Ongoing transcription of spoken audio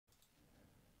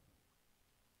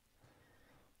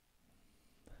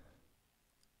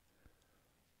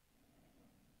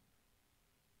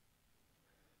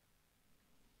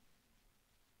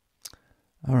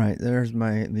All right, there's the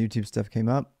YouTube stuff came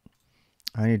up.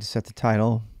 I need to set the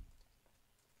title.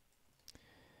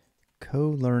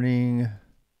 Co-learning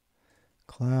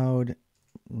cloud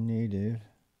native.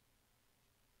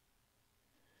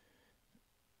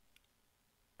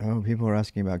 Oh, people are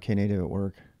asking about Knative at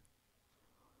work.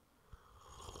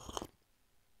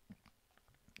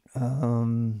 I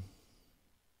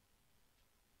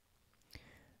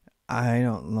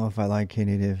don't know if I like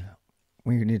Knative.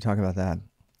 We need to talk about that.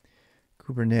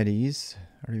 Kubernetes,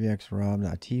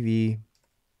 rdvxrob.tv.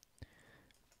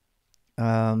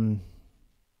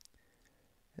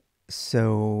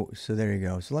 So there you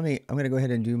go. So I'm going to go ahead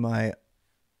and do my,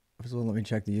 first of all, let me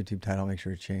check the YouTube title, make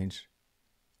sure it changed.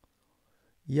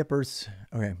 Yippers.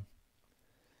 Okay.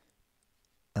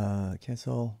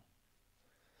 Cancel.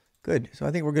 Good. So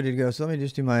I think we're good to go. So let me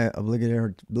just do my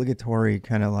obligatory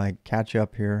kind of like catch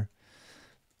up here.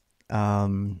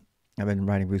 I've been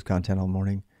writing Boost content all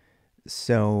morning.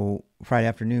 So Friday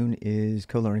afternoon is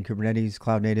Co-Learning Kubernetes,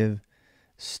 Cloud Native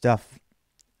stuff.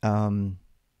 And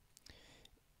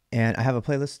I have a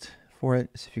playlist for it.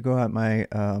 So if you go out my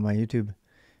YouTube,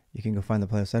 you can go find the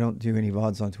playlist. I don't do any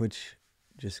VODs on Twitch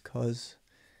just cause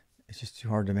it's just too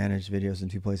hard to manage videos in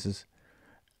two places.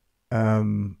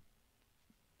 So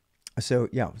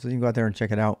yeah, so you can go out there and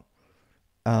check it out.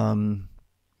 I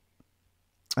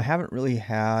haven't really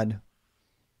had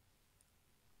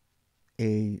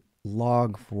a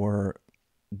log for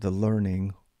the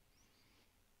learning.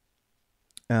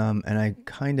 And I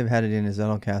kind of had it in as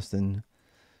Zettelcast, and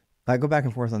I go back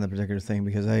and forth on the particular thing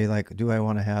because I like, do I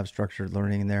want to have structured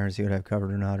learning in there and see what I've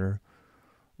covered or not, or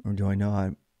do I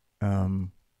not?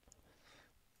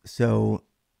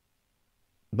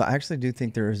 But I actually do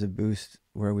think there is a boost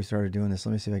where we started doing this.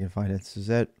 Let me see if I can find it. So is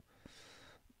that,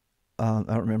 I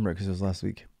don't remember it because it was last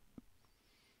week.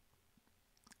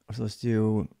 So let's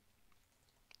do,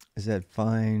 is that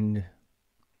find,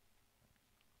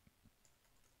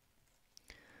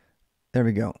 there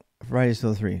we go. Friday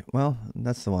still 3. Well,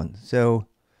 that's the one. So,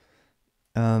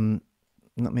 let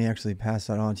me actually pass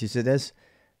that on to you. So that's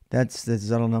the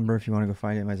Zettel number if you want to go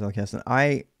find it in my Zettelcast. And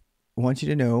I want you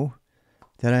to know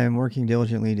that I am working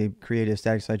diligently to create a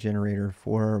static site generator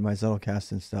for my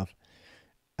Zettelcast and stuff,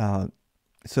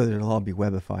 so that it'll all be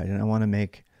webified. And I want to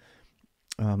make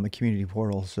a community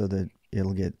portal so that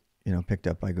it'll get picked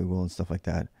up by Google and stuff like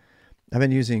that. I've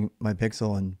been using my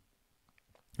Pixel, and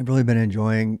I've really been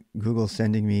enjoying Google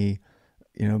sending me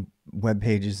web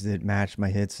pages that match my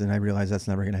hits, and I realize that's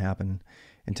never going to happen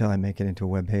until I make it into a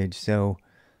web page. So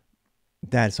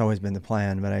that's always been the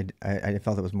plan, but I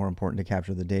felt it was more important to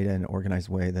capture the data in an organized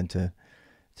way than to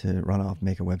run off,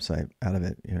 make a website out of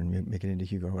it, and make it into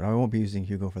Hugo. I won't be using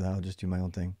Hugo for that. I'll just do my own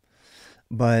thing.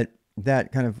 But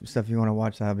that kind of stuff, if you want to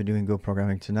watch that, I'll be doing Go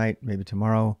programming tonight, maybe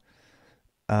tomorrow.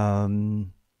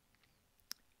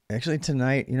 Actually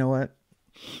tonight, you know what?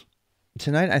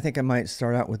 Tonight, I think I might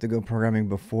start out with the Go programming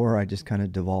before I just kind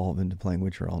of devolve into playing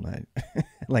Witcher all night,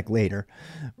 like later,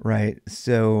 right?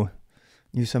 So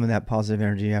use some of that positive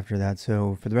energy after that.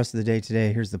 So for the rest of the day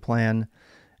today, here's the plan.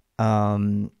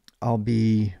 I'll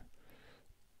be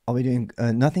doing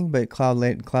nothing but cloud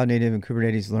native and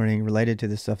Kubernetes learning related to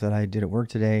the stuff that I did at work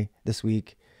this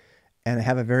week. And I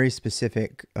have a very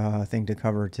specific thing to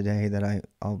cover today that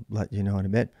I'll let you know in a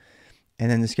bit.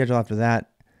 And then the schedule after that,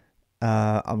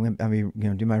 I'm gonna be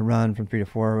do my run from 3 to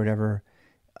 4 or whatever.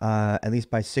 At least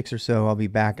by 6 or so, I'll be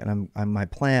back, and my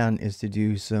plan is to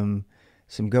do some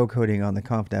Go coding on the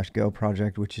conf-go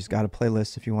project, which has got a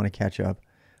playlist if you want to catch up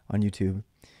on YouTube.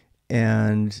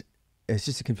 And it's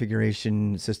just a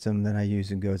configuration system that I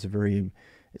use in Go. It's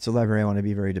a library I want to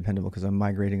be very dependable because I'm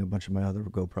migrating a bunch of my other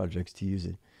Go projects to use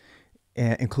it,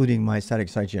 including my static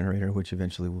site generator, which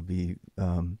eventually will be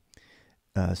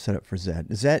set up for Zet.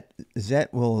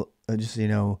 Zet will, just so you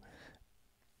know,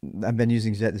 I've been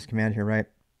using Zet, this command here, right?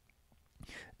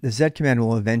 The Zet command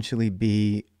will eventually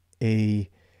be a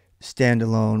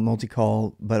standalone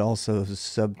multi-call, but also a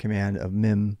sub-command of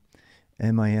MIM,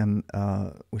 MIM,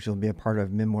 which will be a part of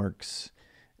MimWorks,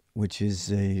 which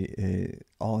is a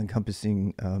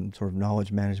all-encompassing sort of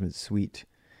knowledge management suite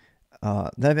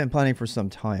that I've been planning for some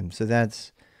time. So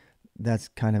that's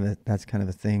kind of a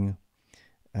thing.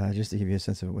 Just to give you a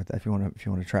sense of if you want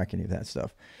to track any of that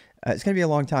stuff. It's going to be a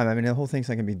long time. I mean, the whole thing's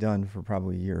not going to be done for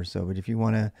probably a year or so. But if you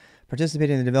want to participate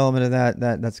in the development of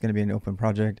that's going to be an open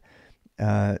project.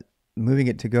 Moving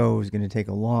it to Go is going to take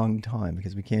a long time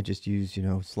because we can't just use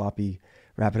sloppy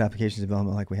rapid applications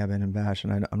development like we have in Bash.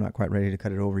 And I'm not quite ready to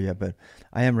cut it over yet, but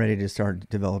I am ready to start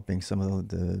developing some of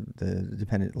the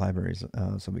dependent libraries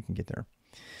so we can get there.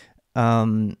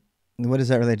 What does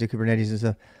that relate to Kubernetes and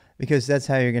stuff? because that's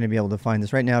how you're going to be able to find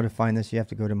this. Right now, to find this, you have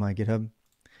to go to my GitHub.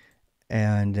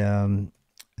 And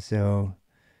so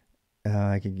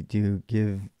I could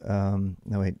give, no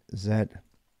wait, Zet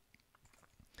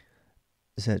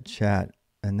chat,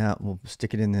 and that will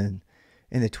stick it in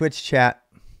the Twitch chat.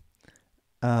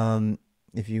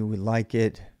 If you would like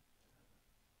it.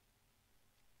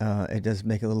 It does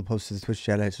make a little post to the Twitch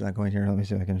chat. It's not going here. Let me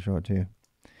see if I can show it to you.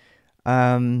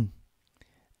 And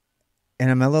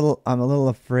I'm a little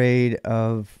afraid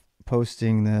of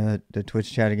posting the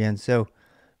Twitch chat again. So,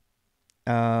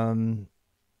 I'm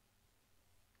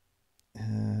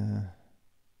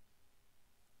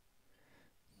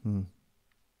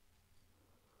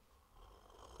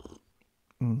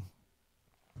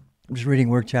just reading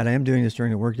work chat. I am doing this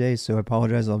during the work days, so I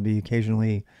apologize. I'll be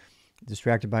occasionally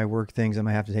distracted by work things. I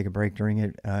might have to take a break during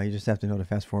it. You just have to know to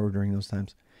fast forward during those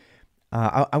times.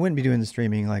 I wouldn't be doing the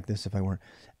streaming like this if I weren't.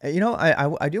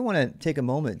 I do want to take a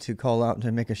moment to call out,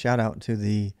 to make a shout out to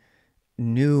the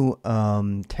new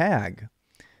tag.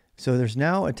 So there's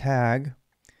now a tag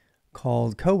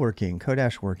called co-working,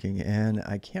 and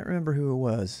I can't remember who it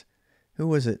was. Who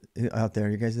was it out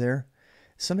there? You guys there?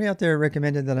 Somebody out there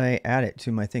recommended that I add it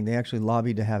to my thing. They actually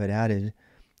lobbied to have it added.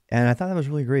 And I thought that was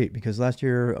really great because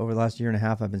over the last year and a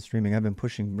half, I've been streaming. I've been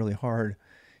pushing really hard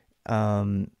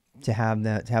to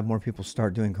have more people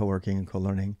start doing co-working and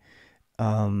co-learning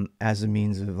as a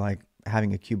means of like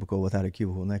having a cubicle without a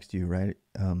cubicle next to you, right?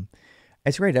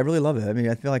 It's great. I really love it. I mean,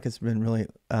 I feel like it's been really.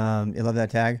 You love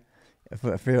that tag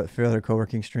for other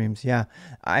co-working streams. Yeah,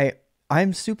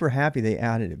 I'm super happy they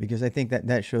added it because I think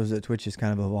that shows that Twitch is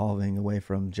kind of evolving away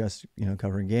from just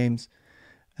covering games.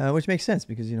 Which makes sense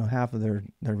because half of their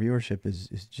viewership is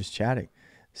just chatting.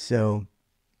 So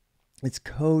it's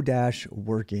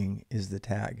co-working is the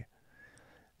tag.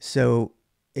 So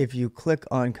if you click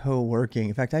on co-working,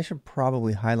 in fact, I should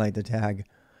probably highlight the tag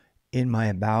in my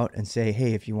about and say,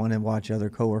 hey, if you want to watch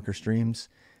other coworker streams,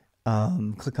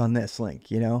 click on this link,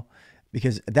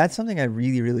 because that's something I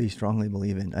really, really strongly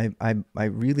believe in. I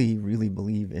really, really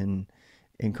believe in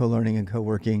co-learning and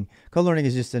co-working. Co-learning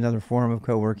is just another form of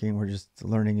co-working. We're just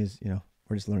learning it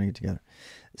together.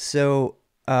 So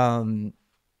I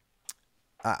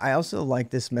also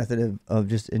like this method of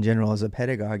just in general as a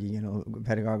pedagogy,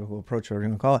 pedagogical approach, what we're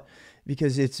going to call it,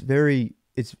 because it's very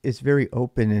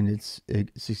open and it's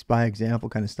by example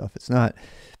kind of stuff. It's not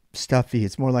stuffy.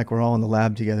 It's more like we're all in the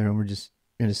lab together and we're just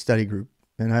in a study group.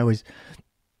 And I always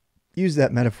use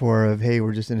that metaphor of, hey,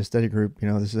 we're just in a study group.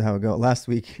 This is how it goes. Last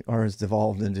week, ours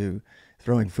devolved into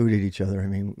throwing food at each other. I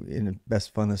mean, in the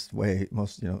best, funnest way,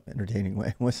 most, entertaining way.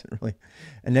 It wasn't really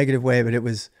a negative way, but it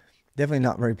was definitely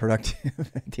not very productive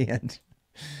at the end.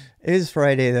 It is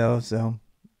Friday though, so,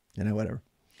 whatever.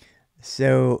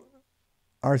 So,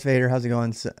 Arth Vader, how's it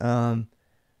going? Something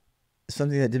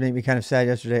that did make me kind of sad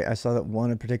yesterday, I saw that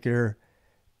one in particular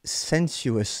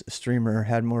sensuous streamer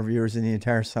had more viewers than the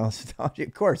entire Silence Mythology.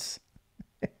 Of course.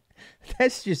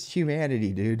 That's just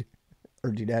humanity, dude. Or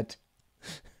dudette.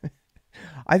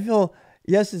 I feel,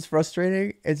 yes, it's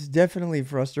frustrating. It's definitely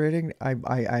frustrating.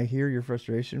 I hear your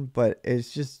frustration, but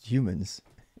it's just humans.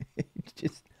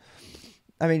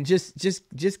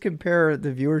 just compare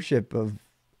the viewership of.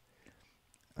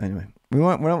 Anyway, we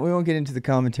won't get into the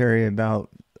commentary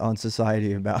on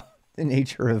society about the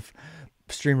nature of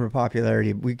streamer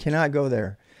popularity. We cannot go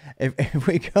there. If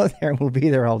we go there, we'll be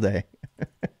there all day.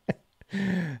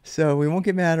 So we won't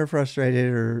get mad or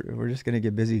frustrated, or we're just going to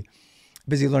get busy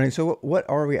learning. So what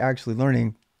are we actually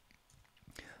learning?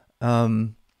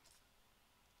 Oh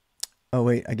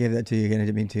wait, I gave that to you again. I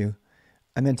didn't mean to.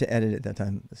 I meant to edit it that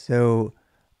time. So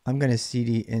I'm going to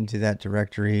cd into that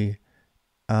directory.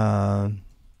 I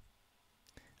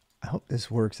hope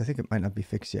this works. I think it might not be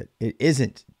fixed yet. It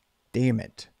isn't. Damn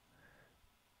it.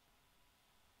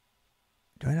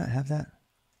 Do I not have that?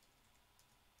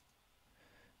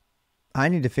 I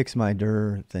need to fix my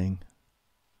dir thing.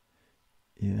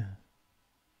 Yeah.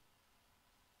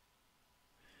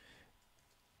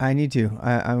 I need to.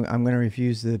 I'm going to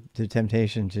refuse the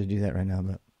temptation to do that right now,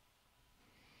 but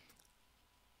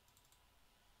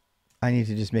I need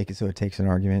to just make it so it takes an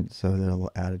argument so that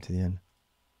it'll add it to the end.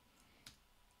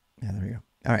 Yeah, there we go.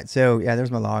 All right, so yeah,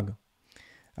 there's my log.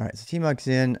 All right, so tmug's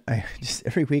in. I just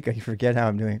every week I forget how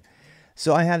I'm doing.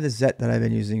 So I have this Zet that I've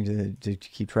been using to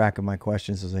keep track of my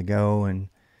questions as I go and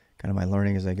kind of my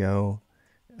learning as I go,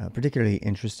 particularly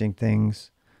interesting things.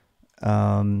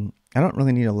 I don't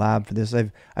really need a lab for this.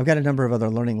 I've got a number of other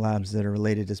learning labs that are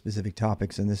related to specific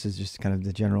topics, and this is just kind of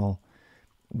the general,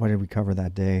 what did we cover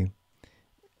that day?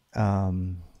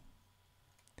 And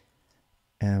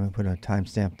we put a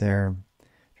timestamp there.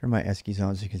 Turn my ESCIs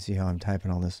on so you can see how I'm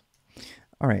typing all this.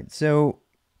 All right. So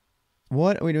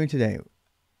what are we doing today?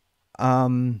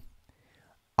 I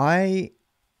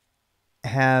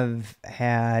have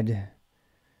had,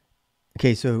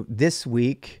 okay, so this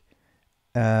week,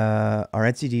 our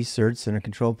etcd certs and a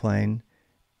control plane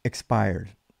expired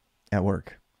at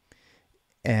work.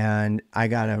 And I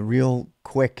got a real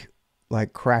quick,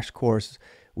 like, crash course.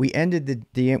 We ended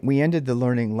the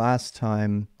learning last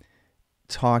time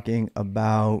talking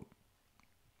about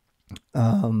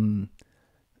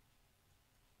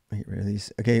get rid of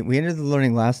these. Okay, we ended the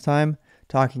learning last time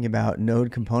talking about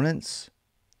node components.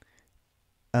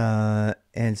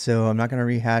 And so I'm not going to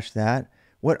rehash that.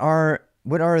 What are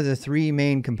the three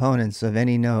main components of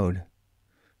any node?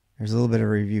 There's a little bit of a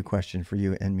review question for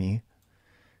you and me.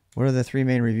 What are the three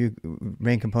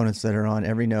main components that are on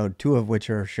every node, two of which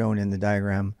are shown in the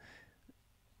diagram?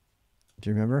 Do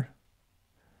you remember?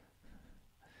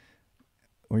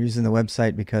 We're using the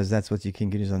website because that's what you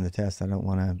can use on the test. I don't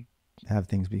want to have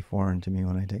things be foreign to me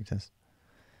when I take tests.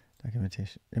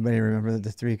 Documentation. Anybody remember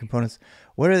the three components?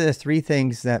 What are the three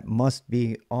things that must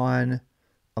be on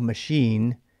a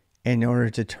machine in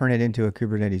order to turn it into a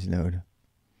Kubernetes node?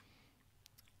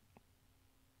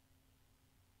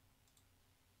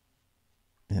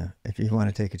 Yeah, if you want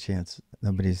to take a chance,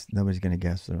 nobody's going to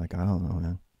guess. They're like, I don't know,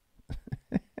 man.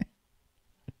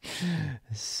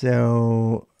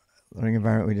 So, learning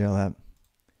environment, we did all that.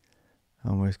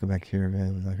 I'm going to go back here.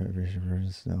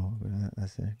 So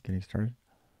that's it. Getting started.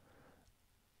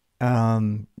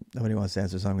 Nobody wants to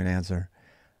answer, so I'm going to answer.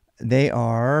 They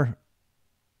are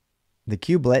the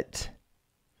kubelet,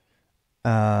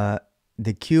 the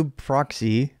kube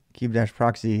proxy,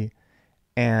 kube-proxy,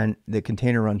 and the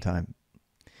container runtime.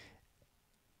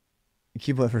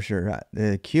 Kubelet for sure.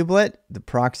 The kubelet, the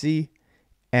proxy,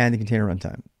 and the container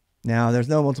runtime. Now, there's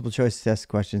no multiple choice test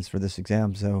questions for this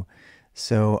exam, so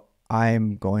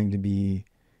I'm going to be,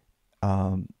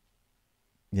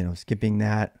 skipping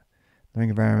that.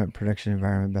 Learning environment, production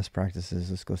environment, best practices.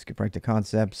 Let's go skip right to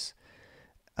concepts.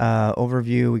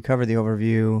 Overview, we covered the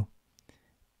overview.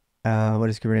 What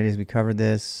is Kubernetes? We covered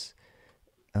this.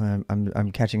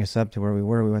 I'm catching us up to where we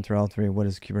were. We went through all three. What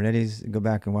is Kubernetes? Go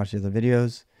back and watch the other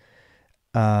videos.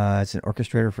 It's an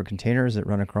orchestrator for containers that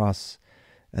run across.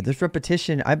 This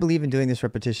repetition, I believe in doing this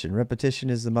repetition. Repetition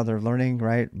is the mother of learning,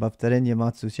 right? Повторение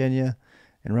мать учения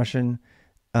in Russian.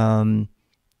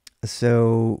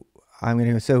 So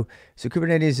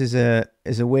Kubernetes is a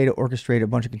way to orchestrate a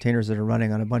bunch of containers that are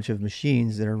running on a bunch of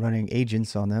machines that are running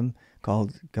agents on them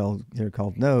they're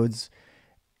called nodes,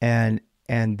 and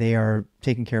they are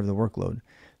taking care of the workload.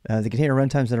 The container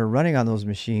runtimes that are running on those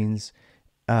machines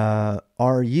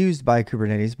are used by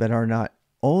Kubernetes, but are not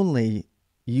only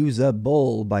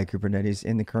usable by Kubernetes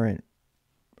in the current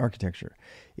architecture,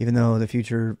 even though the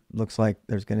future looks like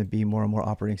there's going to be more and more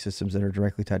operating systems that are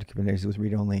directly tied to Kubernetes with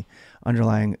read-only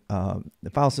underlying the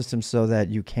file system, so that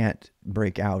you can't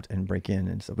break out and break in.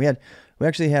 And so we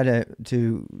actually had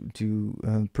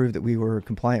to prove that we were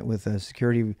compliant with a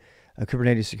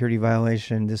Kubernetes security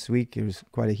violation this week. It was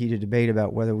quite a heated debate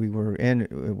about whether we were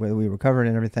covered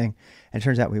and everything. And it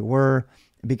turns out we were,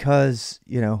 because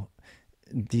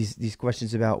these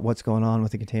questions about what's going on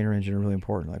with the container engine are really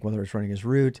important, like whether it's running as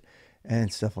root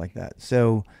and stuff like that.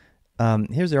 So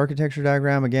here's the architecture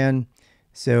diagram again.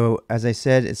 So as I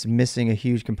said, it's missing a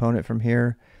huge component from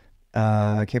here.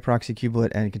 Kproxy,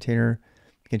 kubelet, and container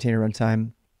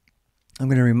runtime. I'm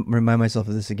going to remind myself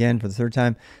of this again for the third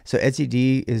time. So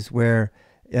etcd is where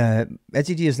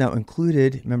etcd is now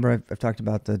included. Remember, I've talked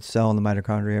about the cell and the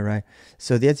mitochondria, right?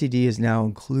 So the etcd is now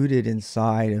included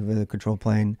inside of the control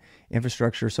plane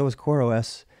infrastructure. So is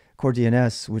CoreOS, Core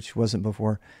DNS, which wasn't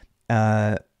before.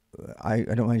 I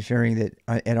don't mind sharing that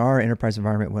in our enterprise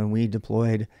environment, when we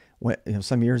deployed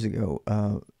some years ago,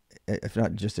 if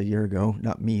not just a year ago,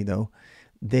 not me though,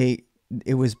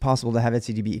 it was possible to have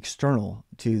etcd be external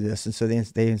to this, and so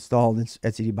they installed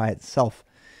etcd by itself.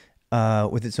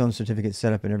 With its own certificate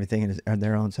set up and everything, and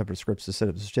their own separate scripts to set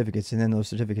up the certificates, and then those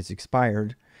certificates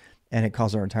expired, and it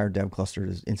caused our entire dev cluster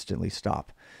to instantly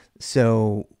stop.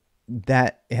 So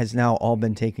that has now all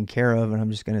been taken care of, and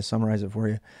I'm just going to summarize it for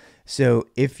you. So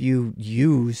if you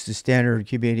use the standard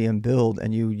kubeadm build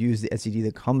and you use the etcd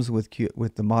that comes with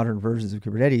the modern versions of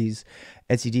Kubernetes,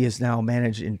 etcd is now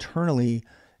managed internally,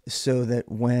 so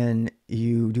that when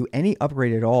you do any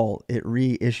upgrade at all, it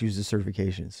reissues the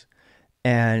certifications.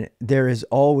 And there is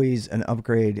always an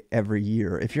upgrade every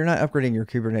year. If you're not upgrading your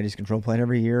Kubernetes control plane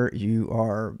every year, you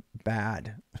are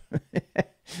bad.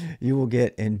 You will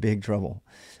get in big trouble.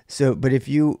 So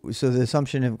the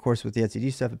assumption, of course, with the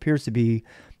etcd stuff appears to be,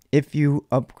 if you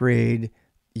upgrade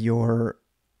your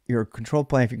your control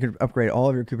plane, if you could upgrade all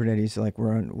of your Kubernetes, like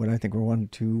we're on what I think we're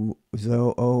 1.2.0,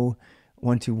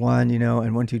 1.2.1, you know,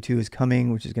 and 1.2.2 is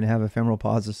coming, which is going to have ephemeral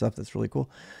pods and stuff. That's really cool.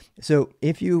 So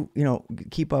if you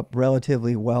keep up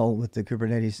relatively well with the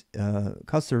Kubernetes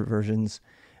cluster versions,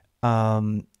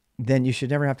 then you should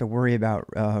never have to worry about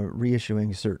reissuing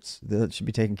certs. That should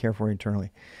be taken care for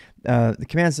internally. The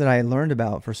commands that I learned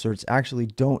about for certs actually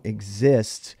don't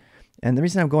exist. And the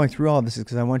reason I'm going through all of this is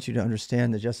because I want you to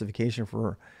understand the justification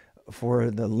for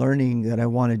the learning that I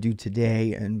want to do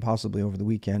today and possibly over the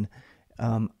weekend.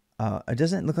 It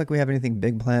doesn't look like we have anything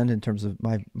big planned in terms of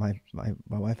my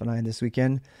wife and I this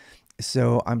weekend.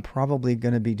 So I'm probably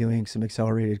going to be doing some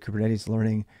accelerated Kubernetes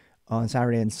learning on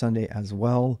Saturday and Sunday as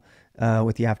well,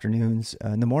 with the afternoons.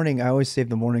 In the morning, I always save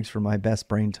the mornings for my best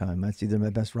brain time. That's either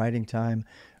my best writing time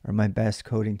or my best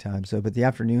coding time. So, but the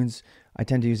afternoons, I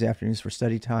tend to use the afternoons for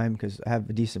study time because I have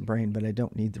a decent brain, but I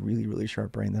don't need the really, really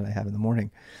sharp brain that I have in the morning.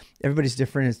 Everybody's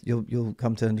different. You'll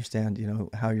come to understand,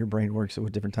 how your brain works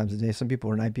at different times of the day. Some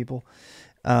people are night people.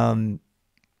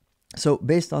 So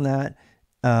based on that,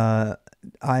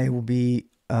 I will be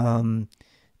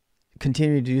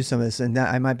continuing to do some of this, and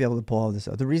that I might be able to pull all this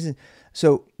out.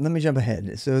 So let me jump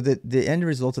ahead. So the end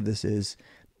result of this is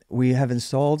we have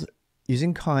installed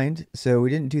using Kind. So we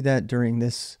didn't do that during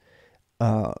this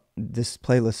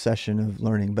playlist session of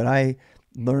learning, but I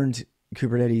learned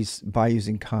Kubernetes by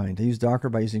using Kind. I use Docker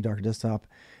by using Docker Desktop,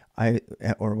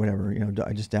 or whatever.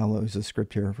 I just download a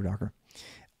script here for Docker.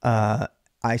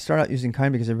 I started out using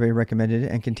Kind because everybody recommended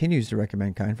it and continues to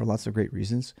recommend Kind for lots of great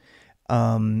reasons.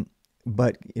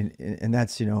 But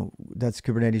that's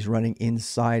Kubernetes running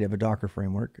inside of a Docker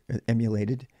framework,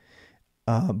 emulated,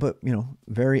 but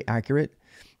very accurate.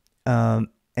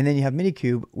 And then you have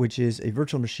minikube, which is a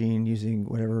virtual machine using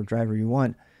whatever driver you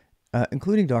want,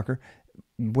 including Docker,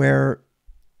 where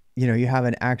you have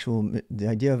the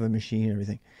idea of a machine and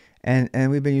everything.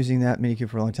 And we've been using that minikube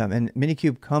for a long time. And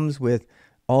minikube comes with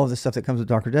all of the stuff that comes with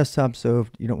Docker Desktop. So if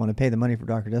you don't want to pay the money for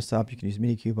Docker Desktop, you can use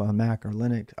minikube on Mac or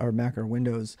Linux or Mac or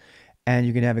Windows, and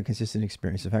you can have a consistent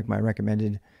experience. In fact, my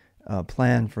recommended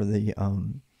plan for the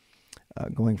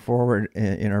going forward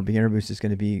in our beginner boost is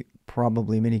going to be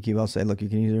probably minikube. I'll say, look, you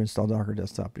can either install Docker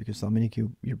Desktop or you can install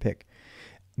minikube, your pick.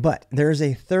 But there's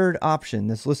a third option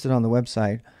that's listed on the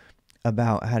website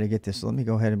about how to get this. So let me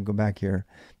go ahead and go back here.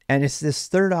 And it's this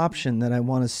third option that I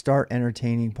want to start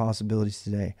entertaining possibilities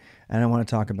today. And I want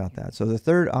to talk about that. So the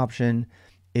third option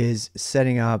is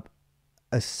setting up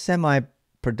a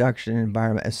semi-production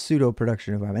environment, a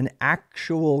pseudo-production environment, an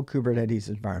actual Kubernetes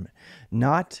environment,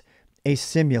 not a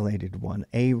simulated one,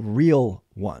 a real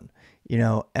one,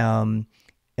 and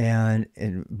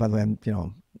by the way,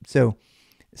 so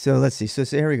let's see. So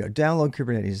here we go. Download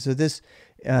Kubernetes. So this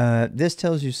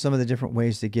tells you some of the different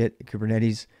ways to get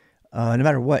Kubernetes. No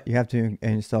matter what, you have to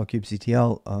install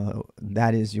kubectl.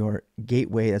 That is your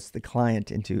gateway. That's the client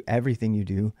into everything you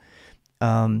do.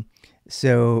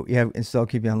 So you have install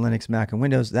kube on Linux, Mac, and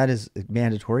Windows. That is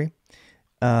mandatory.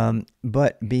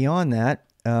 But beyond that,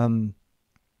 download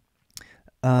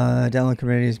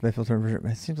Kubernetes by filter version.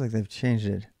 It seems like they've changed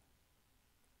it.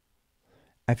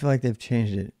 I feel like they've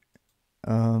changed it.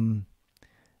 Download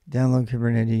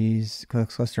Kubernetes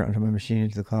cluster onto my machine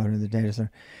into the cloud or the data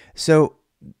center. So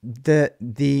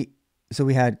so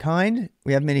we had Kind,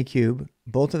 we have minikube.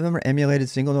 Both of them are emulated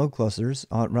single node clusters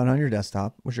run on your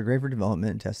desktop, which are great for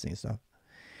development and testing and stuff.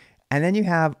 And then you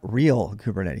have real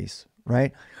Kubernetes,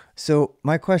 right? So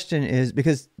my question is,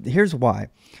 because here's why.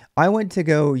 I went to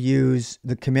go use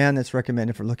the command that's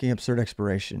recommended for looking up cert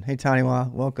expiration. Hey,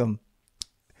 Taniwa, welcome.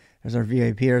 There's our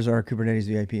VIP. There's our Kubernetes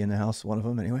VIP in the house. One of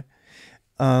them, anyway.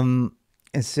 And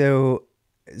so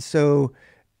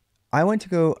I went to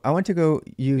go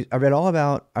use. I read all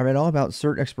about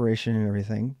cert expiration and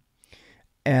everything,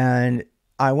 and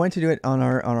I went to do it on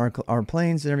our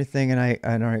planes and everything. And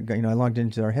I logged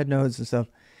into our head nodes and stuff,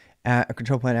 a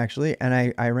control plane actually, and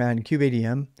I ran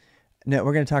kubeadm. Now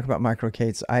we're going to talk about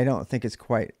microkates. I don't think it's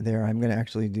quite there. I'm going to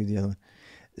actually do the other one.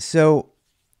 So,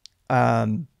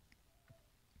 and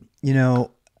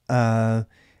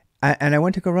I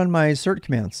went to go run my cert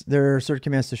commands. There are cert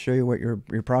commands to show you what your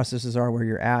processes are, where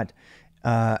you're at,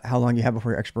 how long you have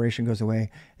before your expiration goes away.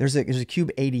 There's a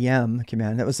kubeadm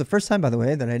command. That was the first time, by the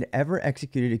way, that I'd ever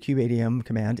executed a kubeadm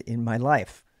command in my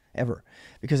life, ever.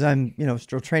 Because I'm,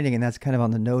 still training, and that's kind of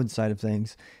on the node side of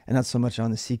things, and not so much on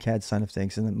the CCAD side of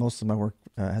things. And then most of my work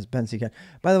has been CCAD.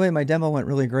 By the way, my demo went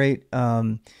really great.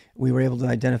 We were able to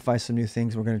identify some new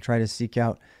things. We're going to try to seek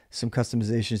out some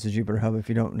customizations to Jupyter Hub. If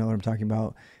you don't know what I'm talking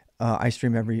about, I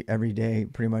stream every day,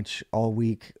 pretty much all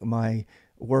week. My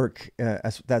work,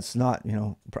 that's not,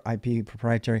 IP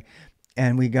proprietary.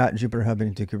 and we got Jupyter Hub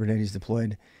into Kubernetes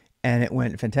deployed, and it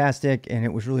went fantastic, and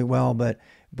it was really well. But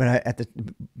at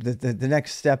the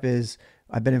next step is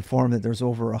I've been informed that there's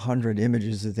over 100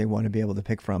 images that they want to be able to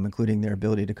pick from, including their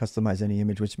ability to customize any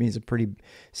image, which means a pretty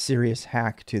serious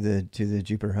hack to the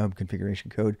Jupyter Hub configuration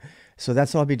code. So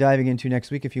that's what I'll be diving into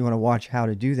next week. If you want to watch how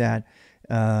to do that,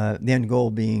 the end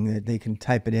goal being that they can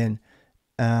type it in.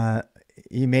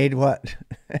 You made what?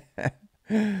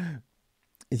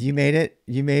 You made it.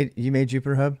 You made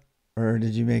Jupyter Hub, or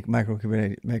did you make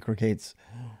MicroK8s?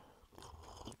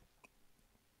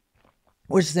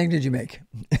 Which thing did you make?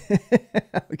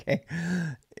 Okay.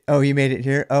 Oh, you made it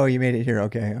here? Oh, you made it here.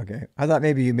 Okay, okay. I thought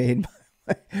maybe you made...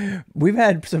 We've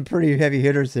had some pretty heavy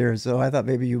hitters here, so I thought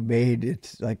maybe you made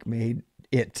it, like made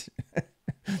it.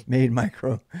 Made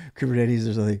micro Kubernetes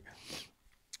or something.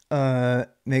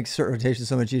 Makes cert rotation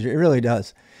so much easier. It really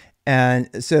does. And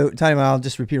so, Tanya, I'll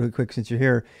just repeat really quick since you're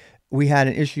here. We had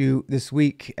an issue this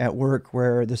week at work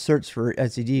where the certs for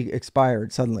etcd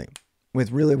expired suddenly,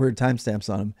 with really weird timestamps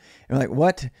on them. And we're like,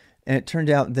 what? And it turned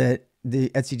out that the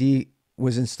etcd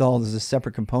was installed as a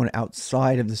separate component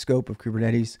outside of the scope of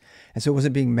Kubernetes. And so it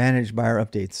wasn't being managed by our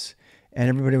updates. And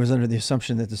everybody was under the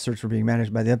assumption that the certs were being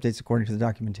managed by the updates according to the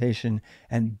documentation.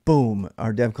 And boom,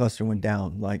 our dev cluster went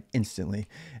down like instantly.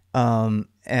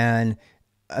 And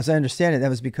as I understand it, that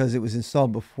was because it was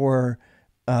installed before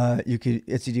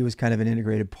etcd was kind of an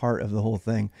integrated part of the whole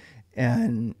thing.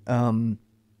 And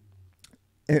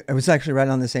it was actually right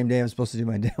on the same day I was supposed to do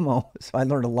my demo. So I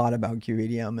learned a lot about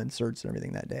kubeadm and certs and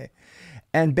everything that day.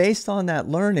 And based on that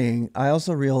learning, I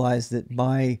also realized that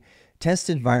my test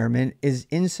environment is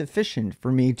insufficient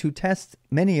for me to test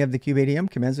many of the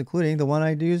kubeadm commands, including the one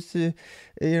I used to,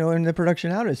 in the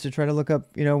production outage to try to look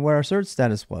up, where our cert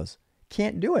status was.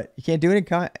 Can't do it. You can't do it in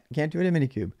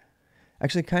minikube.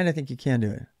 Actually, kind of think you can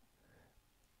do it.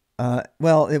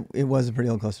 Well, it was a pretty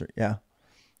old cluster. Yeah.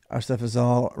 Our stuff is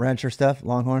all Rancher stuff,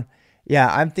 Longhorn. Yeah,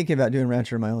 I'm thinking about doing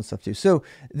Rancher in my own stuff too. So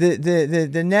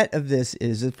the net of this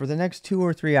is that for the next 2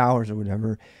 or 3 hours or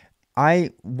whatever,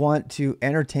 I want to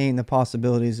entertain the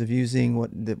possibilities of using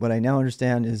what I now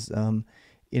understand is,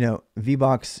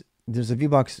 VBox. There's a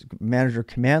VBox manager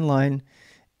command line,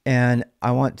 and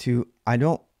I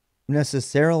don't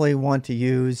necessarily want to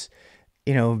use,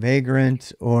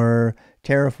 Vagrant or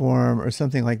Terraform or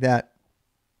something like that.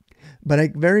 But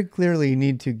I very clearly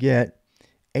need to get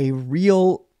a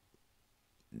real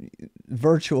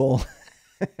virtual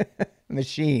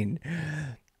machine,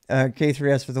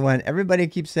 K3S for the one. Everybody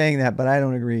keeps saying that, but I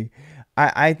don't agree.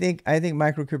 I think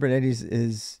micro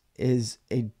Kubernetes is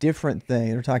a different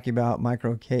thing. They're talking about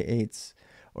micro K8s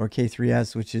or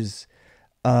K3S, which is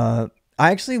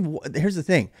here's the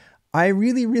thing. I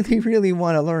really, really, really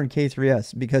want to learn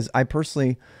K3S because I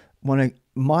personally want to.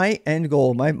 My end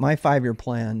goal, my 5-year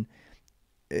plan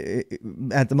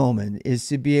at the moment is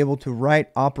to be able to write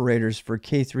operators for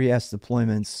K3S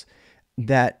deployments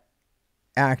that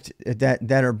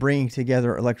are bringing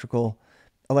together electrical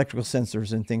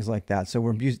sensors and things like that. So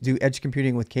we're do edge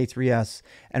computing with K3S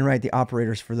and write the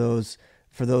operators for those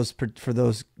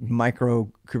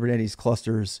micro Kubernetes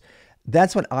clusters.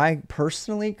 That's what I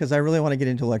personally, because I really want to get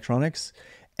into electronics,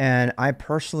 and I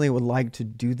personally would like to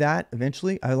do that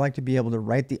eventually. I would like to be able to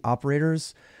write the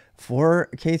operators for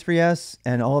K3S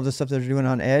and all of the stuff that they're doing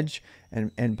on edge,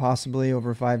 and possibly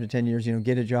over 5 to 10 years,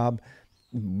 get a job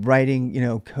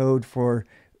writing, code for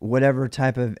whatever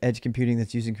type of edge computing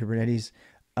that's using Kubernetes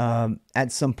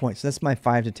at some point. So that's my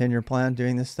 5 to 10 year plan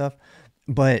doing this stuff.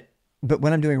 But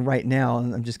what I'm doing right now,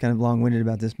 and I'm just kind of long-winded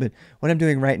about this, but what I'm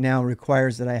doing right now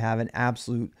requires that I have an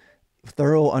absolute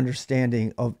thorough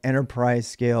understanding of enterprise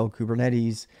scale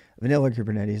Kubernetes, vanilla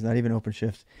Kubernetes, not even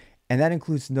OpenShift. And that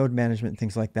includes node management and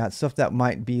things like that, stuff that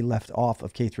might be left off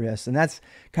of K3S. And that's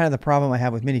kind of the problem I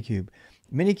have with minikube.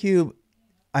 Minikube,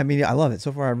 I mean, I love it.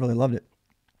 So far, I've really loved it.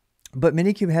 But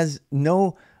minikube has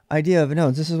no idea of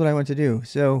nodes. This is what I want to do.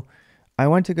 So I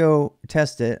went to go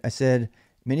test it. I said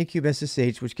minikube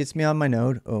SSH, which gets me on my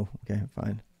node. Oh, okay,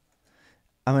 fine.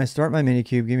 I'm going to start my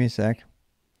minikube. Give me a sec.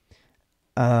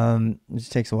 It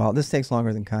just takes a while. This takes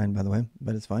longer than kind, by the way,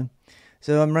 but it's fine.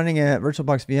 So I'm running a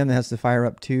VirtualBox VM that has to fire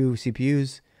up 2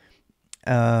 CPUs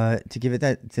to give it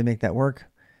that, to make that work.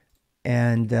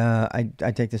 And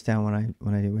I take this down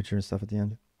when I do Witcher and stuff at the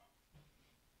end.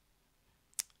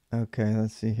 Okay,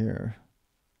 let's see here.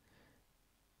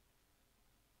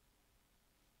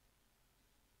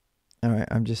 All right,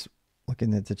 I'm just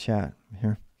looking at the chat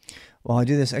here while I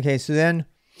do this. Okay, so then,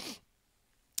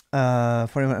 for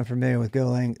anyone unfamiliar with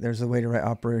Golang, there's a way to write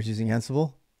operators using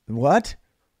Ansible. What?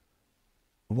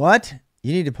 What?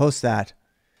 You need to post that.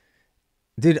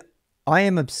 Dude, I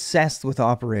am obsessed with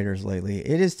operators lately.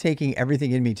 It is taking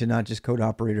everything in me to not just code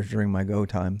operators during my go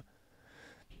time.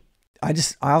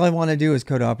 All I want to do is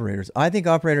code operators. I think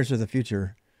operators are the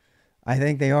future. I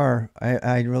think they are.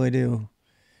 I really do.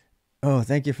 Oh,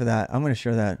 thank you for that. I'm going to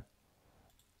share that.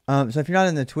 So if you're not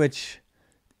in the Twitch,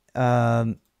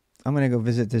 I'm going to go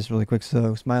visit this really quick.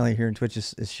 So Smiley here in Twitch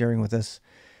is sharing with us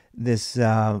this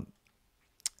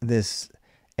this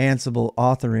Ansible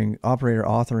operator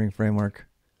authoring framework.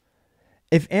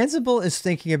 If Ansible is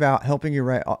thinking about helping you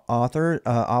write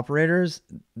operators,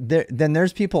 then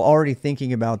there's people already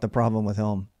thinking about the problem with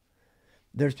Helm.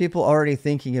 There's people already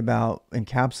thinking about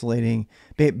encapsulating,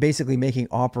 basically making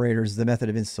operators the method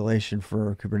of installation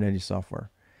for Kubernetes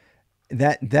software.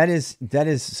 That is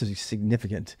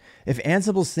significant. If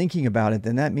Ansible's thinking about it,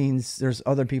 then that means there's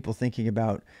other people thinking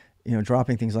about,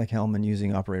 dropping things like Helm and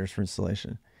using operators for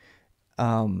installation.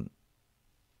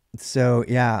 So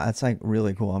yeah, that's like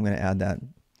really cool. I'm going to add that.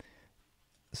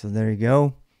 So there you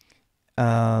go.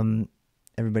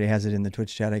 Everybody has it in the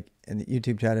Twitch chat and the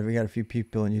YouTube chat. If we got a few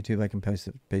people in YouTube, I can paste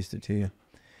it to you. I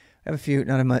have a few,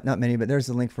 not many, but there's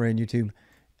the link for it in YouTube.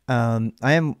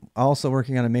 I am also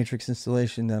working on a matrix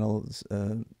installation that'll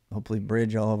hopefully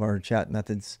bridge all of our chat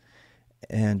methods,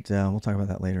 and we'll talk about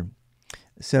that later.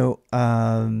 So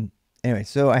anyway,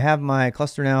 so I have my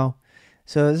cluster now.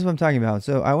 So this is what I'm talking about.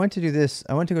 So I went to do this.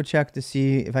 I went to go check to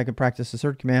see if I could practice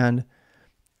assert command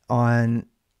on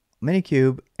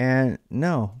minikube, and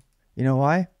no. You know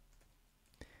why?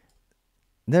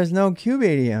 There's no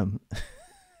kubeadm.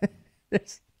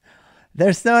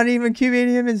 There's not even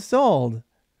kubeadm installed.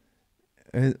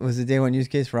 Was it day one use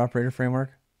case for operator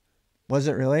framework? Was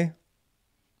it really?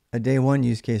 A day one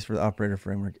use case for the operator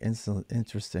framework.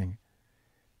 Interesting.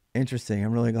 Interesting.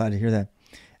 I'm really glad to hear that.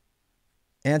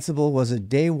 Ansible was a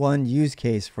day one use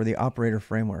case for the operator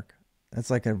framework.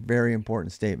 That's like a very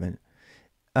important statement.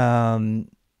 I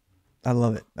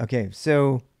love it. Okay,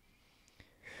 so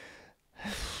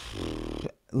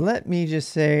let me just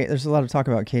say, there's a lot of talk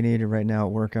about Knative right now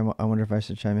at work. I wonder if I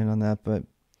should chime in on that, but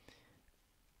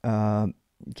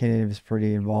Knative is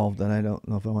pretty involved, and I don't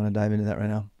know if I want to dive into that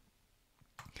right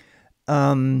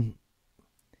now.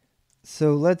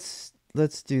 So let's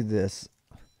do this.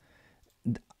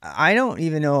 I don't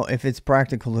even know if it's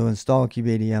practical to install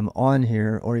kubeadm on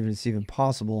here, or even it's even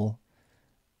possible.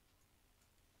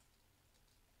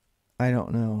 I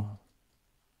don't know.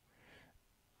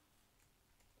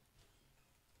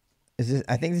 Is this?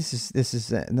 I think this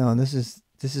is no. This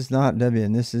is not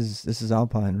Debian. This is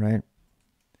Alpine, right?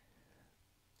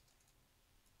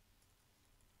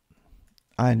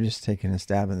 I'm just taking a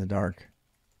stab in the dark.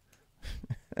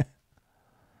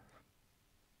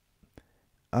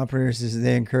 Operators is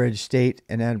they encourage state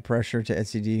and add pressure to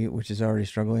etcd, which is already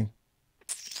struggling.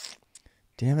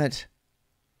 Damn it.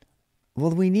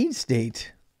 Well, we need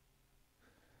state.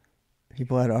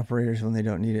 People add operators when they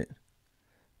don't need it.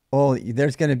 Oh,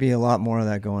 there's going to be a lot more of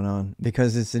that going on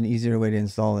because it's an easier way to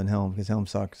install than Helm, because Helm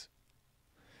sucks.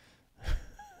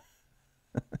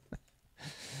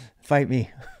 Fight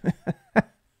me.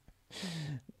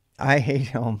 I hate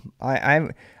Helm.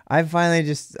 I'm finally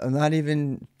just, I'm not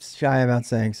even shy about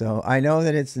saying so. I know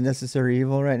that it's a necessary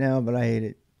evil right now, but I hate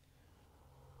it.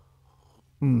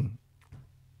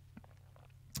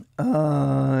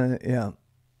 Yeah.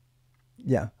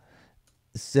 Yeah.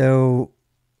 So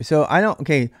I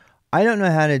don't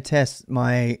know how to test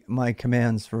my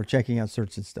commands for checking out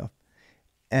certs and stuff.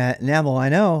 NAML, I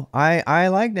know. I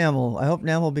like NAML. I hope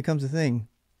NAML becomes a thing.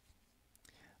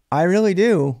 I really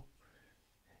do.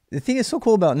 The thing that's so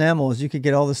cool about NAML is you could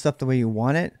get all this stuff the way you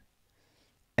want it,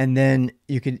 and then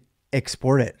you could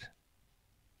export it.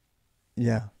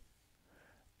 Yeah.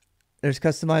 There's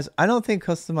customize. I don't think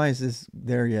customize is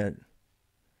there yet.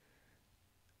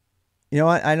 You know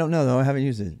what? I don't know, though. I haven't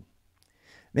used it.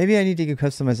 Maybe I need to give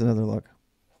customize another look.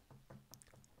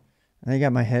 I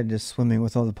got my head just swimming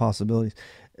with all the possibilities.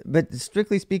 But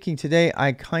strictly speaking, today,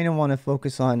 I kind of want to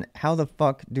focus on how the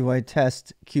fuck do I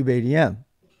test kubeadm?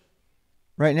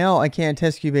 Right now, I can't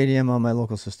test kubeadm on my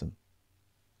local system.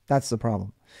 That's the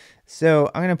problem. So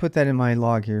I'm going to put that in my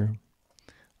log here.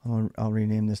 I'll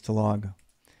rename this to log.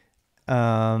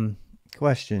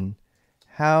 Question.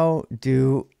 How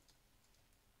do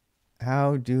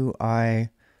I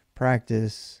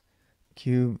practice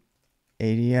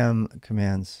kubeadm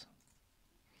commands?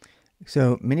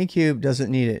 So minikube doesn't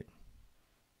need it.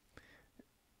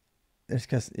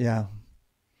 Yeah.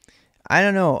 I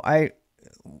don't know.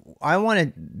 I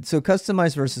want to, so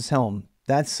customize versus Helm.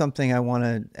 That's something I want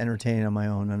to entertain on my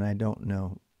own, and I don't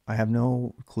know. I have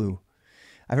no clue.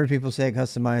 I've heard people say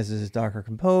customize is Docker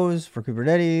Compose for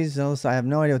Kubernetes. I have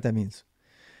no idea what that means.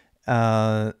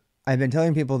 I've been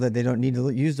telling people that they don't need to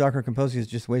use Docker Compose because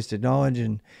it's just wasted knowledge.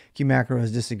 And Q Macro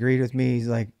has disagreed with me. He's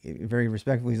like, very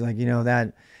respectfully, he's like,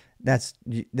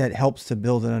 that helps to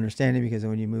build an understanding, because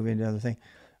when you move into other things.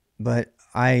 But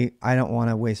I don't want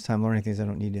to waste time learning things I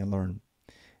don't need to learn.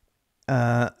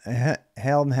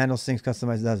 Helm handles things,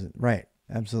 customized doesn't. Right.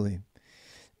 Absolutely.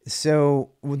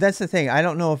 So that's the thing. I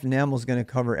don't know if NAML is going to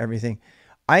cover everything.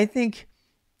 I think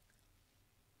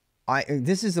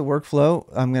this is the workflow.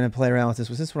 I'm going to play around with this.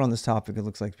 Since we're on this topic, it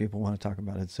looks like people want to talk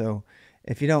about it. So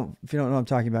if you don't know what I'm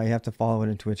talking about, you have to follow it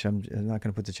in Twitch. I'm not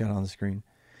going to put the chat on the screen.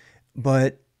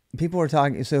 But people are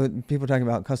talking. So people are talking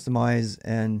about customize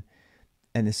and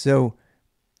this. So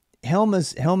Helm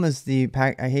is the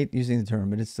pack. I hate using the term,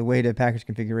 but it's the way to package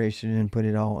configuration and put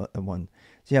it all at one.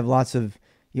 So you have lots of.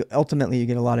 Ultimately, you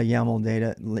get a lot of YAML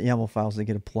data, YAML files that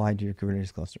get applied to your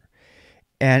Kubernetes cluster.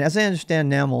 And as I understand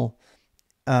NAML,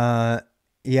 the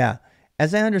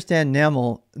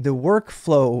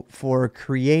workflow for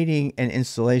creating an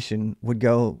installation would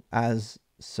go as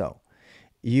so.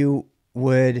 You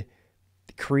would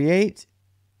create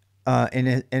in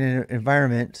an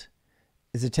environment.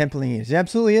 Is a templating engine. It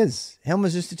absolutely is. Helm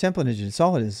is just a template engine. That's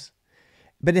all it is.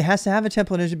 But it has to have a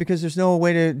template engine because there's no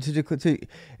way to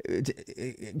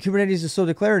Kubernetes is so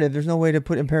declarative. There's no way to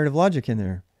put imperative logic in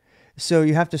there. So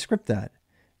you have to script that.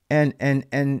 And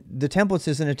the templates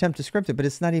is an attempt to script it, but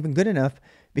it's not even good enough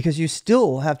because you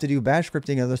still have to do bash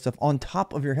scripting and other stuff on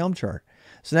top of your Helm chart.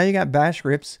 So now you got bash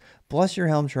scripts plus your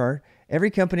Helm chart. Every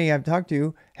company I've talked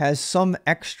to has some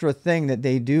extra thing that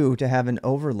they do to have an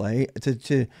overlay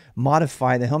to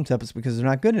modify the Helm templates because they're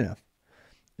not good enough.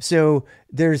 So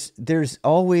there's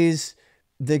always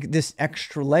this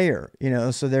extra layer,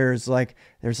 so there's like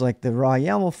the raw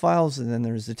YAML files, and then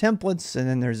there's the templates, and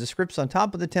then there's the scripts on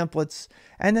top of the templates,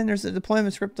 and then there's the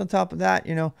deployment script on top of that.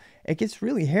 It gets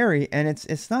really hairy, and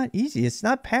it's not easy. It's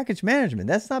not package management.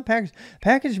 That's not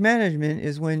package management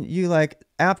is when you like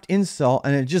apt install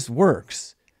and it just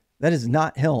works. That is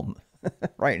not Helm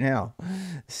right now.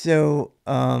 So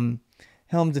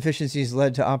Helm deficiencies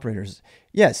led to operators.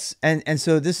 Yes, and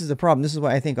so this is the problem. This is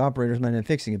why I think operators might end up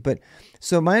fixing it. But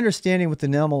so my understanding with the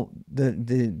NAML,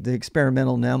 the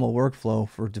experimental NAML workflow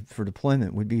for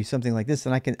deployment would be something like this,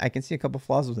 and I can see a couple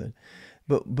flaws with it.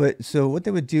 But so what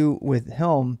they would do with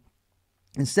Helm,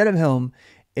 instead of Helm,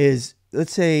 is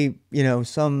let's say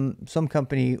some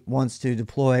company wants to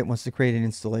create an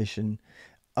installation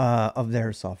of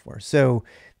their software. So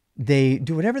they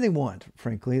do whatever they want,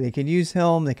 frankly. They can use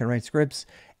Helm, they can write scripts.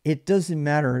 It doesn't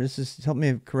matter.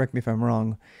 Correct me if I'm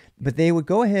wrong, but they would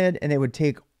go ahead and they would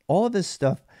take all of this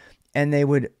stuff and they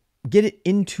would get it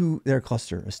into their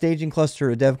cluster, a staging cluster,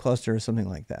 a dev cluster, or something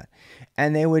like that.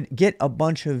 And they would get a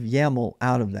bunch of YAML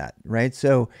out of that, right?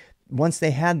 So once they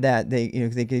had that, they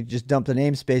could just dump the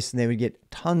namespace and they would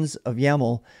get tons of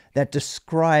YAML that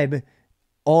describe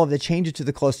all of the changes to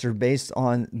the cluster based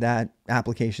on that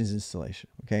application's installation.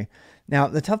 Okay. Now,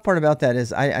 the tough part about that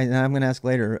is I'm going to ask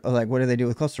later, like, what do they do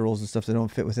with cluster rules and stuff that don't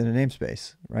fit within a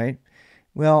namespace, right?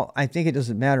 Well, I think it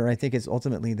doesn't matter. I think it's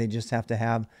ultimately they just have to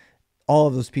have all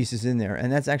of those pieces in there.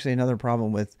 And that's actually another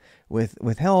problem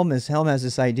with Helm is Helm has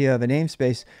this idea of a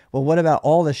namespace. Well, what about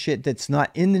all the shit that's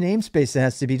not in the namespace that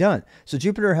has to be done? So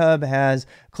Jupyter Hub has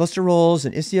cluster roles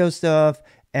and Istio stuff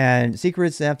and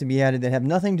secrets that have to be added that have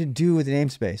nothing to do with the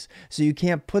namespace. So you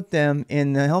can't put them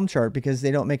in the Helm chart because they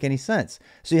don't make any sense.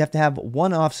 So you have to have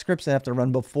one-off scripts that have to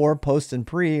run before, post, and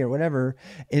pre or whatever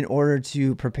in order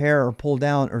to prepare or pull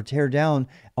down or tear down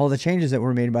all the changes that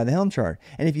were made by the Helm chart.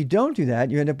 And if you don't do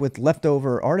that, you end up with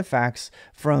leftover artifacts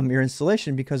from your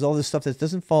installation because all this stuff that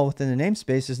doesn't fall within the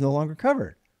namespace is no longer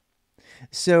covered.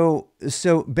 So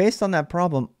based on that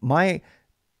problem, my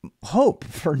hope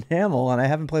for NAML, and I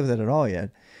haven't played with it at all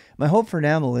yet, my hope for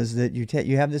NAML is that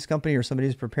you have this company or somebody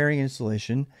who's preparing an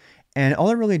installation, and all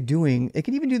they're really doing, it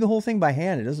can even do the whole thing by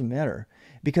hand. It doesn't matter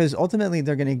because ultimately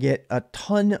they're going to get a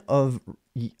ton of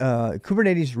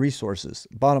Kubernetes resources.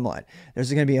 Bottom line,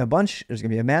 there's going to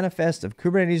be a manifest of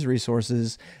Kubernetes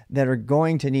resources that are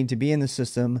going to need to be in the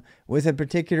system with a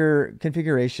particular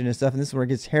configuration and stuff. And this is where it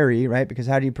gets hairy, right? Because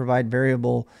how do you provide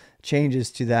variable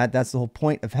changes to that? That's the whole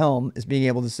point of Helm, is being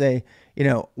able to say,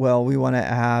 well, we want to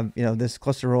have, this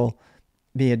cluster role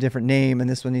be a different name, and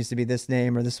this one needs to be this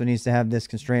name, or this one needs to have this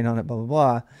constraint on it, blah, blah,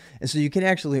 blah. And so you can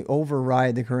actually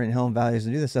override the current Helm values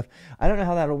and do this stuff. I don't know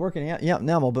how that'll work in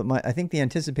YAML, but I think the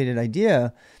anticipated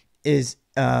idea is,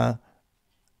 do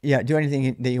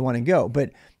anything that you want to go.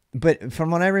 But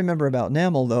from what I remember about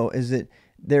NAML, though, is that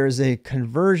there is a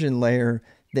conversion layer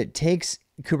that takes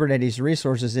Kubernetes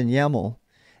resources in YAML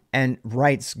and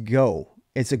writes Go.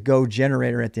 It's a Go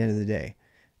generator at the end of the day.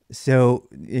 So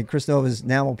Chris Nova's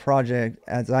NAML project,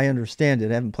 as I understand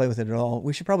it, I haven't played with it at all.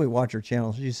 We should probably watch her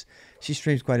channel. She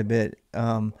streams quite a bit.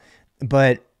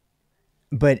 But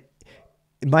but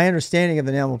my understanding of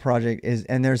the NAML project is,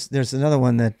 and there's another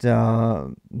one that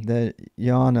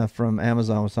Yana from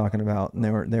Amazon was talking about, and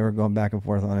they were going back and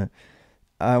forth on it.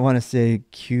 I want to say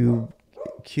cube.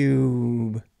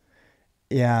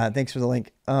 Yeah, thanks for the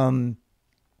link.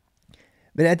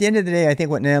 But at the end of the day, I think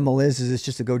what NAML is it's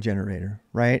just a Go generator,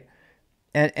 right?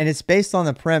 And it's based on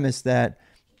the premise that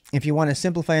if you want to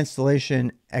simplify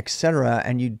installation, etc.,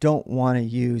 and you don't want to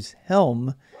use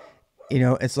Helm,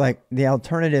 it's like the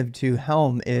alternative to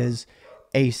Helm is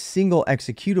a single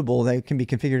executable that can be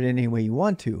configured any way you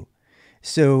want to.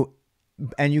 So,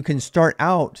 and you can start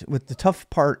out with the tough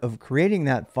part of creating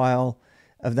that file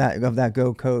of that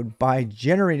Go code by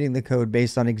generating the code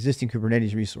based on existing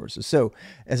Kubernetes resources. So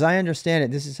as I understand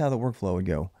it, this is how the workflow would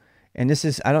go. And this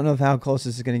is, I don't know how close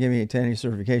this is going to get me to any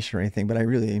certification or anything, but I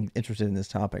really am interested in this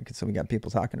topic. So we got people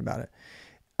talking about it.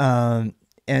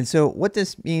 And so what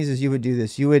this means is you would do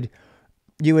this. So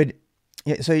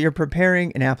you're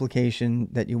preparing an application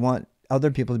that you want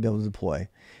other people to be able to deploy.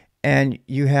 And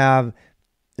you have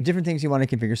different things you want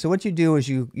to configure. So what you do is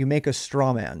you make a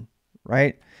straw man,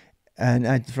 right?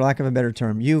 And for lack of a better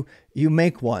term, you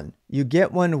make one, you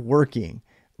get one working,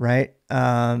 right?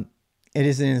 It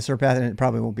isn't in the cert path, and it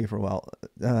probably won't be for a while.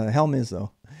 Helm is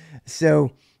though.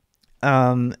 So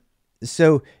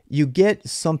you get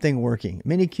something working,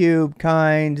 minikube,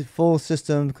 kind, full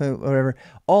system, whatever,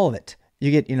 all of it.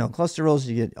 You get, cluster roles,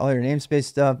 you get all your namespace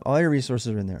stuff, all your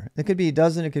resources are in there. It could be a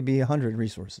dozen, it could be 100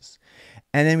 resources.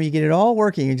 And then when you get it all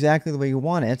working exactly the way you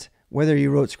want it, whether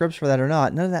you wrote scripts for that or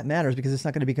not, none of that matters because it's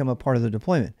not going to become a part of the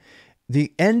deployment.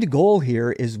 The end goal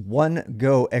here is one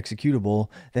Go executable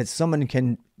that someone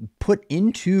can put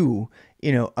into,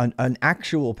 an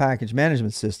actual package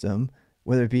management system,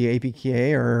 whether it be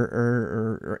APK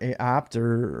or apt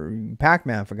or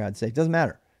Pacman, for God's sake, doesn't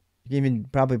matter. You can even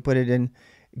probably put it in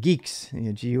Geeks,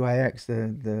 GUIX,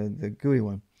 the GUI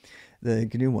one, the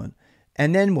GNU one.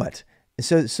 And then what?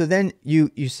 So then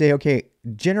you say, okay,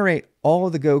 generate all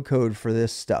of the Go code for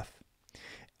this stuff.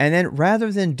 And then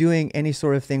rather than doing any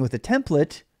sort of thing with a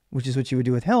template, which is what you would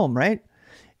do with Helm, right?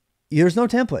 There's no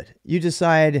template. You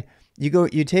decide,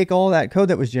 you take all that code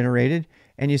that was generated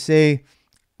and you say,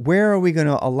 where are we going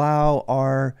to allow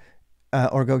our,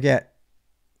 or go get,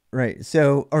 right?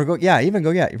 So, or go, yeah, even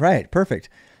go get, right? Perfect.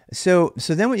 So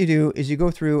then what you do is you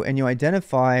go through and you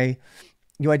identify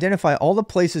all the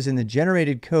places in the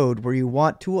generated code where you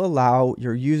want to allow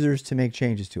your users to make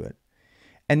changes to it.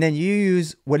 And then you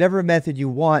use whatever method you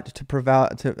want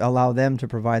to allow them to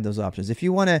provide those options. If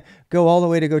you want to go all the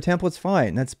way to Go templates,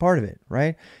 fine. That's part of it,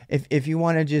 right? If you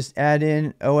want to just add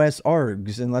in OS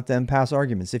args and let them pass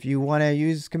arguments. If you want to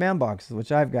use command box, which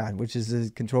I've got, which is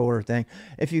a controller thing.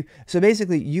 So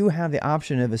basically you have the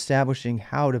option of establishing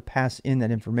how to pass in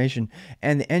that information,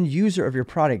 and the end user of your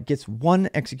product gets one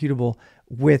executable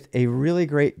with a really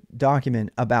great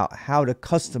document about how to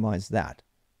customize that.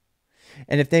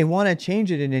 And if they want to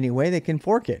change it in any way, they can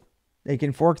fork it. They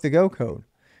can fork the Go code,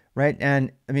 right?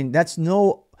 And I mean,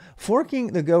 forking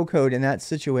the Go code in that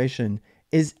situation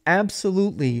is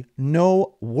absolutely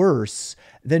no worse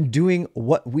than doing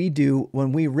what we do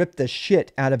when we rip the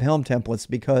shit out of Helm templates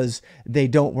because they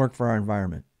don't work for our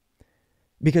environment.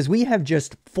 Because we have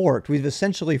just we've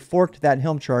essentially forked that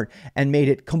Helm chart and made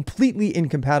it completely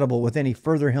incompatible with any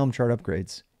further Helm chart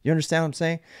upgrades. You understand what I'm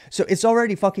saying? So it's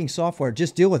already fucking software.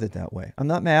 Just deal with it that way. I'm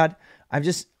not mad.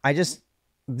 This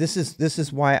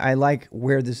is why I like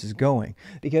where this is going.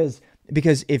 Because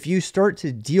if you start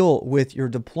to deal with your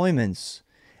deployments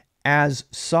as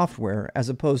software as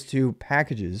opposed to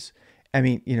packages, I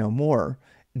mean, more,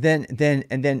 then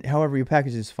however you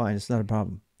package it is fine. It's not a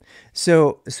problem.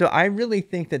 So I really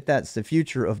think that that's the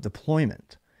future of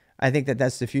deployment. I think that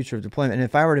that's the future of deployment. And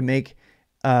if I were to make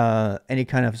any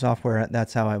kind of software,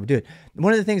 that's how I would do it.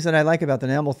 One of the things that I like about the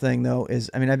NAML thing, though, is,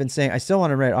 I mean, I've been saying I still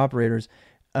want to write operators.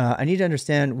 I need to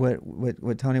understand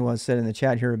what Tony was said in the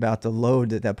chat here about the load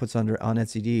that puts on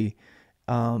etcd,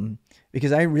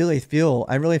 because I really feel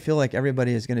like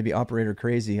everybody is going to be operator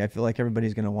crazy. I feel like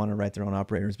everybody's going to want to write their own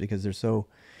operators because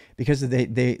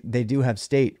they do have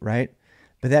state, right?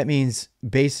 But that means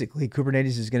basically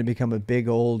Kubernetes is going to become a big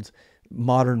old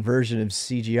modern version of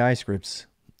CGI scripts.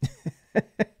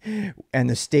 And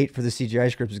the state for the CGI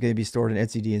script is going to be stored in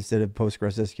etcd instead of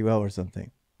Postgres SQL or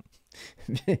something.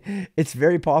 It's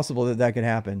very possible that could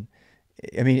happen.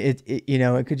 I mean,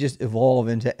 it could just evolve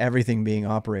into everything being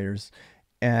operators,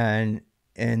 and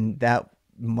that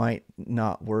might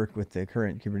not work with the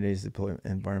current Kubernetes deployment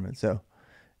environment. So,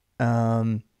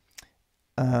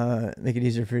 Make it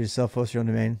easier for you to self-host your own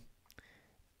domain.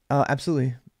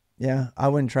 Absolutely. Yeah, I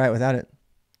wouldn't try it without it.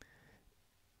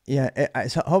 Yeah,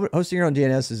 so hosting your own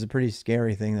DNS is a pretty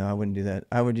scary thing, though. I wouldn't do that.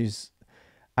 I would use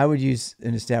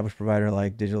an established provider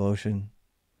like DigitalOcean,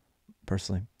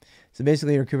 personally. So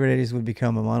basically, your Kubernetes would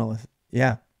become a monolith.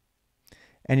 Yeah,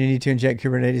 and you need to inject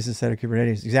Kubernetes instead of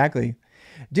Kubernetes. Exactly,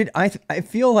 dude. I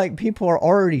feel like people are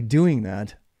already doing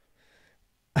that.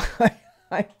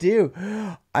 I do.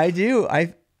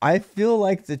 I feel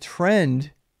like the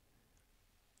trend.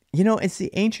 You know, it's the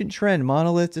ancient trend: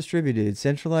 monolith distributed,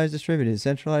 centralized distributed,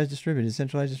 centralized distributed,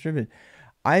 centralized distributed.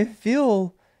 I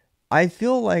feel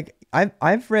like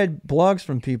I've read blogs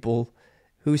from people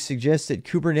who suggest that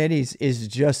Kubernetes is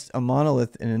just a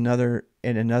monolith in another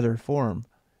form.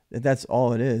 That's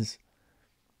all it is.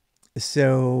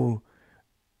 So,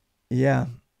 yeah,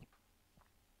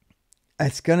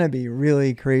 it's gonna be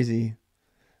really crazy.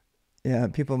 Yeah,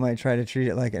 people might try to treat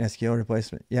it like an SQL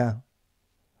replacement. Yeah,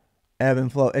 ebb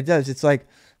and flow. It does. It's like,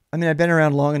 I mean, I've been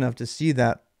around long enough to see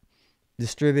that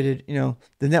distributed. You know,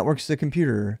 the network's the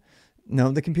computer.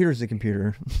 No, the computer's the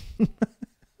computer.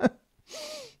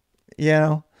 You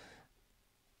know,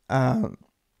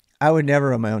 I would never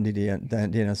run my own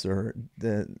DNS server.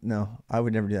 No, I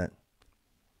would never do that.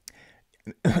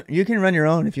 You can run your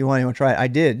own if you want. You want to try it. I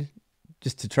did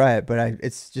just to try it, but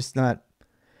it's just not.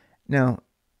 No,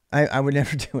 I would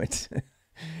never do it.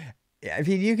 If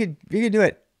you could do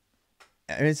it.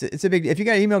 I mean, it's a big. If you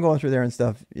got email going through there and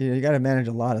stuff, you got to manage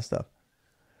a lot of stuff.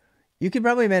 You could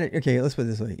probably manage. Okay, let's put it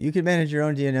this way: you could manage your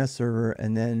own DNS server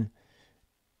and then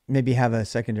maybe have a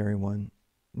secondary one.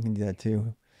 You can do that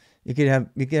too. You could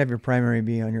have your primary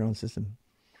be on your own system.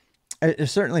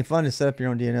 It's certainly fun to set up your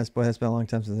own DNS. Boy, that's been a long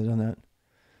time since I've done that.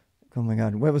 Oh my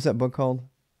God, what was that book called?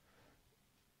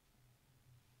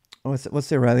 What's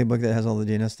the O'Reilly book that has all the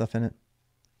DNS stuff in it?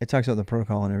 It talks about the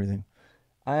protocol and everything.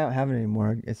 I don't have it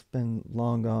anymore. It's been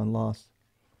long gone, lost.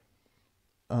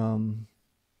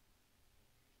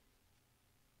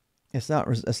 It's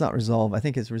not Resolve. I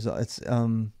think it's Resolve. It's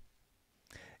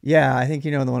yeah, I think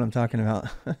you know the one I'm talking about.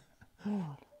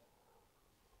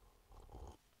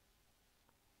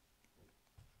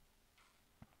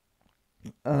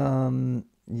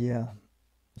 Yeah.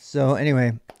 So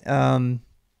anyway, I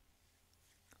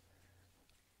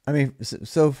mean,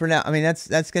 so for now, I mean,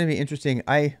 that's going to be interesting.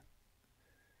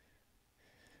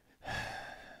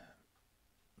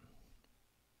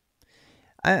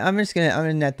 I'm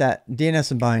gonna net that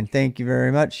DNS and bind. Thank you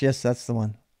very much. Yes, that's the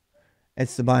one.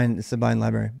 It's the bind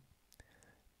library.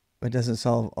 But it doesn't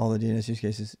solve all the DNS use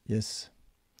cases. Yes.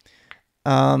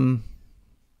 But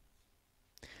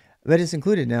it's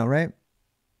included now, right?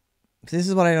 So this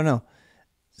is what I don't know.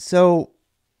 So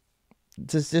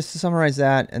just to summarize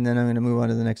that, and then I'm going to move on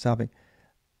to the next topic.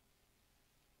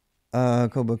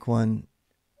 Cookbook one,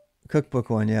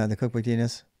 yeah, the cookbook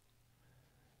DNS.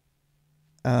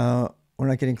 We're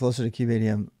not getting closer to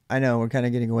kubeadm. I know, we're kind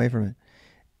of getting away from it.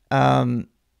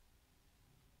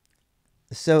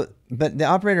 So, but the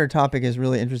operator topic is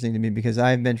really interesting to me because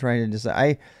I've been trying to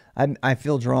decide. I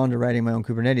feel drawn to writing my own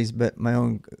Kubernetes, but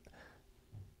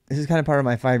this is kind of part of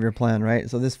my 5-year plan, right?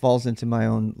 So this falls into my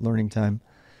own learning time.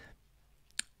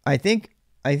 I think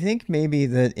maybe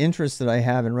the interest that I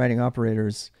have in writing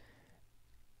operators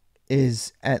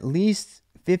is at least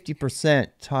 50%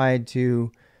 tied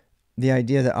to the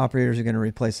idea that operators are going to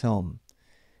replace Helm.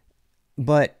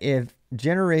 But if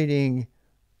generating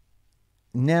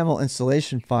NAML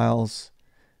installation files,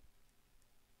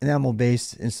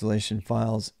 NAML-based installation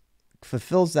files,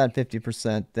 fulfills that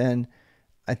 50%, then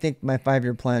I think my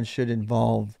 5-year plan should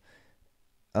involve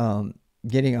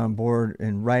getting on board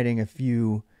and writing a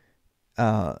few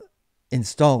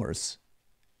installers,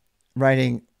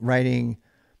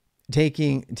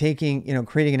 taking,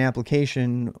 creating an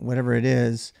application, whatever it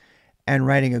is, and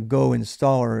writing a Go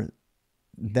installer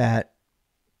that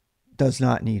does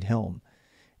not need Helm.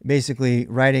 Basically,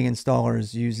 writing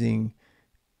installers using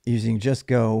just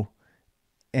Go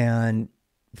and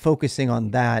focusing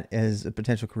on that as a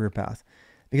potential career path.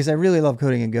 Because I really love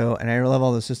coding in Go and I love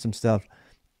all the system stuff.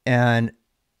 And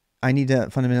I need to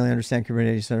fundamentally understand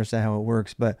Kubernetes to understand how it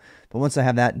works. But once I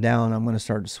have that down, I'm going to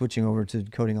start switching over to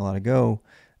coding a lot of Go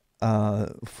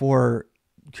for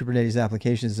Kubernetes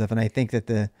applications and stuff. And I think that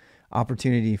the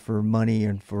opportunity for money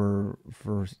and for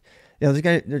there's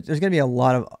going to be a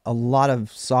lot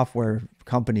of software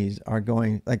companies are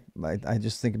going, like I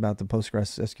just think about the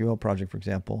Postgres SQL project, for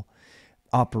example,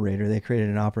 operator. They created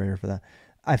an operator for that.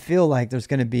 I feel like there's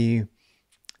going to be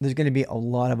a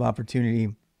lot of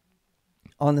opportunity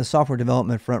on the software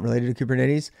development front related to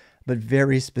Kubernetes, but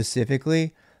very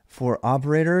specifically for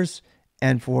operators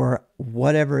and for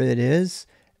whatever it is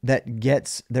that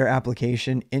gets their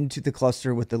application into the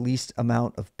cluster with the least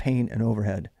amount of pain and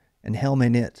overhead. And Helm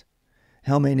ain't it.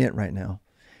 Helm ain't it right now.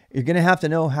 You're going to have to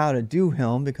know how to do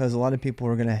Helm because a lot of people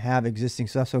are going to have existing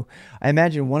stuff. So I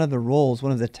imagine one of the roles,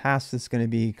 one of the tasks that's going to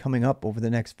be coming up over the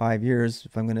next 5 years,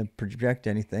 if I'm going to project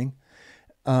anything,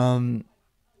 it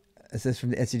says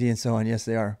from the SED and so on. Yes,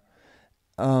 they are.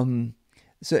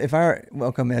 So if I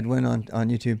welcome Edwin on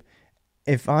YouTube,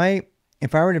 if I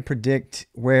were to predict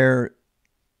where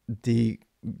the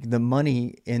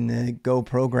money in the Go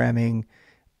programming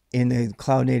in the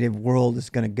cloud native world is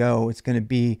going to go, it's going to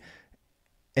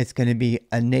be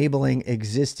enabling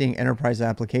existing enterprise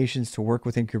applications to work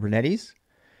within Kubernetes.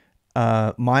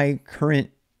 My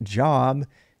current job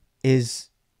is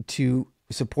to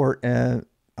support a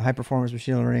high performance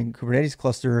machine learning Kubernetes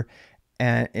cluster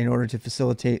and in order to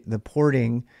facilitate the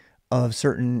porting of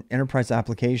certain enterprise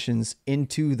applications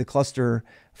into the cluster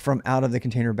from out of the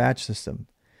container batch system.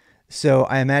 So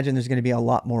I imagine there's going to be a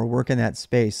lot more work in that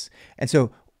space. And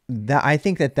so that I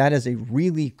think that is a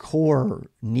really core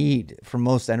need for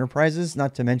most enterprises,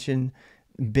 not to mention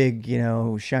big,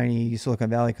 shiny Silicon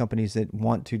Valley companies that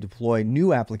want to deploy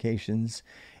new applications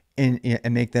and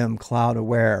make them cloud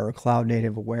aware or cloud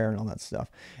native aware and all that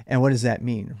stuff. And what does that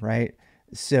mean, right?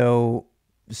 So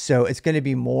it's going to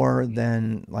be more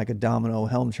than like a domino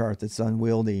Helm chart that's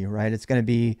unwieldy, right? It's going to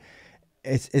be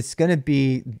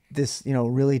this,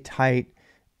 really tight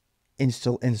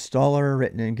installer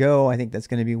written in Go. I think that's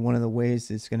going to be one of the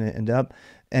ways it's going to end up.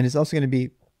 And it's also going to be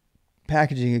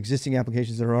packaging existing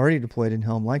applications that are already deployed in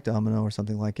Helm, like Domino or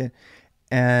something like it,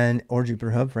 or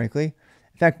Jupyter Hub, frankly.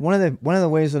 In fact, one of the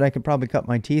ways that I could probably cut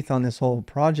my teeth on this whole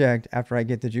project after I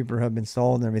get the Jupyter Hub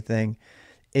installed and everything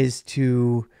is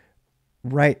to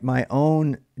write my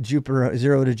own zero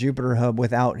to Jupyter Hub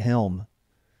without Helm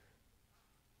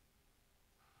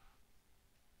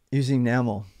using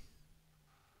NAML.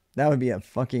 That would be a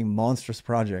fucking monstrous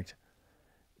project,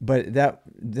 but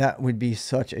that would be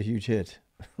such a huge hit.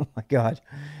 Oh my God.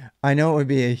 I know it would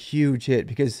be a huge hit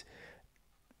because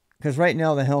right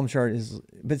now the Helm chart is,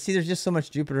 but see, there's just so much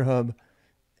Jupyter Hub,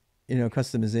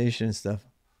 customization and stuff.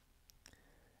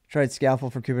 Tried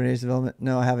Scaffold for Kubernetes development?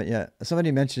 No, I haven't yet.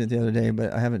 Somebody mentioned it the other day,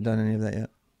 but I haven't done any of that yet.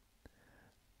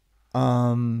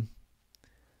 COBOL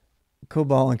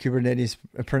and Kubernetes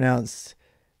pronounced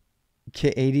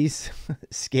K80s,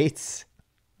 skates.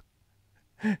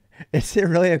 Is it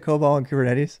really a COBOL and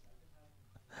Kubernetes?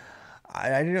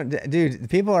 I don't, dude,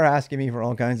 people are asking me for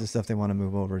all kinds of stuff they want to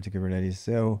move over to Kubernetes.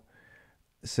 So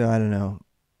I don't know.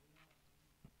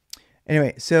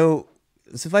 Anyway, so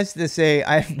suffice it to say,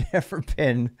 I've never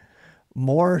been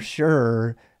more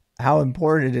sure how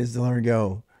important it is to learn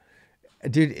Go.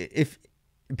 Dude, if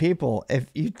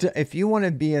you want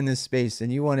to be in this space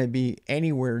and you want to be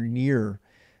anywhere near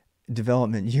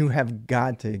development, you have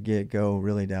got to get Go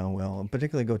really down well, and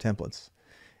particularly Go templates.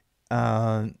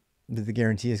 The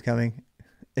guarantee is coming.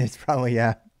 It's probably,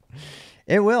 yeah,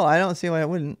 it will. I don't see why it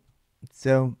wouldn't.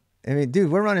 So, I mean,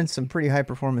 dude, we're running some pretty high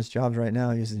performance jobs right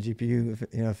now using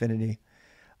GPU, Affinity,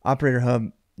 Operator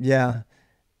Hub. Yeah.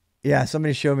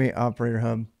 Somebody showed me Operator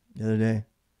Hub the other day.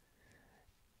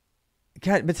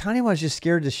 God, but Taniwa just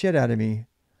scared the shit out of me.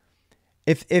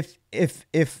 If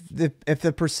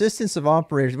the persistence of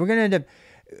operators, we're going to end up.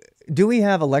 Do we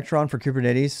have Electron for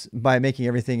Kubernetes by making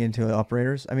everything into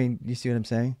operators? I mean, you see what I'm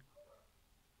saying?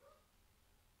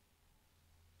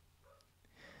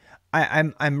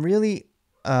 I'm really,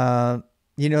 the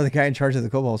guy in charge of the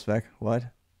COBOL spec. What?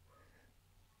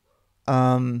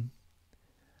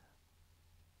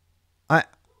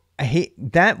 I hate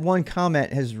that one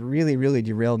comment has really, really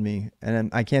derailed me,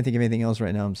 and I can't think of anything else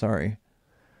right now. I'm sorry.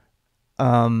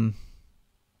 I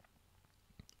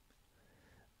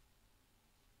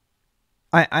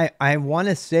want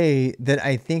to say that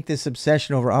I think this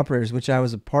obsession over operators, which I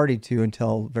was a party to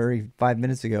until 10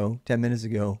 minutes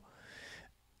ago,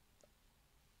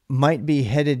 might be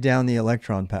headed down the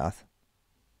Electron path.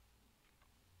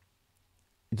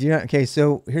 Okay,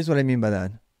 so here's what I mean by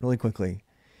that really quickly.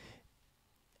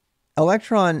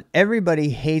 Electron,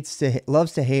 everybody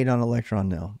loves to hate on Electron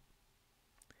now.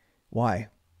 Why?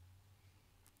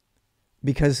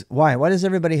 Because why? Why does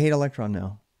everybody hate Electron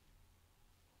now?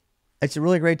 It's a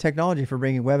really great technology for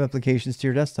bringing web applications to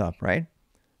your desktop, right?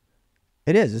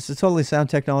 It is. It's a totally sound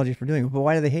technology for doing it, but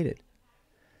why do they hate it?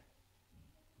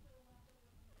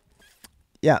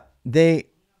 Yeah, the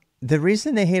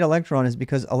reason they hate Electron is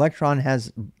because Electron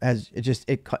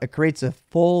it creates a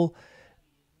full,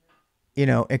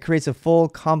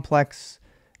 complex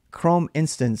Chrome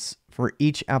instance for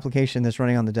each application that's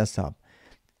running on the desktop.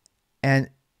 And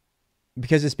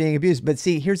because it's being abused. But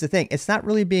see, here's the thing. It's not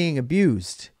really being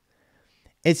abused.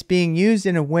 It's being used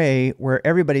in a way where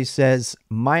everybody says,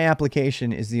 my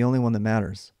application is the only one that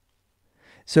matters.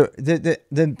 So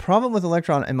the problem with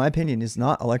Electron, in my opinion, is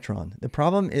not Electron. The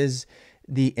problem is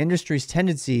the industry's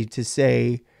tendency to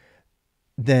say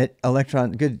that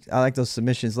Electron, good, I like those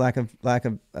submissions, lack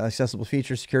of accessible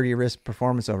features, security risk,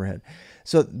 performance overhead.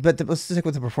 So, but let's stick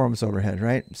with the performance overhead,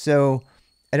 right? So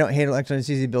I don't hate Electron.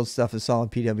 It's easy to build stuff with solid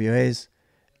PWAs.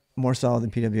 More solid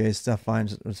than PWAs, stuff fine,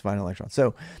 it's fine Electron.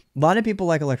 So a lot of people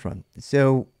like Electron.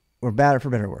 So we're bad for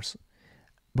better or worse.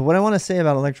 But what I want to say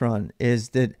about Electron is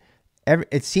that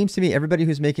it seems to me everybody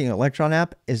who's making an Electron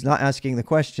app is not asking the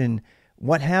question,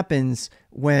 what happens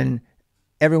when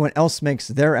everyone else makes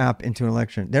their app into an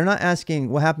Electron? They're not asking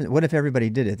what happens, what if everybody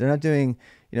did it? They're not doing,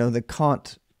 the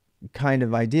Kant kind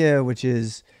of idea, which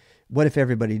is, what if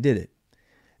everybody did it?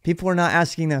 People are not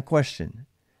asking that question.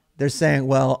 They're saying,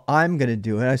 well, I'm going to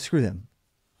do it. I screw them.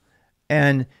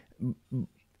 And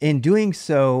in doing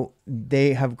so,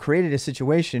 they have created a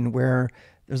situation where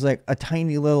there's like a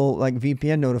tiny little like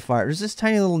VPN notifier. There's this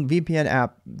tiny little VPN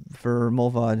app for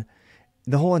Molvad.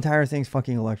 The whole entire thing's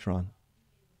fucking Electron.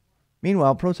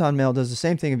 Meanwhile, Proton Mail does the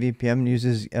same thing in VPN and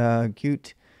uses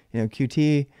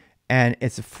Qt, and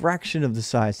it's a fraction of the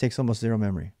size, takes almost zero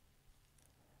memory.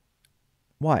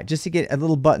 Why? Just to get a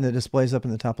little button that displays up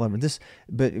in the top level.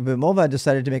 But Molvad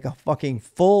decided to make a fucking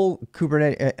full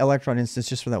Kubernetes Electron instance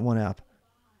just for that one app.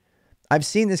 I've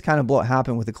seen this kind of blow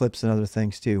happen with Eclipse and other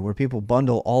things too, where people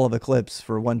bundle all of Eclipse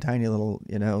for one tiny little,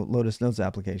 Lotus Notes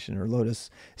application or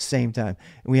Lotus same time.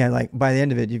 And we had like, by the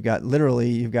end of it, you've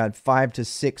got 5 to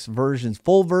 6 versions,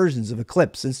 full versions of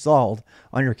Eclipse installed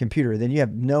on your computer. Then you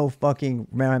have no fucking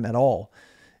RAM at all.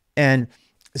 And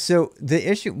so the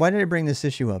issue, why did I bring this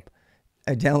issue up?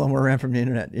 I download more RAM from the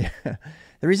internet. Yeah.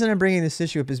 The reason I'm bringing this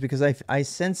issue up is because I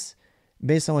sense,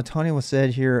 based on what Tanya said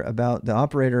here about the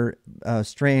operator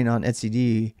strain on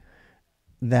etcd,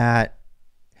 that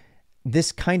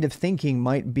this kind of thinking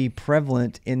might be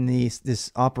prevalent in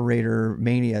this operator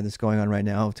mania that's going on right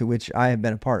now, to which I have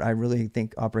been a part. I really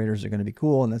think operators are going to be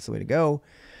cool, and that's the way to go.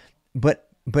 But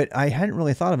I hadn't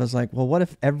really thought of it as like, well, what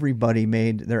if everybody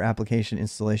made their application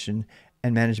installation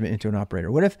and management into an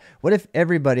operator? What if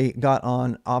everybody got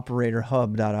on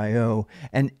operatorhub.io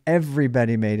and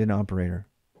everybody made an operator?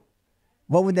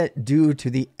 What would that do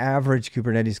to the average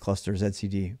Kubernetes cluster's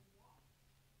etcd?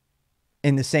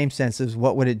 In the same sense as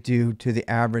what would it do to the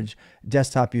average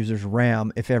desktop user's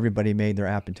RAM if everybody made their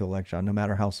app into Electron, no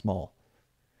matter how small?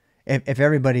 If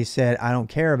everybody said, I don't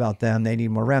care about them, they need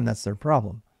more RAM, that's their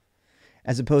problem.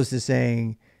 As opposed to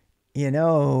saying,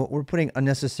 we're putting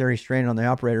unnecessary strain on the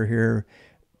operator here.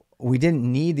 We didn't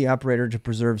need the operator to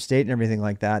preserve state and everything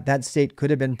like that. That state could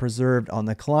have been preserved on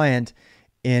the client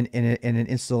in an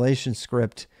installation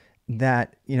script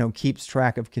that keeps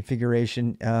track of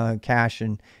configuration, cache,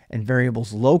 and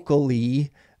variables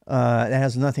locally. That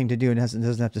has nothing to do and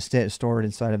doesn't have to store it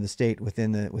inside of the state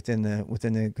within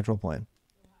the control plane.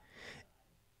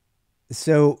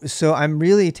 So I'm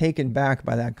really taken back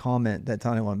by that comment that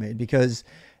Tanawan made, because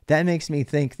that makes me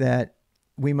think that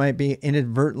we might be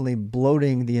inadvertently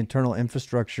bloating the internal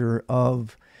infrastructure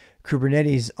of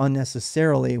Kubernetes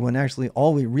unnecessarily, when actually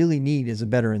all we really need is a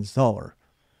better installer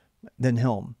than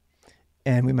Helm.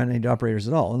 And we might not need operators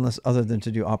at all, unless other than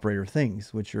to do operator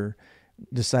things, which are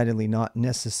decidedly not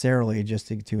necessarily just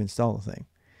to install the thing.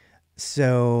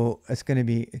 So it's going to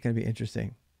be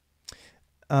interesting.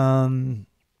 Chrome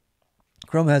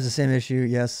has the same issue.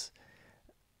 Yes.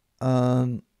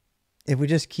 If we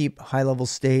just keep high level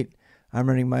state, I'm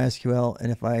running MySQL,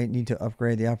 and if I need to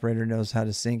upgrade, the operator knows how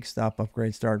to sync, stop,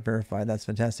 upgrade, start, verify. That's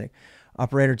fantastic.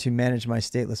 Operator to manage my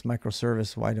stateless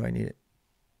microservice. Why do I need it?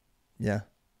 Yeah.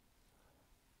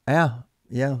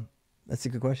 Yeah. That's a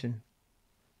good question.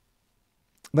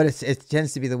 But it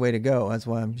tends to be the way to go. That's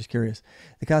why I'm just curious.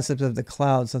 The concept of the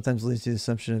cloud sometimes leads to the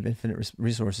assumption of infinite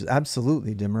resources.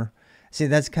 Absolutely, Dimmer. See,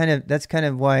 that's kind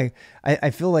of why I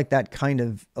feel like that kind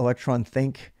of electron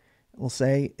think, we'll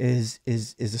say, is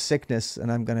a sickness,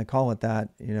 and I'm going to call it that.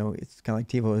 You know, it's kind of like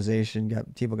TiVoization.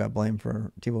 TiVo got blamed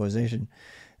for TiVoization.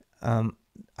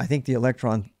 I think the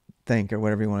electron think, or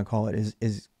whatever you want to call it,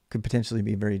 could potentially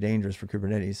be very dangerous for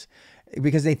Kubernetes,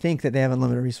 because they think that they have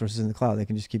unlimited resources in the cloud. They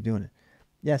can just keep doing it.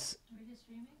 Yes. Are you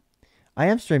streaming? I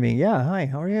am streaming. Yeah. Hi.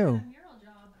 How are you? I got a mural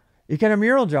job. You got a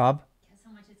mural job? Guess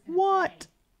how much it's gonna What? pay?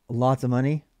 Lots of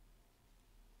money.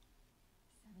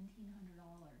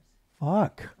 $1,700.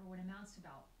 Fuck. For what amounts to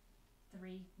about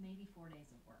 3, maybe 4 days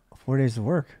of work. 4 days of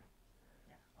work.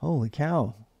 Yeah. Holy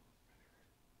cow.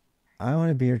 I want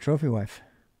to be your trophy wife.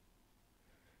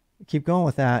 Keep going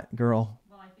with that, girl.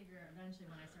 Well, I figure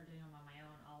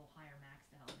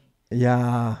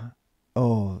Yeah.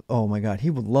 Oh my God. He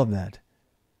would love that.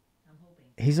 I'm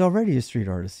hoping. He's already a street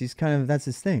artist. He's kind of, that's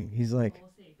his thing. He's Well, like,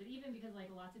 we'll see. But even because like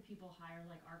lots of people hire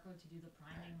like Arco to do the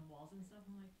priming the walls and stuff,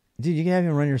 I'm like, dude, you can have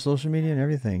him run your social media yeah, and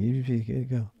everything. You yeah, just you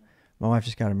go. yeah. My wife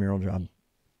just got a mural job.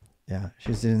 Yeah,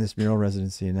 she's in this mural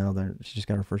residency, and now she just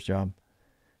got her first job.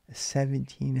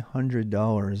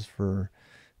 $1,700 for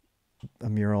a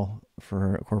mural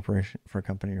for a corporation, for a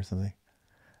company or something.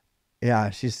 Yeah,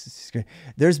 she's great.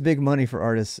 There's big money for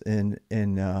artists in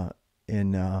in the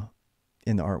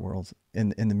art world,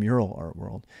 in the mural art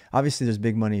world. Obviously, there's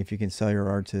big money if you can sell your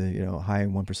art to high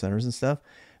one percenters and stuff.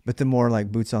 But the more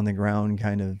like boots on the ground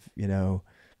kind of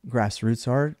grassroots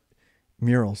art,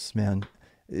 murals, man.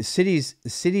 Cities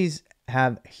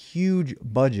have huge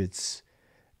budgets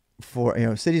for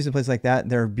cities and places like that.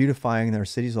 They're beautifying their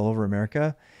cities all over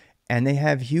America, and they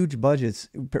have huge budgets,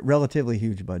 relatively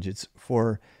huge budgets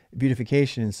for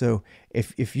beautification. And so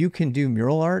if you can do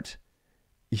mural art,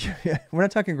 we're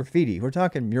not talking graffiti, we're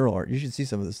talking mural art. You should see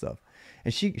some of this stuff.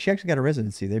 And she actually got a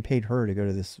residency. They paid her to go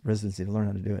to this residency to learn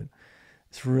how to do it.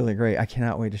 It's really great. I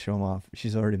cannot wait to show them off.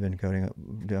 She's already been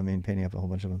painting up a whole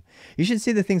bunch of them. You should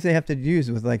see the things they have to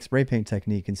use with like spray paint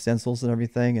technique and stencils and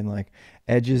everything and like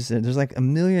edges. And there's like a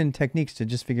million techniques to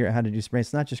just figure out how to do spray.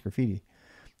 It's not just graffiti.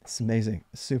 It's amazing.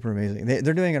 Super amazing.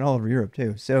 They're doing it all over Europe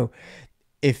too. So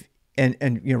if, and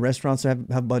restaurants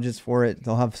have budgets for it.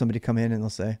 They'll have somebody come in and they'll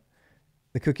say,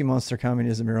 the Cookie Monster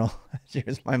communism mural.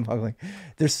 It's mind-boggling.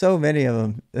 There's so many of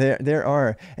them. There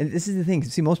are, and this is the thing.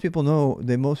 See, most people know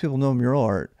mural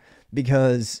art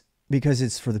because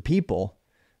it's for the people,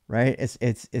 right?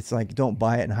 It's like don't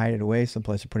buy it and hide it away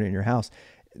someplace or put it in your house.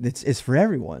 It's for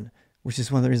everyone, which is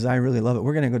one of the reasons I really love it.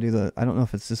 We're gonna go do the. I don't know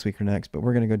if it's this week or next, but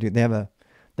we're gonna go do. They're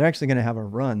actually gonna have a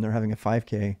run. They're having a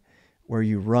 5K where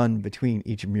you run between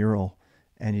each mural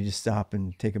and you just stop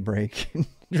and take a break and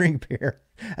drink beer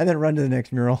and then run to the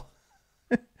next mural.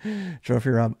 Trophy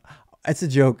rob. It's a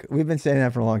joke. We've been saying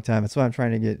that for a long time. That's why I'm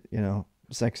trying to get,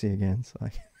 sexy again. So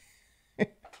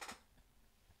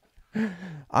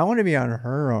I want to be on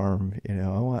her arm,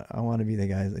 I want to be the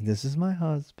guy like, this is my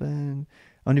husband.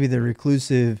 I want to be the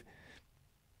reclusive,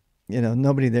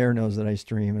 nobody there knows that I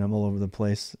stream and I'm all over the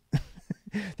place.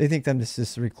 They think I'm just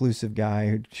this reclusive guy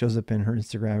who shows up in her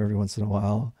Instagram every once in a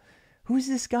while. Who's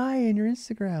this guy in your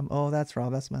Instagram? Oh, that's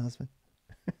Rob. That's my husband.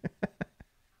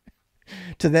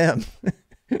 To them.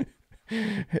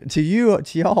 To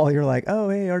y'all, you're like, oh,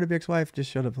 hey, RWX wife just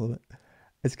showed up a little bit.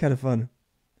 It's kind of fun.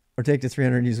 Or take the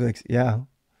 300 Newsweeks. Yeah.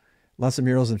 Lots of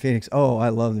murals in Phoenix. Oh, I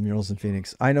love the murals in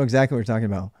Phoenix. I know exactly what you're talking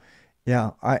about.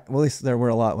 Yeah. Well, at least there were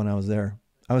a lot when I was there.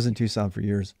 I was in Tucson for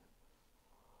years.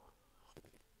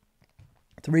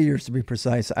 3 years to be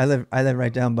precise. I live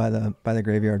right down by the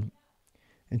graveyard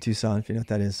in Tucson, if you know what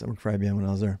that is. I worked for IBM when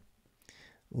I was there.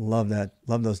 Love that.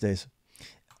 Love those days.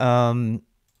 Okay,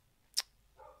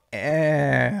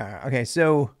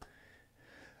 so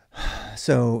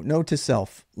note to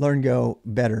self: learn Go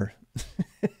better.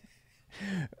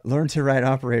 Learn to write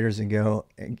operators in Go.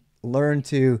 Learn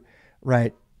to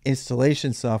write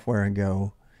installation software in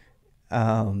Go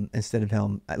instead of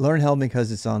Helm. I learn Helm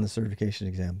because it's on the certification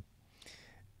exam.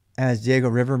 As Diego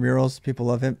River murals, people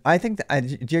love him. I think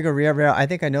Diego Rivera. I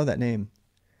think I know that name.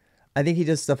 I think he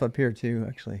does stuff up here too,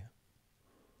 actually.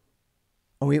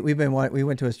 Oh, we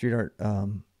went to a street art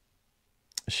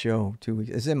show 2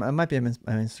 weeks. It might be on my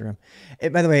Instagram.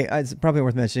 By the way, it's probably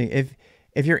worth mentioning if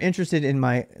you're interested in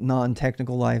my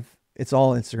non-technical life, it's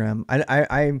all Instagram.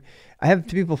 I have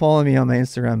people following me on my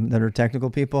Instagram that are technical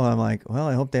people. And I'm like, well,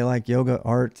 I hope they like yoga,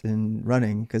 art, and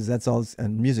running because that's all,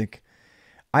 and music.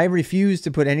 I refuse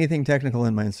to put anything technical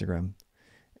in my Instagram.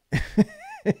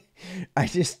 I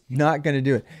just not going to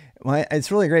do it.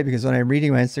 It's really great because when I'm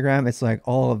reading my Instagram, it's like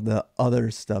all of the other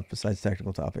stuff besides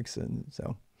technical topics. And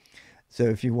so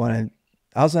if you want to,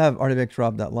 I also have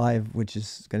artifactrob.live, which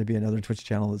is going to be another Twitch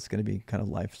channel that's going to be kind of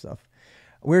live stuff.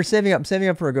 We're saving up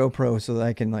for a GoPro so that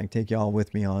I can like take y'all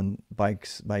with me on bike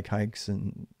hikes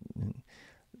and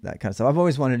that kind of stuff. I've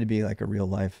always wanted to be like a real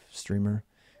life streamer,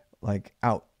 like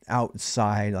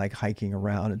outside, like hiking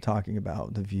around and talking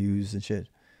about the views and shit.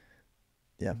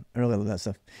 Yeah, I really love that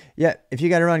stuff. Yeah, if you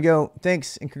got to run, go.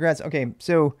 Thanks and congrats. Okay,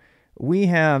 so we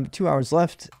have 2 hours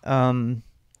left. In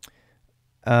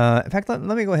fact, let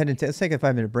me go ahead and let's take a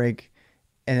 5-minute break,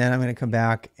 and then I'm going to come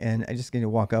back, and I just need to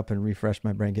walk up and refresh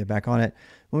my brain, get back on it.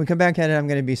 When we come back at it, I'm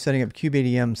going to be setting up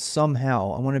kubeadm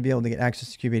somehow. I want to be able to get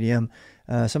access to kubeadm.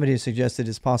 Somebody has suggested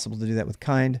it's possible to do that with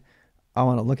Kind. I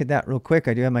want to look at that real quick.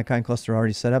 I do have my Kind cluster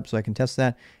already set up, so I can test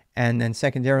that. And then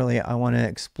secondarily, I want to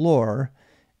explore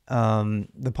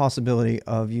the possibility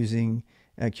of using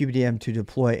kubeadm to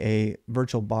deploy a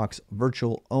VirtualBox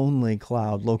virtual only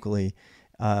cloud locally,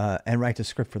 and write a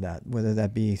script for that, whether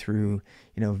that be through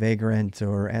Vagrant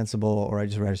or Ansible, or I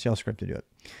just write a shell script to do it.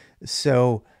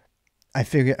 So I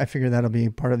figure that'll be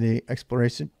part of the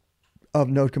exploration of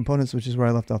node components, which is where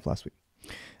I left off last week.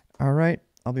 All right,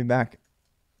 I'll be back.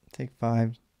 Take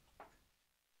 5.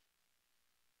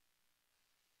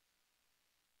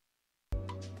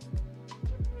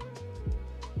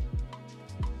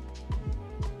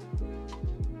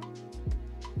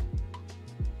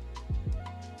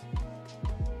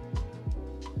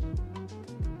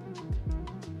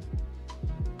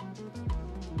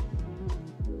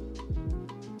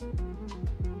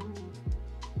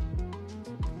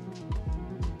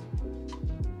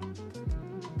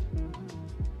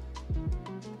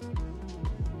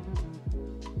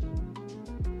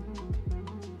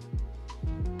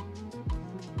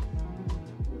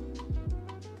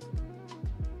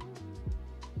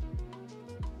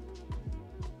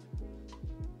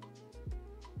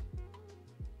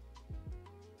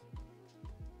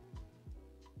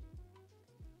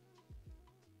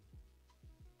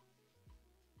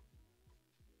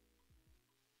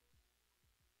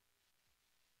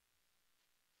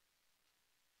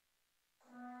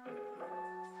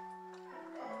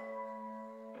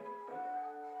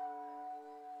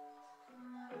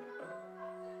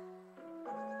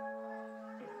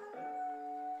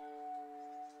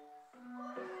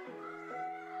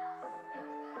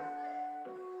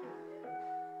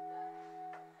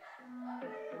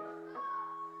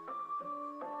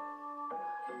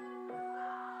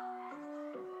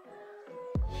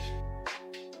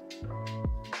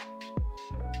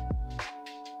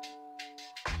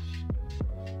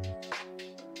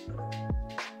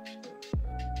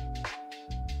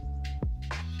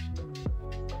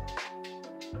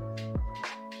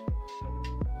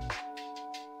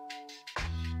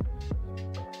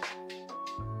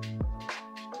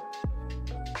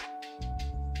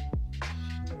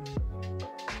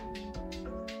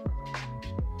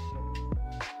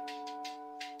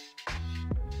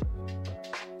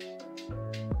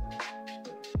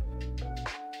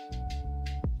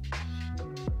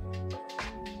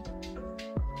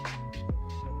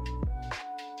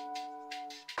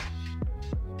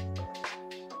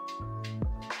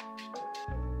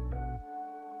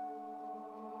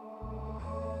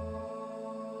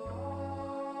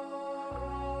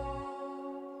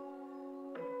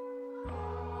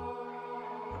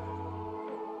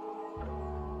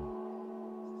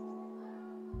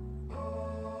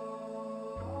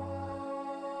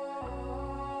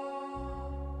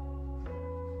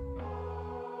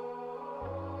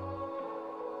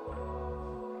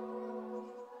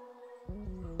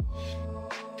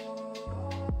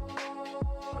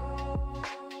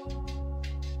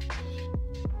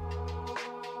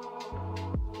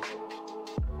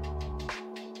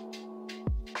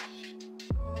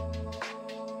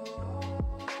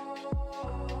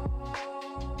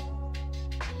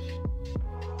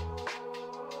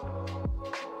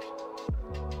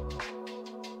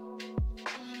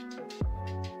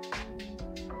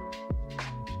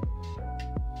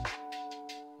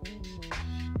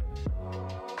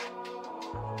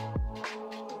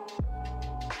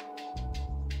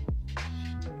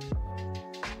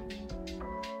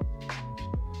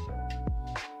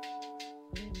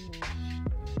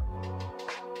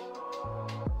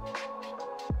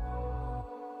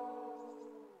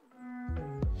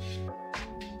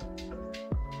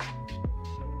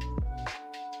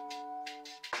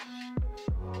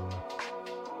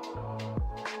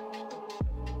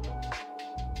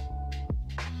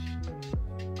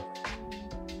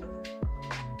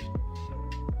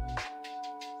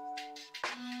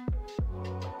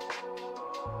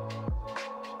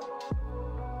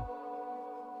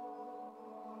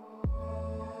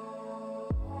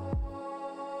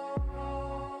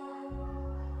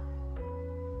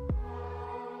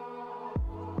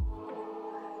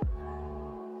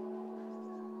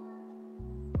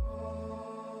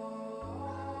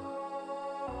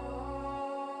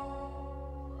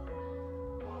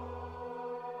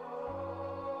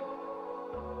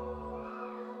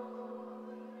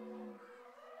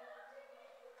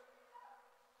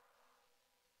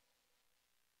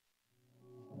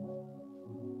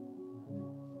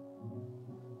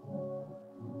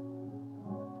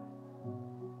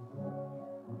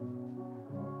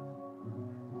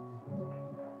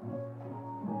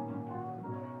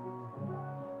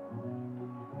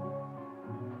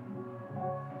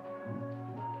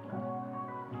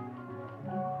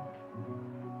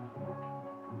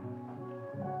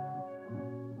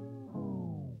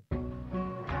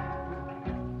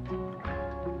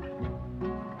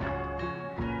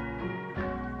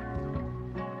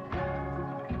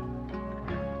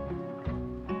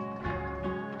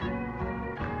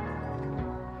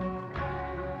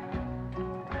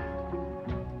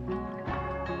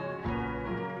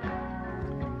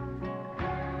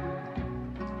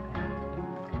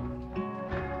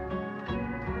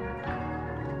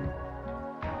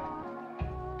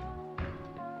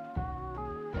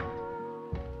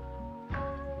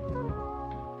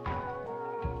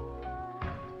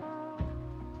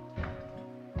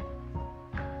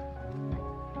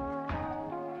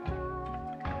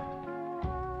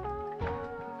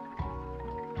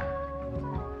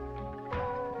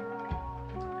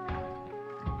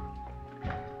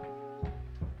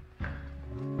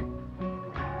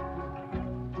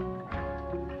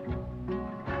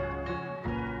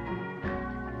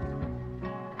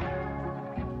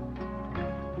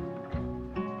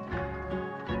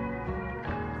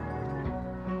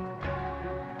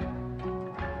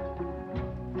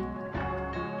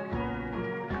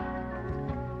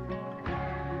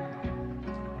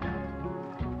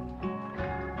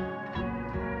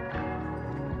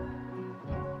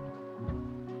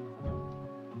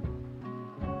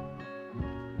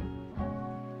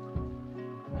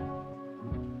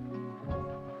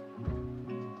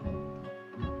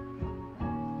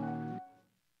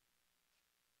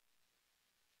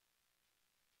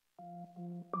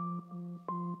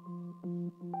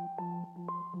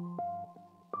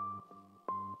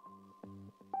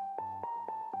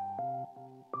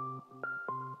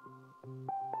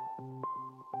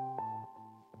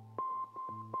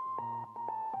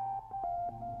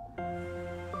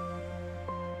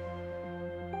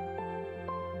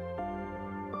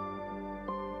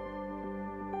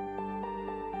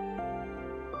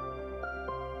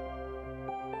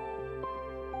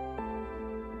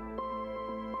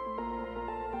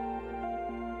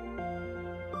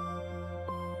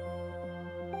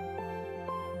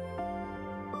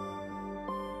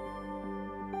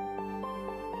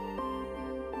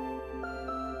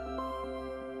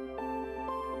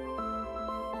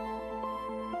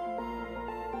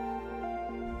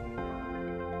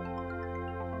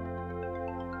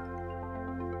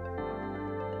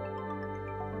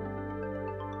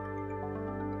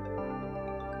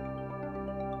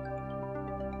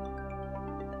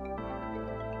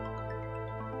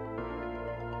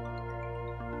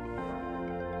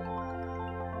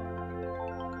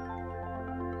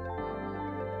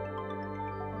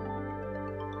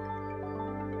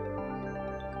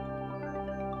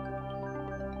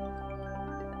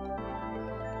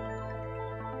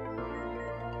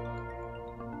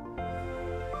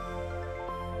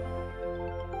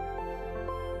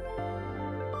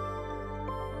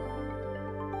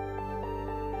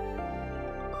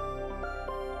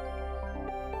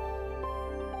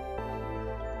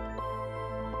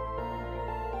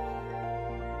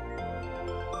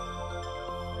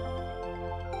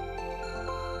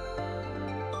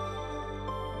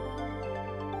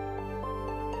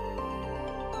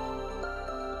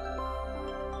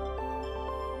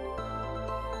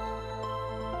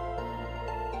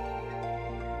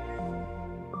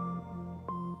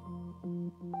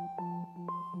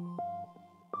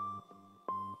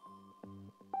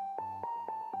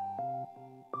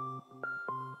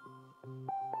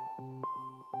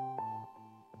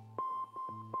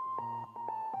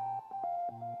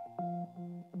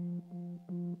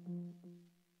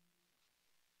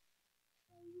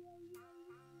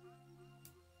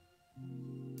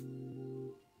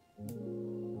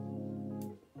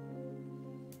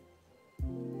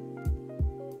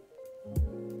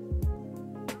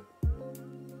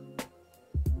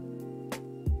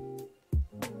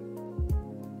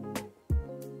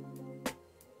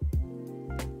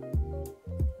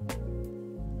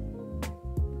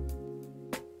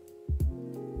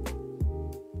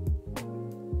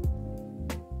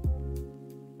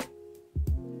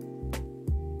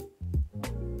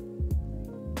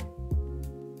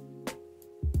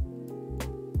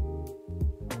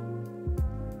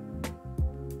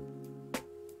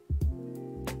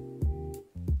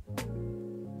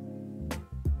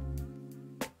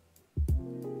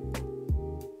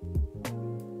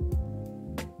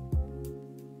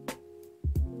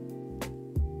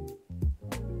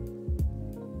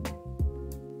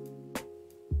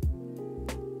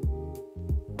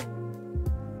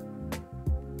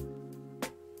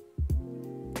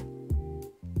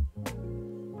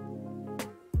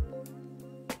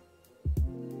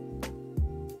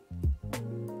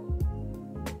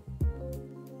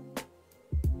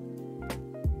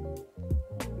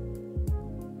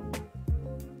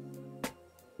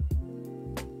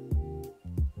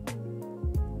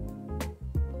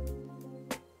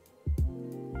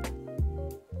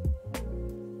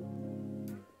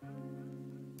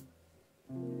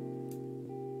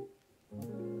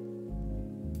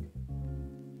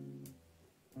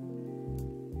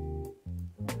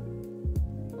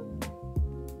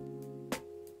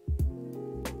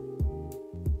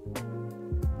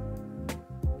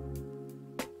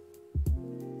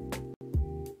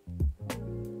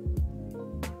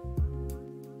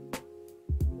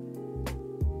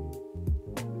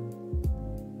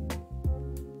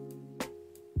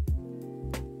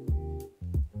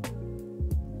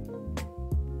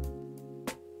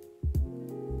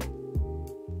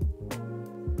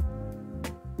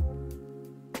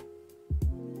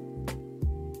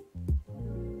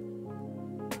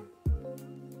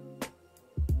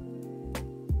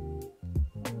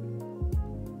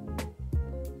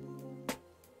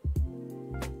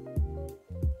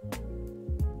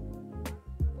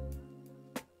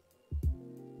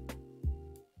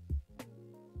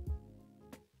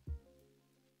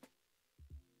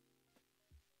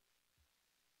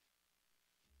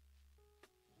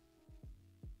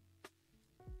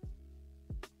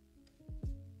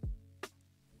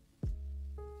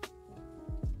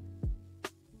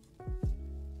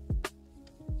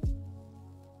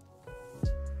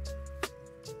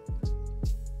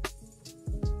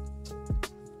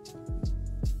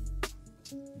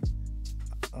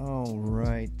 All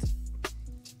right.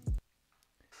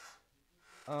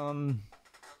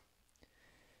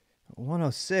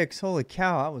 106. Holy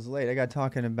cow, I was late. I got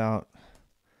talking about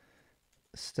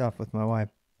stuff with my wife.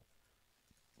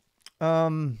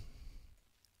 So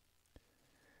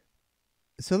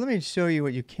let me show you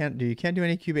what you can't do. You can't do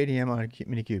any kubeadm on a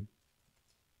minikube.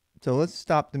 So let's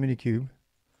stop the minikube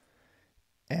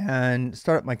and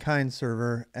start up my kind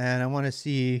server, and I want to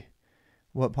see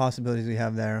what possibilities we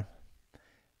have there.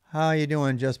 How you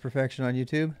doing, Just Perfection on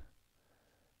YouTube?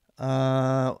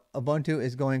 Ubuntu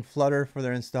is going Flutter for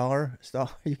their installer. Are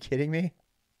you kidding me?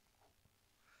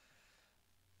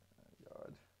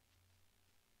 God.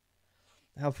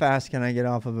 How fast can I get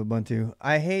off of Ubuntu?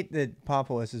 I hate that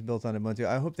Pop! OS is built on Ubuntu.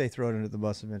 I hope they throw it under the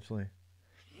bus eventually.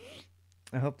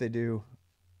 I hope they do.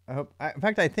 In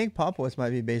fact, I think Pop! OS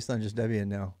might be based on just Debian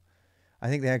now. I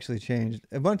think they actually changed.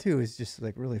 Ubuntu is just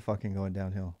like really fucking going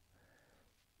downhill.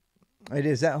 It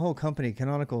is. That whole company,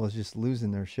 Canonical, is just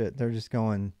losing their shit. They're just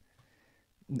going...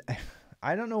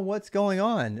 I don't know what's going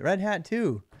on. Red Hat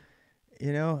too.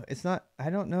 You know, it's not... I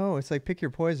don't know. It's like pick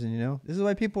your poison, you know? This is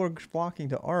why people are flocking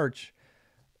to Arch,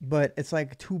 but it's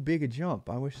like too big a jump.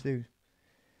 I wish they...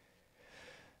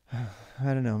 I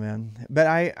don't know, man. But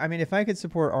I mean, if I could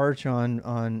support Arch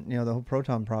on you know, the whole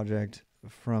Proton project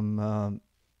from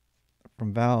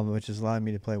Valve, which is allowing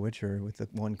me to play Witcher with the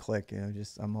one click, you know,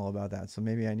 I'm all about that. So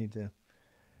maybe I need to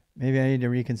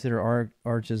reconsider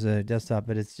Arch as a desktop,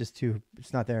 but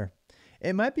it's not there.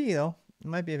 It might be though. It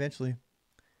might be eventually.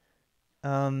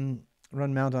 Run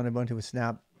mount on Ubuntu with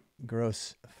Snap.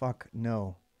 Gross. Fuck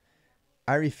no.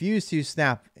 I refuse to use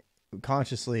Snap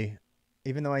consciously,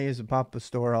 even though I use a Papa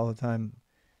Store all the time.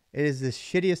 It is the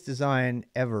shittiest design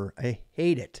ever. I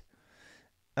hate it.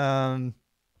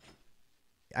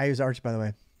 I use Arch, by the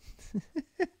way.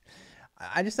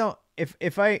 I just don't.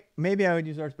 Maybe I would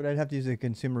use Arch, but I'd have to use a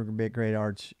consumer grade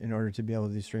Arch in order to be able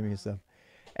to do streaming and stuff.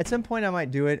 At some point, I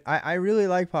might do it. I really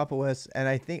like Pop! OS, and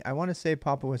I want to say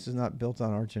Pop! OS is not built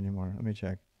on Arch anymore. Let me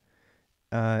check.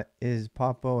 Is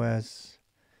Pop! OS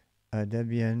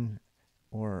Debian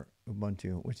or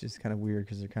Ubuntu, which is kind of weird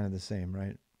because they're kind of the same,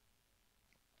 right?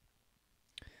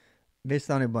 Based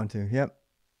on Ubuntu. Yep.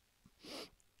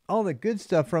 All the good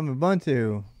stuff from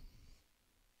Ubuntu.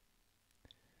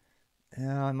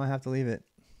 Yeah, I might have to leave it.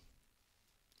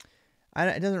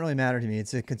 It doesn't really matter to me.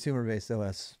 It's a consumer-based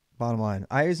OS, bottom line.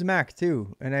 I use a Mac,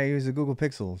 too, and I use a Google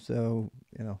Pixel, so,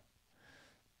 you know.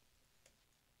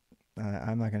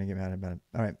 I'm not going to get mad about it.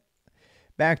 All right.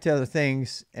 Back to other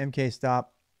things. MK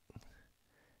stop.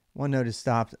 OneNote is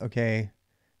stopped. Okay.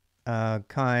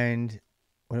 Kind.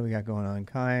 What do we got going on?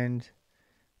 Kind.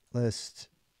 List.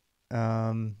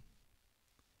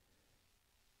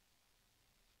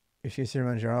 Is she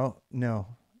Manjaro? No.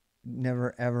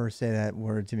 Never ever say that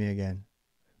word to me again.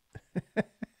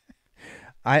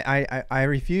 I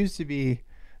refuse to be...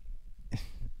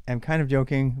 I'm kind of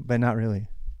joking, but not really.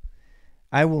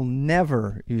 I will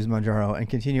never use Manjaro and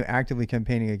continue actively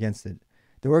campaigning against it.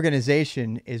 The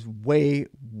organization is way,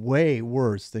 way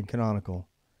worse than Canonical.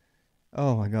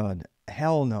 Oh my God.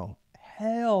 Hell no.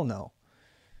 Hell no.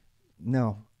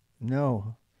 No.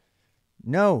 No.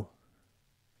 No.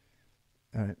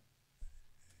 All right.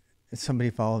 Somebody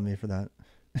followed me for that.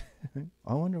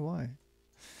 I wonder why.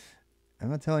 I'm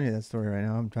not telling you that story right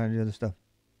now. I'm trying to do other stuff.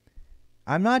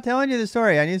 I'm not telling you the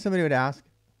story. I need somebody who would ask.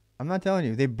 I'm not telling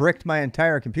you. They bricked my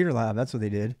entire computer lab. That's what they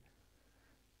did.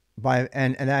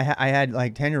 And I had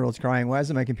like 10-year-olds crying, why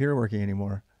isn't my computer working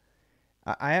anymore?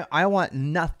 I want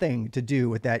nothing to do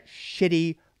with that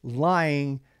shitty,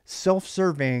 lying,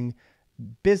 self-serving,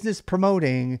 business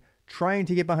promoting, trying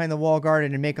to get behind the wall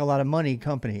garden and make a lot of money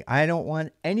company. I don't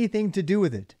want anything to do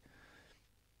with it.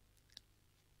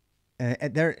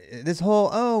 This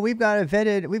whole, we've got a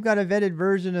vetted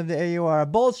version of the AUR.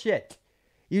 Bullshit.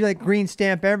 You like green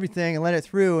stamp everything and let it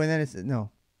through, and then it's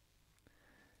no.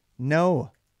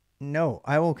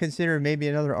 I will consider maybe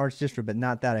another Arch distro, but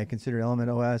not that. I consider Element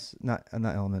OS, not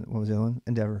Element. What was the other one?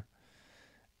 Endeavor.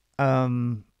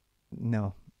 No,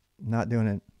 not doing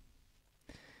it.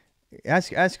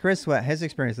 Ask Chris what his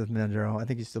experience with Manjaro. I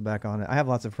think he's still back on it. I have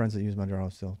lots of friends that use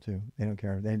Manjaro still too. They don't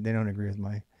care. They don't agree with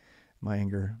my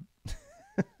anger.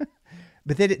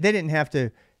 But they didn't have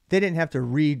to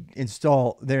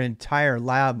reinstall their entire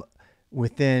lab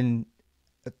within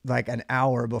like an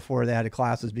hour before they had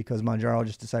classes because Manjaro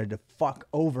just decided to fuck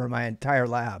over my entire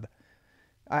lab.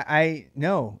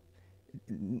 No.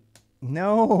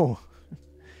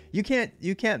 You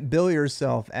can't bill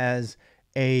yourself as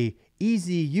a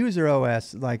easy user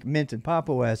OS like Mint and Pop!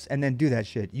 OS and then do that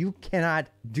shit. You cannot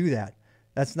do that.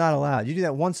 That's not allowed. You do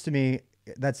that once to me,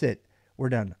 that's it. We're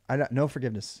done. No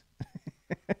forgiveness.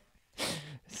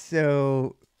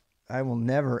 So I will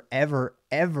never, ever,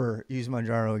 ever use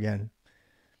Manjaro again.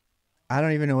 I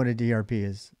don't even know what a DRP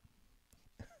is.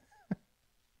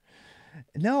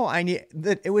 No, I need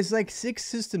that. It was like 6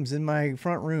 systems in my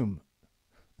front room.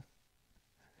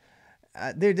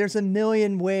 There's a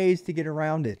million ways to get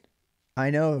around it. I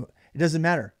know it doesn't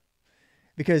matter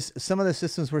because some of the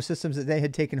systems were systems that they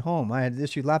had taken home. I had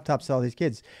issued laptops to all these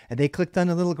kids, and they clicked on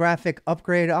the little graphic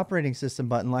upgrade operating system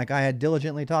button like I had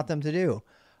diligently taught them to do.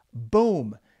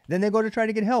 Boom. Then they go to try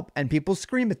to get help, and people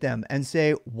scream at them and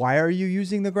say, "Why are you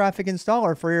using the graphic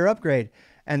installer for your upgrade?"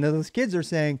 And those kids are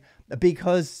saying,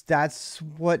 "Because that's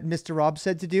what Mr. Rob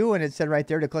said to do, and it said right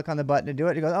there to click on the button to do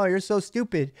it." He goes, "Oh, you're so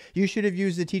stupid. You should have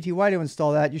used the TTY to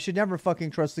install that. You should never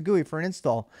fucking trust the GUI for an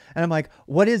install." And I'm like,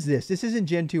 "What is this? This isn't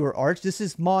Gen 2 or Arch. This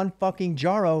is Mon fucking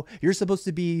Jaro. You're supposed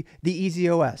to be the easy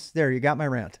OS." There, you got my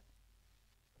rant.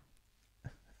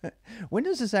 When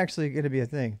is this actually going to be a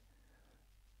thing?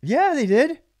 Yeah, they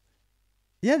did.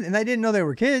 Yeah, and I didn't know they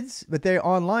were kids, but they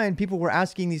online people were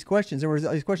asking these questions. There were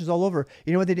these questions all over.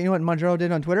 You know what they did? You know what Manjaro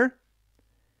did on Twitter?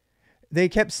 They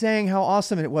kept saying how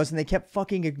awesome it was, and they kept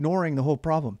fucking ignoring the whole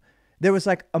problem. There was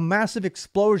like a massive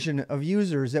explosion of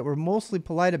users that were mostly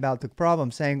polite about the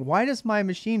problem, saying, "Why does my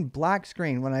machine black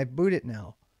screen when I boot it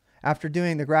now after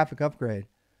doing the graphic upgrade?"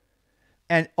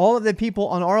 And all of the people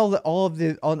on all of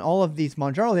these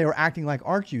Manjaro, they were acting like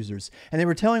Arch users, and they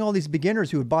were telling all these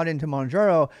beginners who had bought into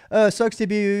Manjaro, "Sucks to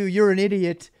be you, you're an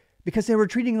idiot," because they were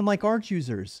treating them like Arch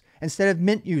users instead of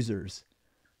Mint users.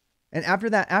 And after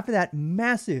that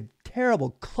massive,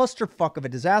 terrible clusterfuck of a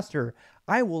disaster,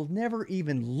 I will never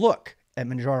even look at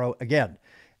Manjaro again.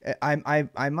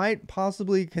 I might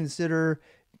possibly consider,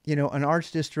 an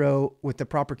Arch distro with the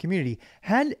proper community.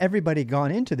 Had everybody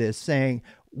gone into this saying,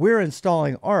 "We're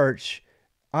installing Arch,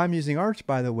 I'm using Arch,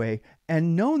 by the way,"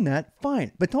 and known that,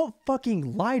 fine. But don't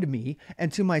fucking lie to me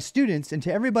and to my students and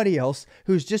to everybody else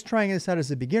who's just trying this out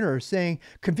as a beginner,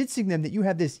 convincing them that you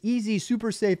have this easy,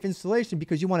 super safe installation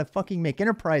because you want to fucking make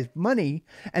enterprise money,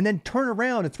 and then turn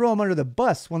around and throw them under the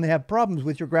bus when they have problems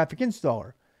with your graphic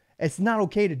installer. It's not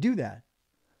okay to do that.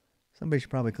 Somebody should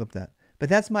probably clip that. But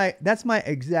that's my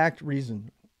exact reason.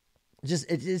 It just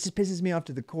pisses me off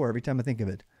to the core every time I think of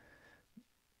it.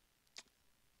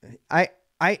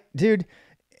 Dude,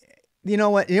 you know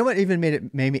what even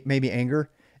made me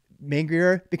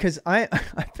angrier? Because I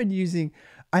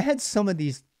had some of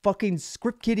these fucking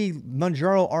script kiddie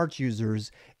Manjaro Arch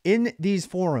users in these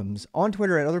forums on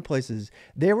Twitter and other places.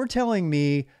 They were telling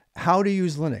me how to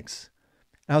use Linux.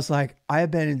 And I was like, I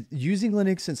have been using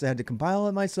Linux since I had to compile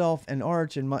it myself, and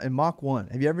Arch and Mach 1.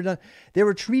 Have you ever done? They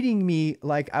were treating me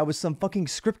like I was some fucking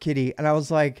script kiddie. And I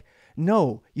was like,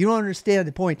 no, you don't understand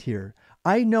the point here.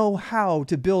 I know how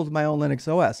to build my own Linux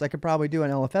OS. I could probably do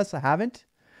an LFS. I haven't,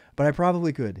 but I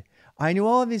probably could. I knew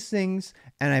all of these things,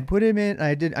 and I put them in.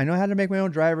 I know how to make my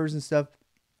own drivers and stuff.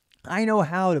 I know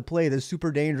how to play the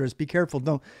super dangerous. Be careful.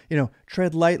 Don't,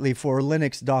 tread lightly, for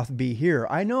Linux doth be here.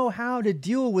 I know how to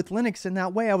deal with Linux in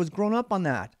that way. I was grown up on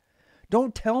that.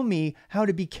 Don't tell me how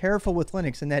to be careful with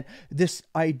Linux, and that this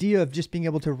idea of just being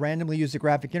able to randomly use the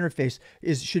graphic interface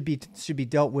should be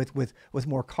dealt with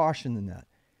more caution than that.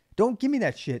 Don't give me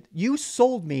that shit. You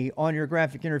sold me on your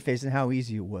graphic interface and how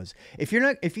easy it was. If you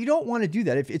don't want to do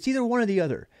that, if it's either one or the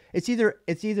other, it's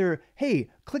either, hey,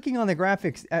 clicking on the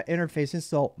graphics interface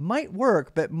install might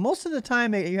work, but most of the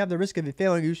time you have the risk of it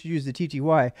failing. You should use the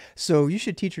TTY. So you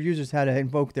should teach your users how to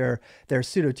invoke their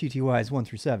pseudo TTYs 1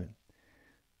 through 7.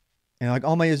 And like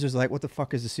all my users are like, what the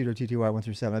fuck is a pseudo TTY 1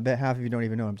 through 7? I bet half of you don't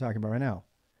even know what I'm talking about right now.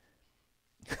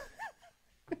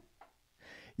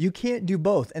 You can't do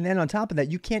both. And then on top of that,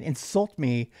 you can't insult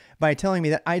me by telling me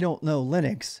that I don't know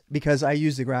Linux because I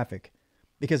use the graphic.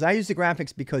 Because I use the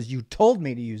graphics because you told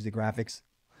me to use the graphics.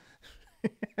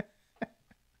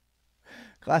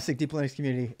 Classic Deep Linux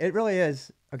community. It really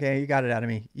is. Okay, you got it out of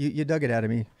me. You dug it out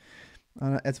of me.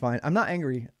 It's fine. I'm not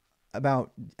angry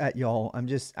at y'all.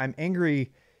 I'm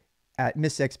angry at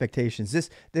missed expectations.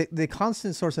 The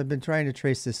constant source, I've been trying to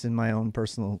trace this in my own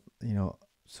personal,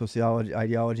 sociology,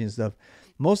 ideology and stuff.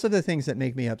 Most of the things that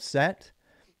make me upset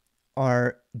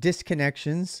are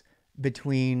disconnections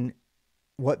between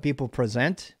what people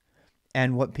present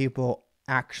and what people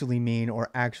actually mean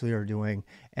or actually are doing.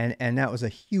 And that was a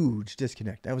huge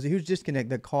disconnect. That was a huge disconnect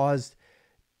that caused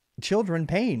children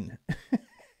pain.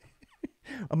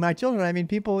 My children, I mean,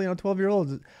 people,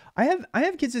 12-year-olds. I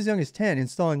have kids as young as 10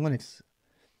 installing Linux.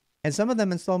 And some of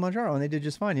them installed Manjaro and they did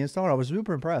just fine. The installer, I was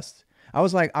super impressed. I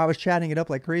was chatting it up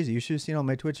like crazy. You should have seen on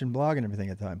my Twitch and blog and everything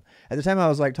at the time. At the time, I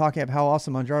was like talking about how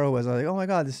awesome Manjaro was. I was like, oh my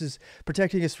God, this is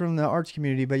protecting us from the arts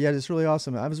community, but yet it's really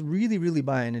awesome. I was really, really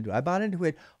buying into it. I bought into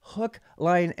it hook,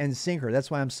 line, and sinker.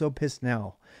 That's why I'm so pissed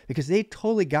now, because they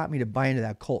totally got me to buy into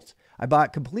that cult. I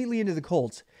bought completely into the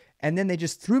cult, and then they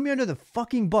just threw me under the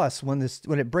fucking bus when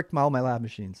it bricked all my lab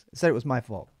machines. Said it was my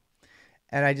fault.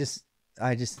 And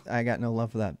I got no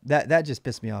love for that. That just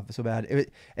pissed me off so bad.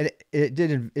 It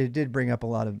did bring up a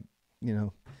lot of,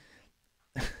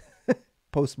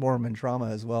 post-Mormon trauma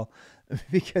as well,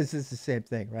 because it's the same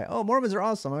thing, right? Oh, Mormons are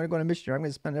awesome. I'm going to go on a mission. I'm going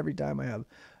to spend every time I have.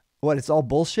 What? It's all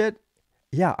bullshit?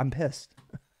 Yeah, I'm pissed.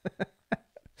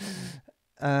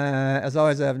 As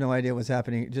always, I have no idea what's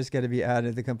happening. Just got to be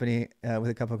added the company with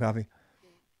a cup of coffee.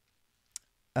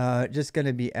 Just going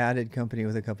to be added company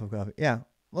with a cup of coffee. Yeah.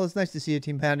 Well, it's nice to see you,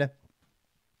 Team Panda.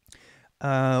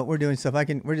 We're doing stuff.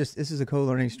 This is a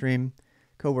co-learning stream,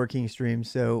 co-working stream.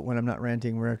 So when I'm not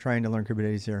ranting, we're trying to learn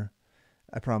Kubernetes here.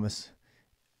 I promise.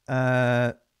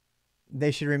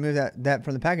 They should remove that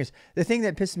from the package. The thing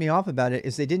that pissed me off about it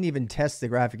is they didn't even test the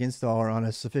graphic installer on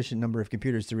a sufficient number of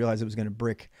computers to realize it was going to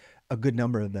brick a good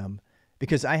number of them.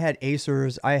 Because I had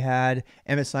Acers, I had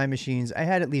MSI machines, I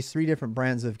had at least 3 different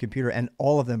brands of computer, and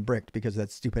all of them bricked because of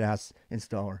that stupid ass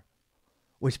installer,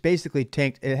 which basically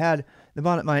tanked. It had the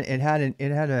bottom line. It had an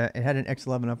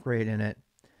X11 upgrade in it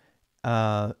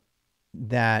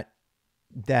that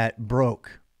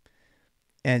broke.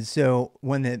 And so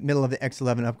when the middle of the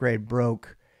X11 upgrade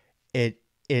broke, it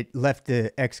left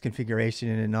the X configuration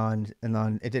in a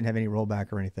non, it didn't have any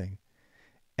rollback or anything.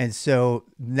 And so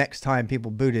next time people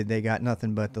booted, they got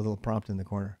nothing but the little prompt in the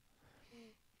corner.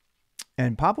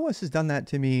 And PapaOS has done that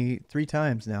to me 3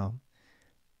 times now,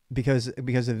 because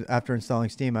of after installing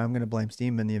Steam. I'm going to blame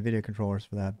Steam and the NVIDIA controllers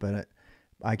for that, but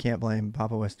I can't blame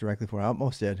PapaOS directly for it. I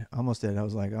almost did. I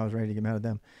was ready to get mad at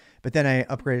them. But then I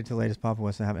upgraded to the latest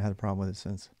PapaOS and I haven't had a problem with it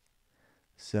since.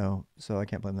 So I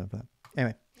can't blame them for that.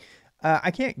 Anyway,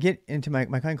 I can't get into my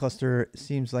client cluster.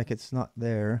 Seems like it's not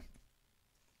there.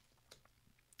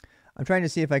 I'm trying to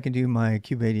see if I can do my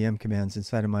kubeadm commands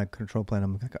inside of my control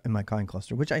plane in my client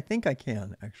cluster, which I think I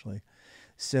can, actually.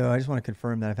 So I just want to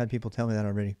confirm that. I've had people tell me that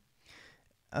already.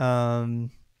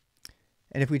 And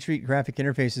if we treat graphic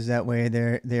interfaces that way,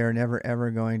 they are never,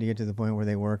 ever going to get to the point where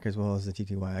they work as well as the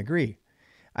TTY.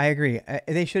 I agree.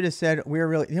 They should have said, we're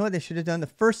really, you know what they should have done? The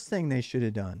first thing they should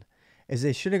have done is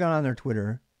they should have gone on their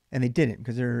Twitter, and they didn't,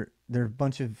 because they're a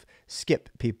bunch of skip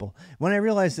people. When I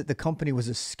realized that the company was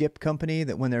a skip company,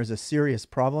 that when there's a serious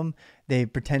problem, they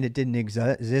pretend it didn't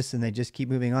exist and they just keep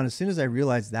moving on. As soon as I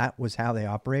realized that was how they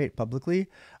operate publicly,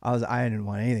 I didn't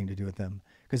want anything to do with them,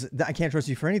 because I can't trust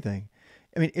you for anything.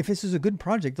 I mean, if this is a good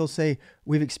project, they'll say,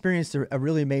 we've experienced a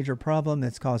really major problem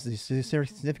that's caused these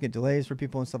significant delays for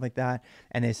people and stuff like that.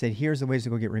 And they said, here's the ways to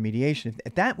go get remediation.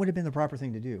 If that would have been the proper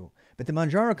thing to do. But the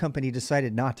Manjaro company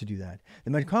decided not to do that.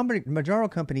 The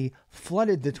Manjaro company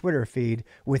flooded the Twitter feed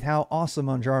with how awesome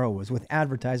Manjaro was, with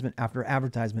advertisement after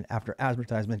advertisement after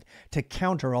advertisement, to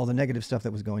counter all the negative stuff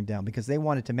that was going down, because they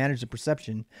wanted to manage the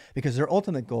perception, because their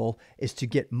ultimate goal is to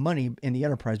get money in the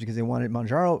enterprise, because they wanted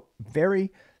Manjaro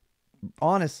very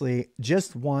honestly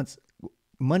just wants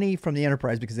money from the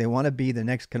enterprise, because they want to be the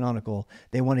next Canonical.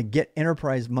 They want to get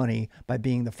enterprise money by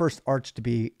being the first arch to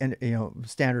be,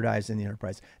 standardized in the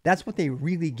enterprise. That's what they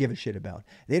really give a shit about.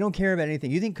 They don't care about anything.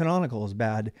 You think Canonical is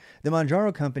bad? The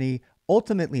Manjaro company,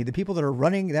 ultimately, the people that are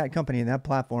running that company and that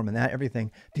platform and that everything,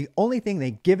 the only thing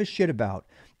they give a shit about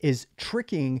is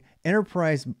tricking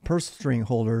enterprise purse string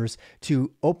holders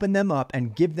to open them up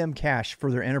and give them cash for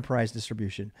their enterprise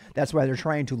distribution. That's why they're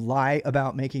trying to lie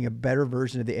about making a better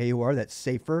version of the AUR that's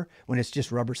safer when it's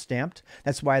just rubber stamped.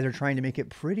 That's why they're trying to make it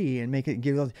pretty and make it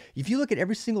give. If you look at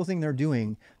every single thing they're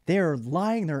doing, they're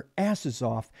lying their asses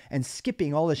off and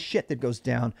skipping all the shit that goes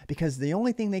down, because the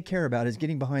only thing they care about is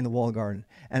getting behind the walled garden.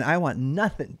 And I want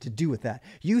nothing to do with that.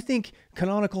 You think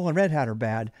Canonical and Red Hat are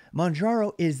bad?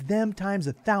 Manjaro is them times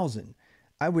 1,000.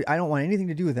 I don't want anything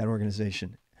to do with that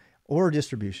organization or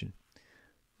distribution.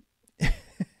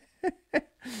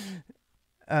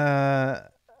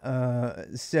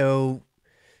 So,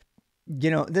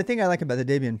 the thing I like about the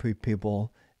Debian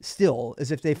people still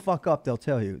is, if they fuck up, they'll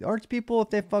tell you. The Arch people,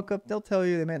 if they fuck up, they'll tell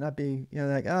you. They might not be,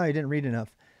 like, oh, you didn't read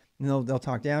enough. And they'll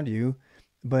talk down to you.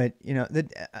 But, the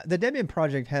Debian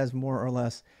project has more or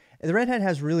less, the Red Hat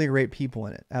has really great people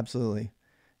in it. Absolutely.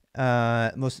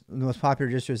 The most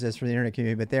popular distros is for the internet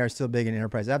community, but they are still big in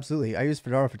enterprise. Absolutely. I used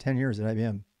Fedora for 10 years at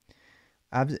IBM.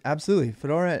 Absolutely.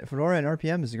 Fedora and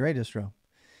RPM is a great distro.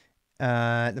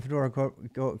 The Fedora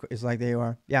is like they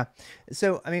are. Yeah.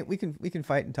 So, I mean, we can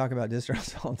fight and talk about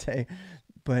distros all day,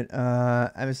 But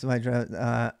I was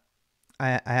my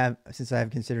I have since I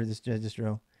have considered this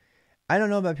distro. I don't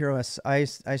know about PureOS.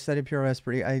 I studied PureOS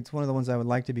pretty. It's one of the ones I would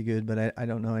like to be good, but I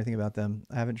don't know anything about them.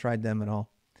 I haven't tried them at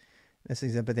all. That's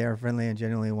except, but they are friendly and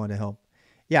genuinely want to help.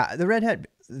 Yeah, the Red Hat.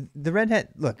 The Red Hat.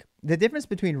 Look, the difference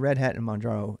between Red Hat and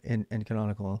Manjaro and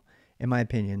Canonical, in my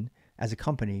opinion, as a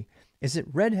company, is that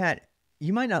Red Hat.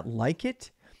 You might not like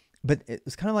it, but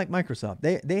it's kind of like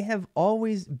Microsoft. They have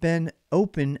always been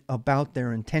open about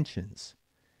their intentions.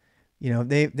 You know,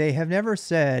 they have never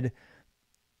said,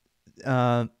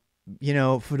 you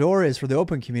know, Fedora is for the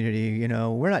open community. You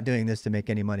know, we're not doing this to make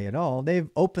any money at all. They've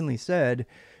openly said,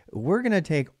 we're going to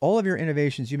take all of your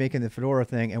innovations you make in the Fedora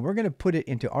thing, and we're going to put it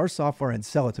into our software and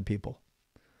sell it to people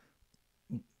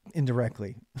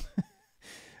indirectly.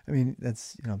 I mean,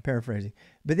 that's, you know, I'm paraphrasing,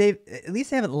 but at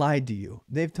least they haven't lied to you.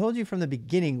 They've told you from the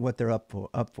beginning what they're up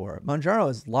for. Manjaro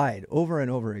has lied over and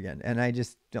over again, and I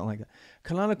just don't like that.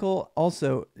 Canonical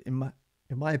also, in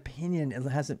my opinion,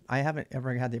 I haven't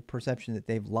ever had the perception that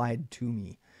they've lied to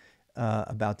me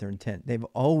about their intent. They've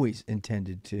always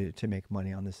intended to make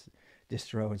money on this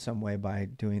distro in some way by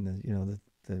doing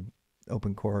the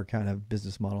open core kind of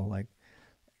business model like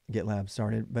GitLab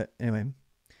started. But anyway,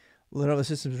 Lenovo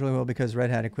systems really well because Red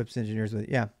Hat equips engineers with,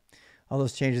 yeah, all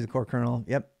those changes to the core kernel.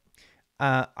 Yep.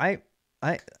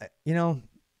 You know,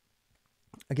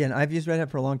 again, I've used Red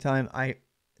Hat for a long time.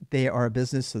 They are a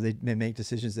business, so they may make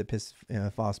decisions that piss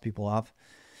FOSS people off.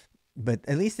 But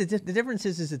at least the difference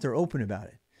is that they're open about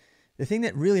it. The thing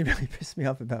that really, really pissed me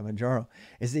off about Manjaro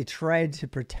is they tried to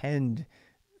pretend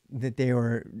that they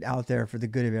were out there for the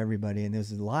good of everybody, and it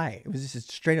was a lie. It was just a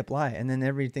straight up lie. And then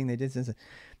everything they did since,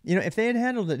 you know, if they had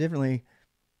handled it differently,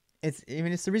 it's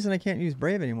the reason I can't use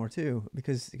Brave anymore too,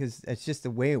 because it's just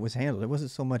the way it was handled. It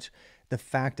wasn't so much the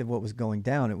fact of what was going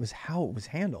down; it was how it was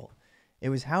handled. It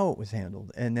was how it was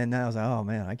handled, and then I was like, oh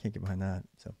man, I can't get behind that.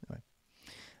 So anyway,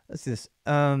 let's do this.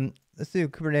 Let's do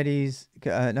Kubernetes,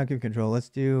 not kube control. Let's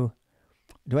do.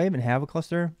 Do I even have a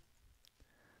cluster?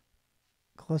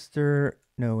 Cluster.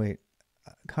 No, wait.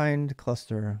 Kind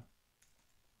cluster.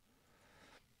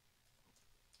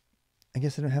 I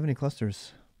guess I don't have any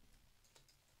clusters.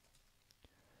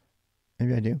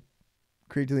 Maybe I do.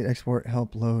 Create, delete, export,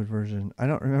 help, load version. I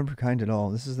don't remember kind at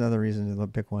all. This is another reason to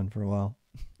pick one for a while.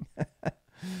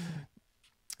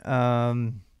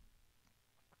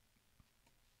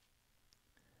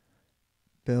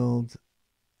 Build,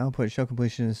 output, show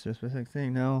completion is a specific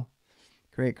thing. No.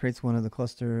 Creates one of the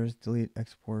clusters. Delete,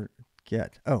 export,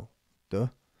 get. Oh, duh.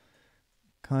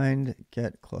 Kind,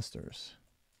 get clusters.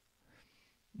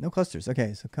 No clusters.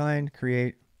 Okay, so kind,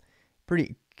 create.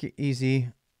 Pretty easy.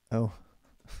 Oh.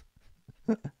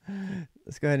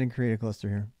 Let's go ahead and create a cluster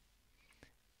here.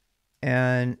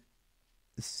 And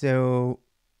so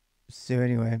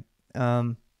anyway, I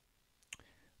mean,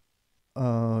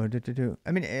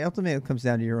 ultimately it comes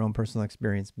down to your own personal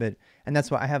experience, and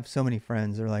that's why I have so many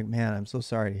friends that are like, man, I'm so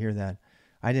sorry to hear that.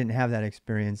 I didn't have that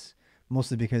experience,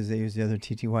 mostly because they use the other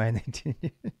TTY and they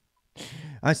didn't.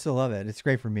 I still love it. It's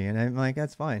great for me. And I'm like,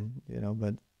 that's fine, you know,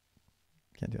 but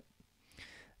can't do it.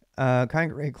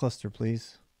 Kind cluster,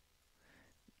 please.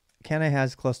 Can I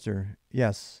has cluster?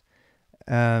 Yes.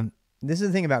 This is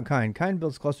the thing about Kind. Kind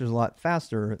builds clusters a lot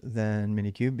faster than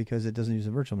minikube because it doesn't use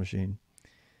a virtual machine,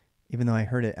 even though I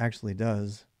heard it actually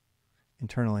does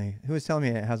internally. Who was telling me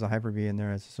it has a Hyper-V in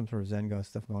there? It's some sort of Zengo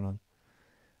stuff going on.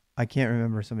 I can't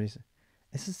remember. This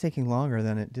is taking longer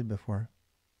than it did before.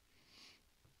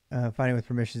 Finding with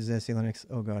permissions is SC Linux.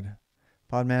 Oh god.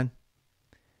 Podman?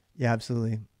 Yeah,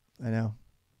 absolutely. I know.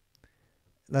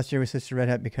 Last year we switched to Red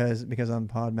Hat because on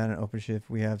Podman and OpenShift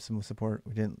we have some support.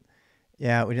 We didn't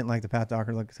like the path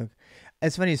Docker look. So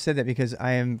it's funny you said that because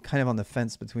I am kind of on the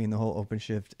fence between the whole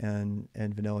OpenShift and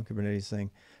vanilla Kubernetes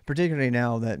thing, particularly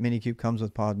now that Minikube comes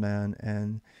with Podman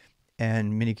and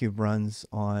Minikube runs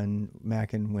on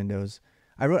Mac and Windows.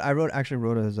 I actually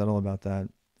wrote a Zettel about that,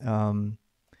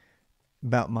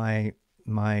 about my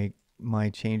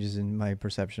changes in my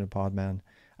perception of Podman.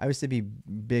 I used to be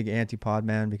big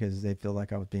anti-Podman because they feel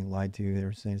like I was being lied to. They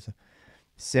were saying so.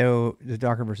 So the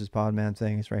Docker versus Podman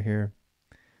thing is right here.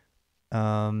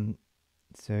 So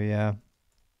yeah,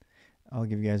 I'll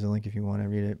give you guys a link if you want to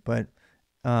read it. But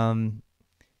and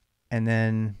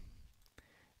then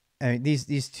I mean,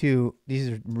 these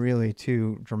are really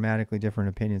two dramatically different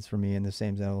opinions for me in the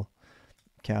same Zettel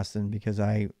casting, because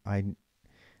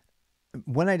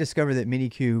when I discovered that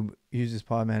Minikube uses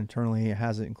Podman internally, it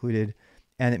has it included,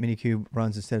 and that Minikube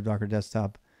runs instead of Docker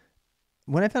Desktop.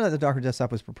 When I found out that Docker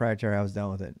Desktop was proprietary, I was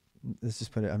done with it. Let's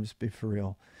just put it. I'm just being for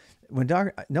real.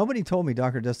 Nobody told me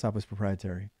Docker Desktop was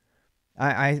proprietary.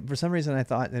 I for some reason I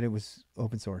thought that it was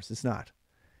open source. It's not.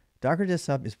 Docker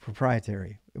Desktop is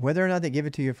proprietary. Whether or not they give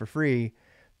it to you for free,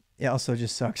 it also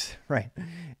just sucks, right?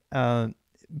 Um,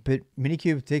 but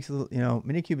Minikube takes a little,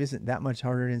 Minikube isn't that much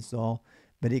harder to install,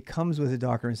 but it comes with a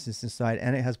Docker instance inside,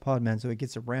 and it has Podman, so it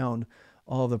gets around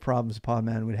all the problems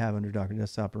Podman would have under Docker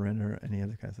Desktop or under any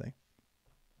other kind of thing.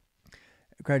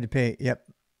 Required to pay, yep.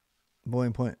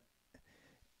 Boiling point,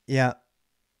 yeah.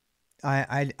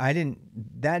 I didn't,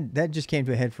 that just came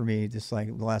to a head for me just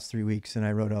like the last 3 weeks, and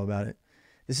I wrote all about it.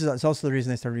 It's also the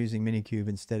reason I started using Minikube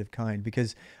instead of Kind,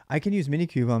 because I can use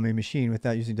Minikube on my machine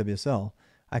without using WSL.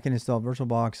 I can install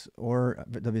VirtualBox or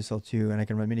WSL2, and I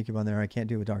can run Minikube on there. I can't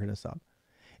do it with Docker Desktop.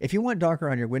 If you want Docker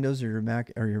on your Windows or your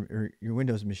Mac or your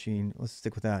Windows machine, let's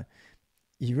stick with that.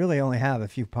 You really only have a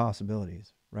few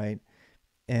possibilities, right?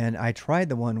 And I tried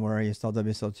the one where I installed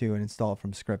WSL2 and install it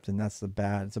from script, and it's a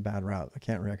bad route. I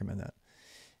can't recommend that.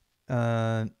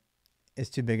 It's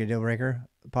too big a deal breaker.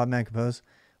 Podman Compose.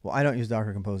 Well, I don't use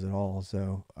Docker Compose at all,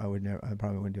 so I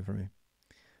probably wouldn't do it for me.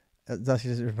 Does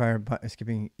it require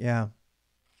skipping? Yeah.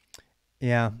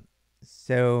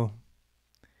 So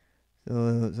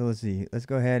let's see. Let's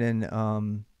go ahead and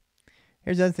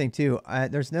here's the other thing too.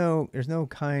 There's no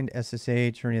kind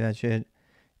SSH or any of that shit.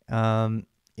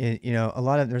 There's a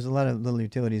lot of little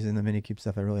utilities in the Minikube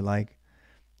stuff I really like.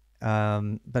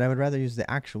 But I would rather use the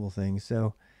actual thing.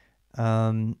 So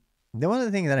the one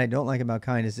other thing that I don't like about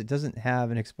Kind is it doesn't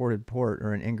have an exported port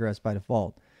or an ingress by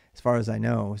default, as far as I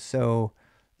know. So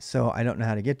I don't know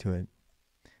how to get to it,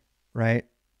 right?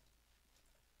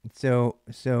 So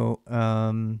it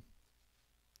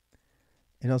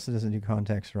also doesn't do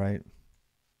context, right?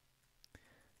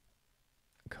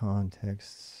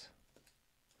 Contexts.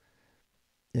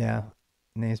 Yeah,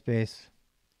 namespace.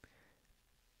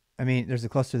 I mean, there's a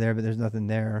cluster there, but there's nothing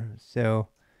there. So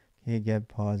you get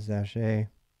pause -a.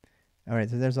 All right,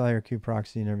 so there's all your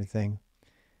kubeproxy and everything.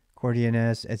 Core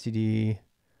DNS, etcd,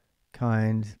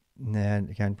 Kind, and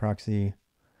then Kind proxy.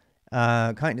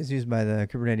 Kind is used by the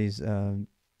Kubernetes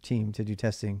team to do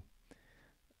testing.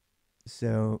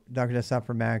 So Docker Desktop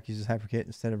for Mac uses HyperKit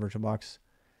instead of VirtualBox.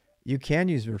 You can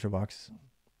use VirtualBox.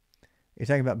 You're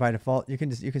talking about by default. You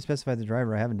can specify the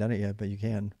driver. I haven't done it yet, but you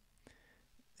can.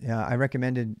 Yeah, I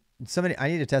recommended somebody. I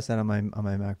need to test that on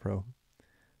my Mac Pro.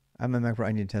 On my Mac Pro,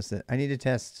 I need to test it. I need to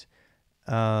test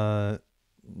Minikube,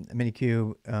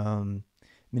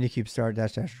 Minikube start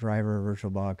 -- driver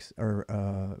VirtualBox or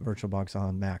VirtualBox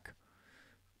on Mac.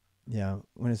 Yeah,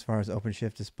 when as far as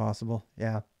OpenShift as possible.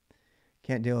 Yeah,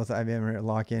 can't deal with IBM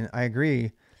lock-in. I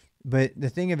agree, but the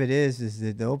thing of it is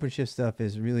that the OpenShift stuff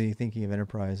is really thinking of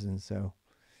enterprise, and so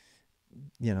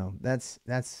that's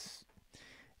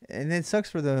and it sucks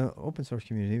for the open source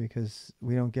community because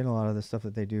we don't get a lot of the stuff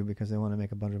that they do because they want to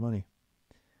make a bunch of money.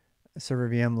 A server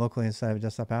VM locally inside of a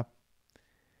desktop app.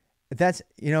 That's,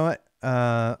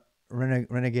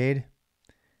 Renegade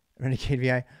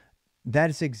VI. That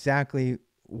is exactly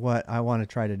what I want to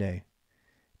try today.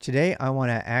 Today, I want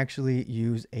to actually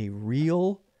use a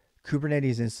real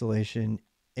Kubernetes installation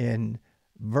in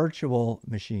virtual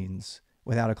machines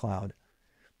without a cloud.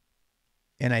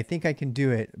 And I think I can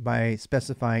do it by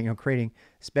specifying,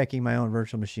 specking my own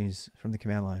virtual machines from the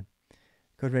command line.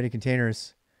 Code ready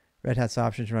containers, Red Hat's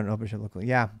option to run OpenShift locally.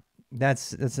 Yeah,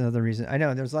 that's another reason. I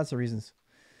know there's lots of reasons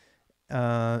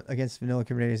against vanilla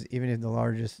Kubernetes, even if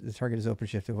the target is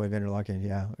OpenShift to avoid vendor lock-in.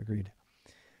 Yeah, agreed.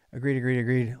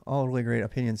 All really great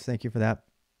opinions. Thank you for that.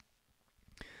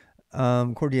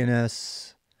 Core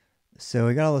DNS. So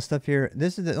we got all this stuff here.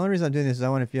 This is the only reason I'm doing this is I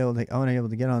want to be able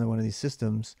to get onto one of these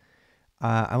systems.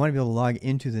 I want to be able to log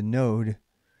into the node,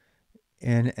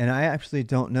 and I actually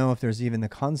don't know if there's even the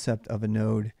concept of a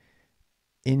node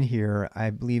in here. I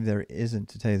believe there isn't,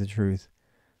 to tell you the truth.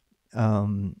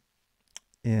 And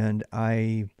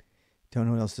I don't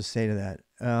know what else to say to that.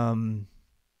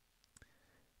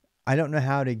 I don't know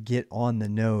how to get on the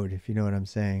node, if you know what I'm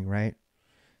saying, right?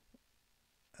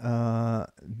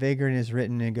 Vagrant is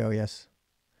written in Go. Yes,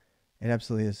 it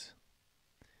absolutely is.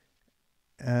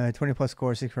 20 plus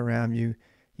core, 6 per RAM. You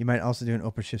might also do an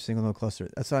OpenShift single node cluster.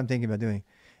 That's what I'm thinking about doing.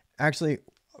 Actually,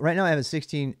 right now I have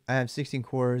 16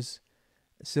 cores,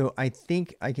 so I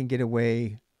think I can get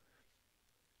away.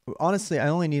 Honestly, I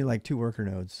only need like 2 worker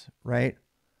nodes, right?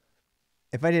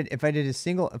 If I did a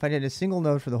single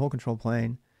node for the whole control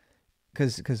plane,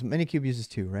 because Minikube uses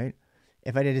 2, right?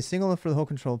 If I did a single node for the whole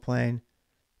control plane,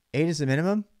 8 is the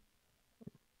minimum.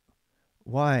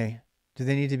 Why? Do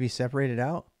they need to be separated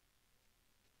out?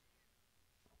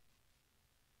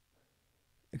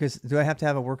 Because do I have to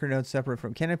have a worker node separate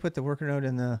from? Can I put the worker node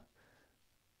in the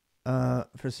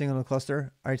for single node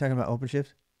cluster? Are you talking about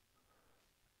OpenShift?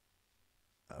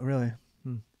 Really?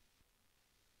 Hmm.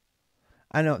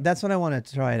 I know. That's what I want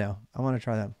to try now. I want to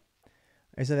try that.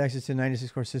 I just have access to a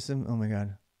 96 core system. Oh my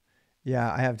god.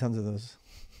 Yeah, I have tons of those.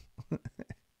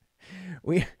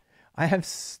 we, I have.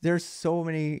 There's so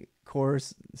many core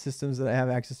systems that I have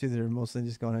access to that are mostly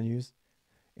just going unused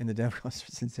in the dev cluster.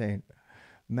 It's insane.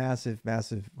 Massive,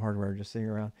 massive hardware just sitting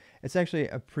around. It's actually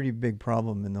a pretty big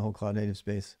problem in the whole cloud native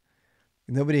space.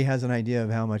 Nobody has an idea of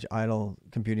how much idle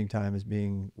computing time is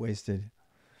being wasted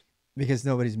because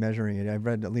nobody's measuring it. I've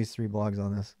read at least 3 blogs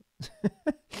on this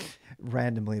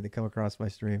randomly that come across my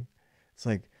stream. It's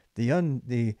like the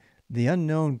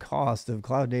unknown cost of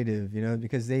cloud native,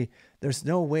 because there's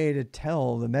no way to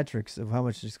tell the metrics of how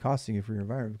much it's costing you for your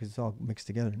environment because it's all mixed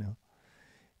together now.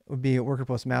 It would be a worker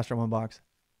plus master in one box.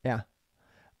 Yeah.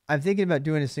 I'm thinking about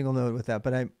doing a single node with that,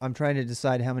 but I'm trying to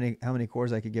decide how many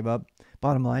cores I could give up.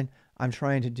 Bottom line, I'm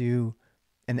trying to do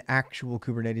an actual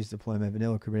Kubernetes deployment,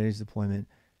 vanilla Kubernetes deployment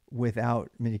without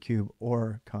minikube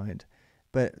or kind.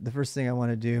 But the first thing I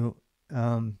want to do,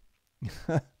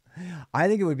 I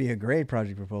think it would be a great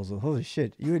project proposal. Holy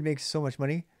shit, you would make so much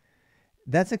money.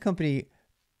 That's a company.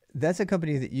 That's a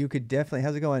company that you could definitely.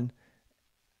 How's it going?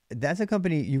 That's a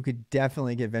company you could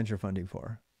definitely get venture funding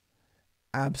for.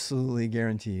 Absolutely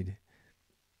guaranteed.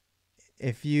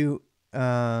 If you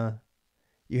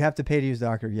you have to pay to use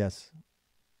Docker, yes,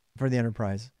 for the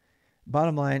enterprise.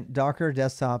 Bottom line, Docker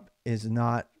Desktop is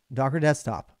not Docker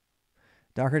Desktop.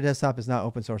 Docker Desktop is not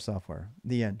open source software.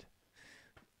 The end.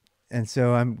 And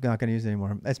so I'm not going to use it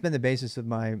anymore. That's been the basis of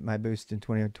my boost in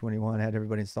 2021. I had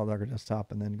everybody install Docker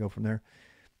Desktop and then go from there.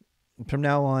 From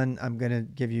now on, I'm going to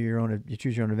give you you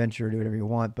choose your own adventure, do whatever you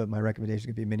want, but my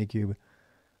recommendation could be minikube.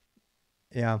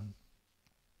 Yeah.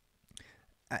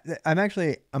 I'm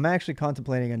actually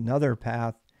contemplating another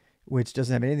path which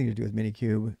doesn't have anything to do with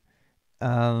minikube.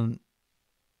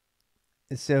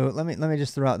 So let me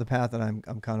just throw out the path that I'm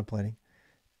contemplating.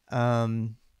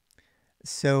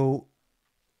 So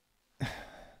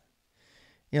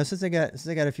since I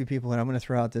got a few people, and I'm going to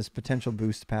throw out this potential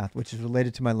boost path, which is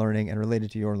related to my learning and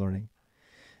related to your learning.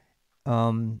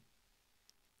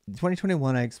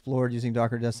 2021, I explored using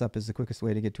Docker Desktop as the quickest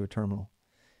way to get to a terminal,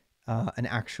 an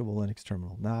actual Linux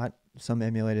terminal, not some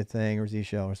emulated thing or Z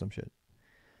shell or some shit.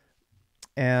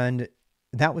 And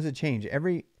that was a change.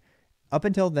 Up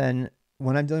until then,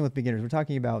 when I'm dealing with beginners, we're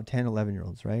talking about 10,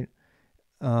 11-year-olds, right?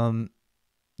 The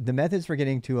methods for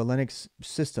getting to a Linux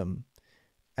system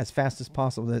as fast as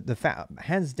possible,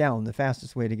 hands down, the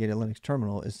fastest way to get a Linux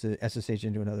terminal is to SSH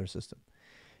into another system.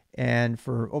 And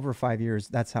for over 5 years,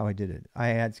 that's how I did it. I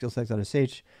had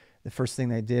skillsets.sh. The first thing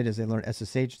they did is they learned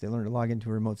SSH. They learned to log into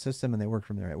a remote system, and they worked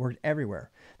from there. It worked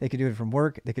everywhere. They could do it from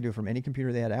work. They could do it from any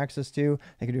computer they had access to.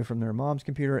 They could do it from their mom's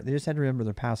computer. They just had to remember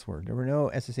their password. There were no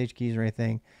SSH keys or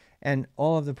anything. And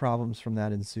all of the problems from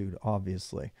that ensued,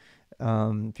 obviously.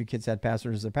 A few kids had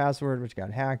passwords as their password, which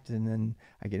got hacked, and then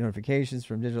I get notifications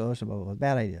from DigitalOcean, blah, blah, blah.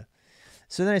 Bad idea.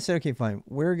 So then I said, okay, fine.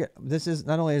 This is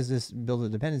not only is this build a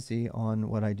dependency on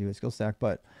what I do at SkillStack,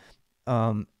 but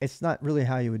it's not really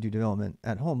how you would do development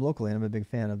at home locally. And I'm a big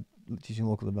fan of teaching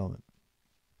local development.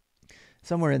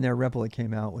 Somewhere in there, Replit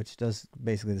came out, which does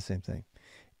basically the same thing.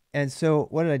 And so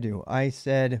what did I do? I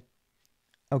said,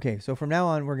 okay, so from now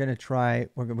on, we're going to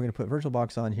put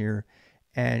VirtualBox on here,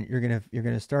 and you're going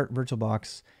to start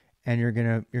VirtualBox, and you're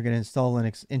going to install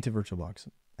Linux into VirtualBox.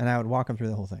 And I would walk them through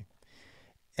the whole thing.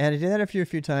 And I did that a few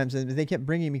times, and they kept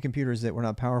bringing me computers that were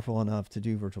not powerful enough to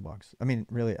do VirtualBox. I mean,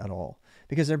 really at all,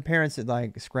 because their parents had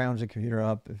like scrounged the computer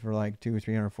up for like $200,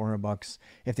 $300, $400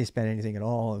 if they spent anything at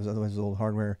all. It was otherwise old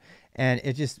hardware, and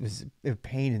it just was a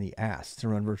pain in the ass to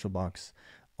run VirtualBox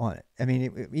on it. I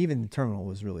mean, even the terminal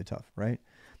was really tough, right?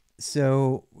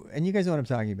 So, and you guys know what I'm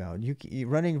talking about. You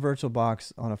running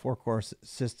VirtualBox on a 4-core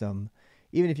system,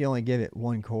 even if you only give it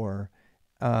 1 core.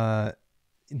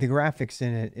 The graphics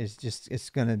in it is it's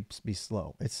going to be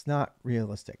slow. It's not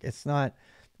realistic. It's not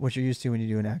what you're used to when you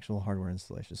do an actual hardware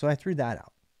installation. So I threw that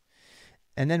out.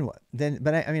 And then what?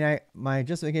 My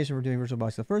justification for doing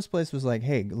VirtualBox in the first place was like,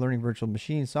 hey, learning virtual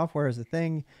machine software is the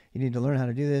thing. You need to learn how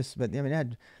to do this. But I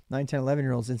had 9, 10,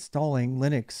 11-year-olds installing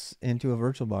Linux into a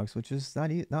VirtualBox, which is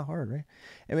not hard, right?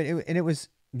 I mean,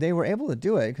 they were able to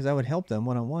do it because I would help them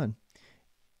one-on-one.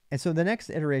 And so the next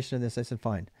iteration of this, I said,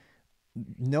 fine.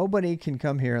 Nobody can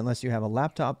come here unless you have a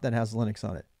laptop that has Linux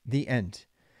on it. The end.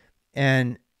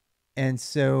 And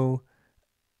so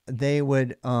they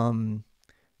would so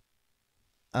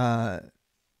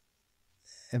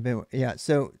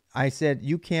I said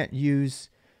you can't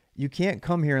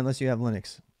come here unless you have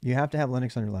Linux. You have to have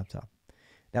Linux on your laptop.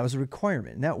 That was a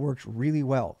requirement, and that worked really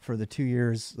well for the 2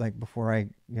 years like before I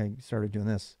started doing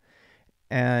this.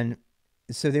 And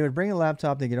So they would bring a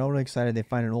laptop, they get all really excited, they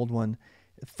find an old one.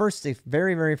 First, the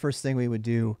very, very first thing we would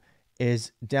do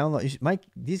is download. Mike,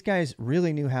 these guys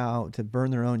really knew how to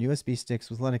burn their own USB sticks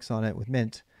with Linux on it with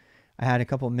Mint. I had a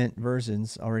couple Mint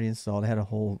versions already installed. I had a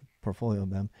whole portfolio of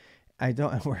them. I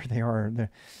don't know where they are.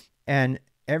 And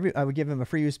I would give them a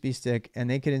free USB stick, and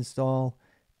they could install.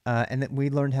 And then we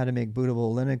learned how to make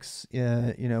bootable Linux,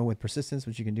 with persistence,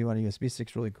 which you can do on a USB stick.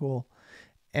 It's really cool.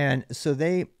 And so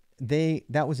that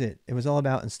was it. It was all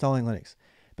about installing Linux.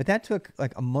 But that took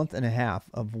like a month and a half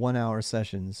of 1 hour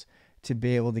sessions to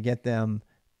be able to get them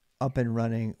up and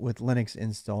running with Linux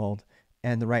installed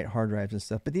and the right hard drives and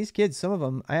stuff. But these kids, some of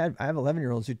them, I have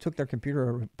 11-year-olds who took their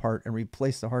computer apart and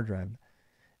replaced the hard drive.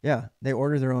 Yeah, they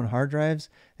ordered their own hard drives.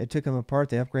 They took them apart.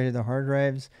 They upgraded the hard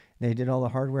drives. They did all the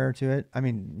hardware to it. I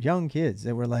mean, young kids.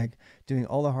 They were like doing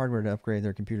all the hardware to upgrade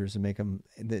their computers and make them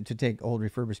to take old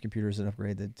refurbished computers and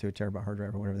upgrade them to a terabyte hard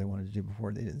drive or whatever they wanted to do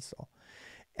before they did install.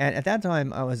 And at that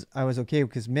time, I was okay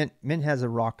because Mint has a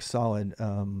rock solid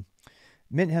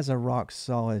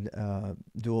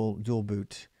dual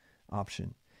boot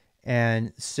option.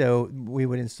 And so we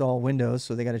would install Windows.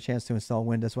 So they got a chance to install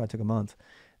Windows. So I took a month.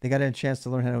 They got a chance to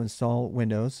learn how to install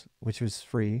Windows, which was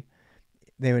free.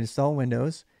 They would install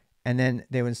Windows, and then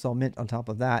they would install Mint on top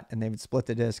of that, and they would split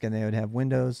the disk, and they would have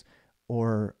Windows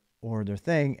or their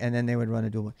thing, and then they would run a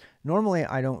dual boot. Normally,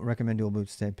 I don't recommend dual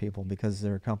boots to people because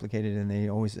they're complicated and they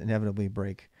always inevitably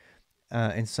break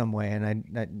in some way.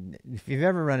 And if you've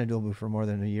ever run a dual boot for more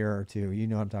than a year or two, you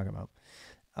know what I'm talking about.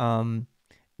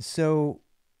 So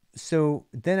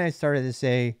then I started to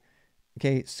say,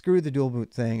 okay, screw the dual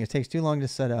boot thing. It takes too long to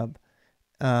set up.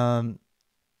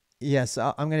 Yes,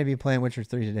 I'm going to be playing Witcher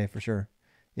 3 today for sure.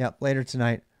 Yep, later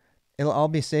tonight. I'll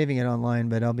be saving it online,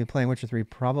 but I'll be playing Witcher 3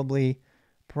 probably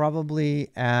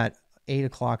at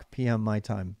 8:00 p.m. my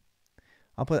time.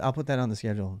 I'll put that on the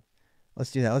schedule.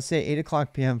 Let's do that. Let's say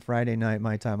 8:00 p.m. Friday night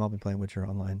my time. I'll be playing Witcher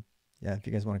online. Yeah, if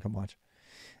you guys want to come watch.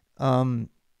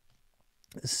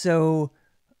 So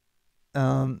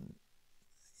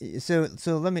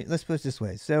let's put it this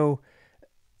way. So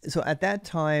at that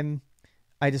time,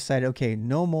 I decided, okay,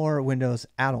 no more Windows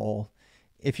at all.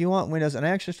 If you want Windows, and I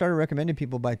actually started recommending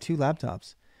people buy 2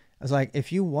 laptops. I was like,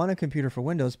 if you want a computer for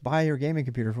Windows, buy your gaming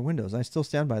computer for Windows. I still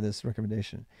stand by this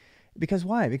recommendation. Because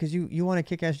why? Because you want a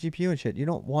kick-ass GPU and shit. You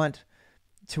don't want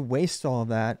to waste all of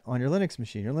that on your Linux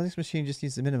machine. Your Linux machine just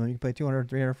needs the minimum. You can pay $200,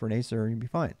 $300 for an Acer, and you'll be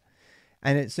fine.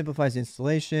 And it simplifies the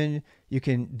installation. You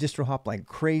can distro hop like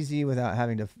crazy without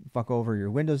having to fuck over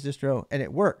your Windows distro, and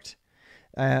it worked.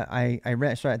 At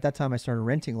that time I started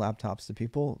renting laptops to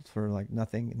people for like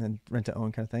nothing, and then rent to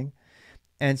own kind of thing.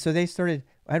 And so they started.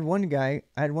 I had one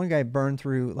guy burn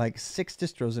through like 6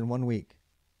 distros in 1 week.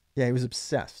 Yeah, he was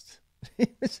obsessed. He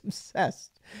was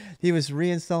obsessed. He was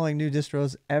reinstalling new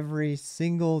distros every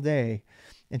single day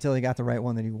until he got the right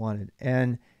one that he wanted.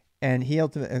 And he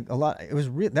ultimately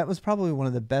that was probably one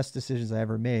of the best decisions I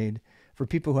ever made for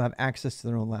people who have access to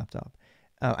their own laptop.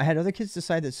 I had other kids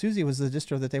decide that Suzy was the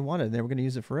distro that they wanted. They were going to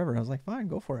use it forever. I was like, fine,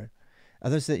 go for it.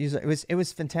 Others that use it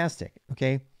was fantastic.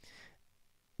 Okay.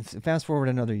 Fast forward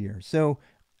another year. So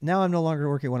now I'm no longer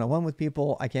working one-on-one with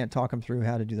people. I can't talk them through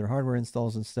how to do their hardware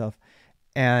installs and stuff.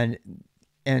 And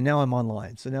now I'm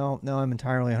online. So now I'm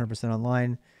entirely 100%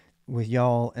 online with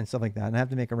y'all and stuff like that. And I have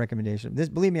to make a recommendation.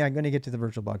 Believe me, I'm going to get to the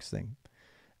VirtualBox thing.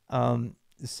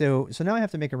 So now I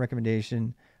have to make a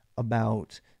recommendation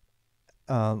about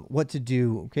what to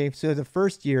do. Okay, so the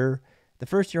first year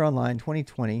online,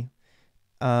 2020,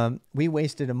 we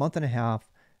wasted a month and a half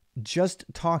just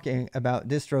talking about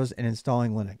distros and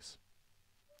installing Linux.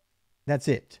 That's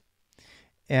it.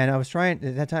 And I was trying,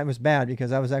 at that time it was bad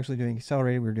because I was actually doing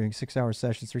accelerated. We were doing 6-hour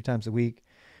sessions 3 times a week.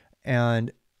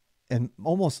 And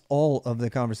almost all of the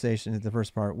conversation at the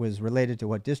first part was related to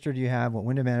what distro do you have, what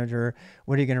window manager,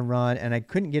 what are you going to run? And I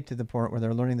couldn't get to the point where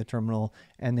they're learning the terminal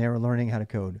and they were learning how to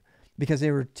code because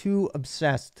they were too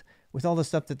obsessed with all the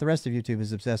stuff that the rest of YouTube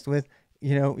is obsessed with.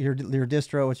 You know, your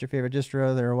distro, what's your favorite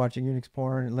distro? They're watching Unix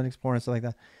porn and Linux porn and stuff like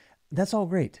that. That's all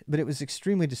great, but it was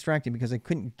extremely distracting because I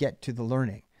couldn't get to the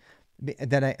learning.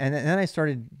 And then I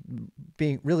started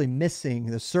being really missing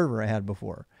the server I had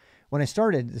before. When I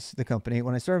started the company,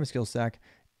 when I started with SkillStack,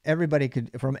 everybody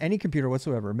could, from any computer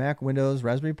whatsoever, Mac, Windows,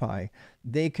 Raspberry Pi,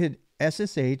 they could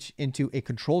SSH into a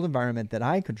controlled environment that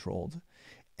I controlled,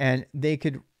 and they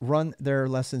could run their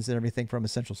lessons and everything from a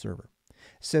central server.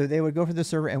 So they would go for the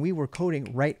server, and we were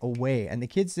coding right away. And the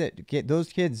kids I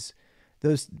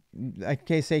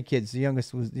can't say kids, the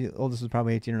oldest was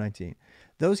probably 18 or 19.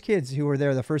 Those kids who were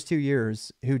there the first 2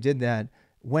 years who did that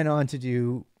went on to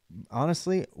do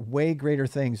honestly, way greater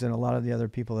things than a lot of the other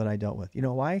people that I dealt with. You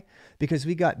know why? Because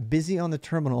we got busy on the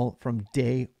terminal from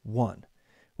day one.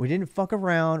 We didn't fuck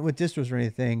around with distros or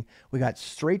anything. We got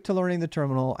straight to learning the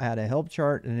terminal. I had a help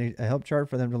chart and a help chart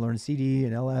for them to learn CD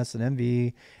and LS and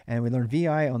MV. And we learned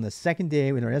VI on the second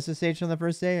day. We learned SSH on the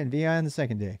first day and VI on the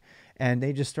second day. And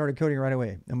they just started coding right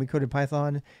away. And we coded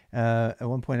Python. At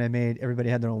one point I made, everybody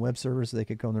had their own web server so they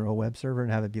could code their own web server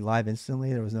and have it be live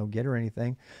instantly. There was no Git or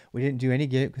anything. We didn't do any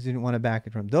Git because we didn't want to back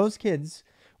it from. Those kids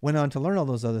went on to learn all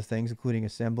those other things, including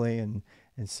assembly and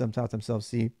some taught themselves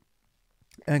C,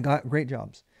 and got great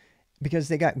jobs because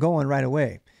they got going right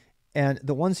away. And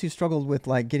the ones who struggled with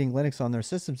like getting Linux on their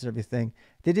systems and everything,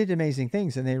 they did amazing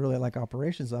things and they really like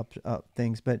operations up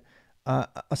things. But a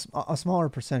smaller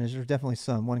percentage, there's definitely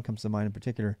some, one comes to mind in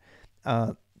particular,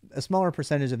 a smaller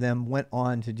percentage of them went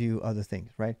on to do other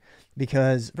things, right?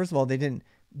 Because first of all, they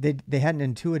hadn't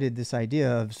intuited this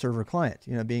idea of server client,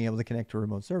 you know, being able to connect to a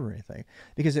remote server or anything,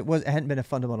 because it hadn't been a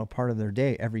fundamental part of their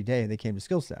day every day they came to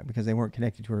SkillStack because they weren't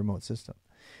connected to a remote system.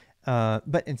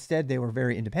 But instead they were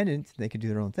very independent. They could do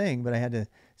their own thing, but I had to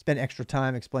spend extra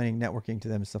time explaining networking to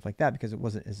them and stuff like that because it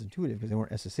wasn't as intuitive because they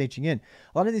weren't SSHing in.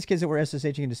 A lot of these kids that were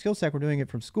SSHing into SkillStack were doing it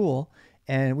from school,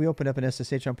 and we opened up an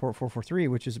SSH on port 443,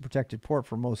 which is a protected port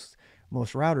for most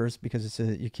routers because it's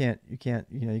you can't,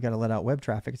 you know, you got to let out web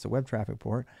traffic. It's a web traffic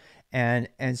port. And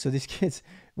so these kids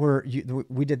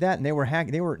we did that and they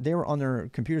were they were on their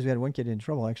computers. We had one kid in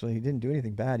trouble. Actually, he didn't do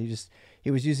anything bad.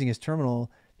 He was using his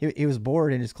terminal. He was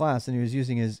bored in his class and he was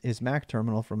using his Mac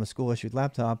terminal from a school issued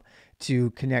laptop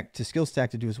to connect to SkillStack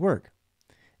to do his work.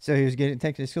 So he was getting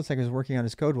connected to SkillStack. He was working on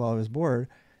his code while he was bored,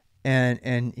 and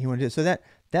he wanted to do it. So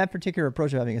that particular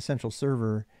approach of having a central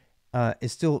server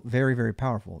is still very, very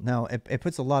powerful. Now it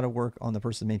puts a lot of work on the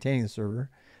person maintaining the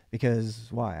server because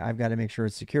why? I've got to make sure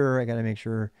it's secure. I got to make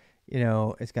sure, you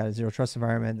know, it's got a zero trust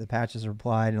environment. The patches are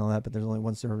applied and all that, but there's only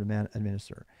one server to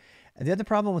administer. And the other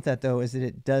problem with that, though, is that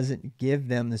it doesn't give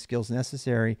them the skills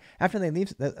necessary. After they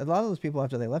leave, a lot of those people,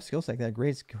 after they left SkillStack, they had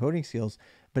great coding skills,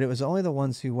 but it was only the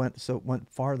ones who went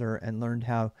farther and learned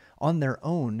how, on their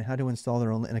own, how to install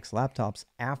their own Linux laptops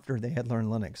after they had learned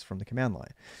Linux from the command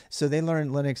line. So they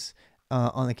learned Linux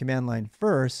on the command line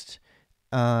first.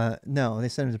 No, they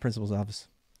sent him to the principal's office.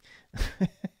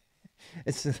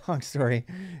 It's a long story.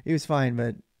 He was fine,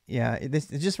 but yeah, it's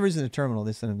just for using the terminal,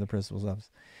 they sent him to the principal's office.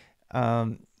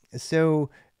 So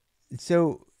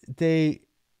they,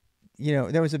 you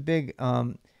know, there was a big,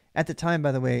 at the time,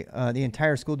 by the way, the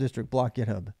entire school district blocked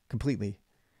GitHub completely.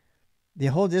 The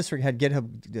whole district had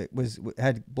GitHub,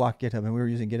 had blocked GitHub, and we were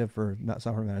using GitHub for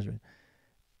software management.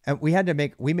 And we had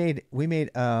to we made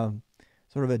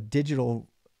sort of a digital,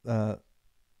 I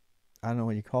don't know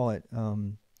what you call it,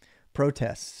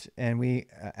 protests. And we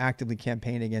actively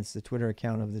campaigned against the Twitter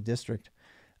account of the district,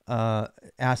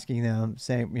 asking them,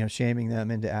 saying, you know, shaming them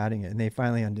into adding it, and they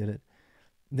finally undid it.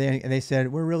 They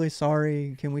said, "We're really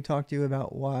sorry. Can we talk to you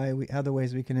about other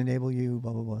ways we can enable you?"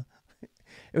 Blah blah blah.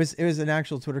 It was an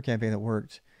actual Twitter campaign that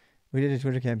worked. We did a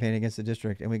Twitter campaign against the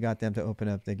district, and we got them to open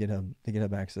up the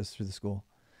GitHub access through the school.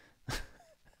 I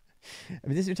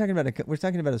mean, we're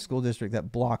talking about a school district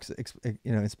that blocks,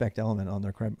 you know, inspect element on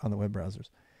the web browsers.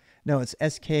 No, it's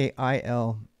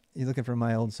SKIL. You're looking for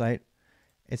my old site.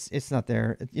 It's not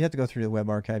there. You have to go through the web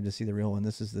archive to see the real one.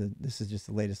 This is just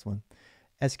the latest one.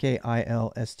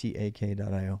 skilstak.io.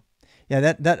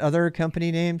 Yeah, that other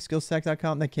company name,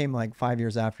 skillstack.com, that came like 5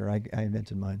 years after I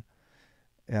invented mine.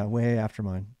 Yeah, way after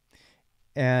mine.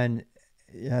 And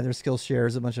yeah, there's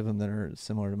Skillshare, a bunch of them that are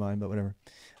similar to mine, but whatever.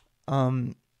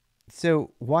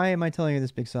 So why am I telling you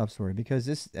this big sob story? Because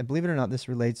this, believe it or not, this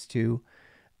relates to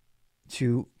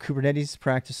Kubernetes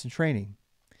practice and training.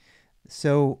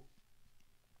 So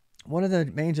one of the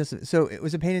main so it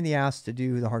was a pain in the ass to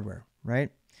do the hardware,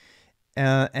 right?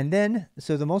 And then,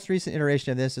 so the most recent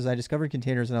iteration of this is I discovered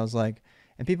containers, and I was like,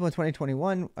 and people in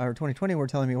 2021 or 2020 were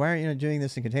telling me, why aren't you doing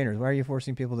this in containers? Why are you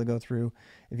forcing people to go through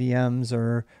VMs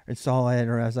or install it,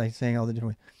 or as I was saying, all the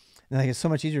different ways? And like, it's so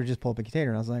much easier to just pull up a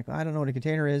container. And I was like, I don't know what a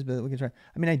container is, but we can try.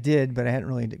 I mean, I did, but I hadn't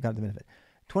really got the benefit.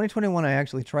 2021, I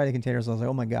actually tried the containers. I was like,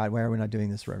 oh my God, why are we not doing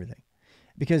this for everything?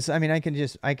 Because I mean, I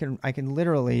can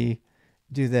literally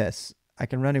do this. I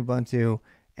can run Ubuntu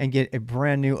and get a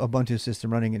brand new Ubuntu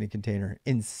system running in a container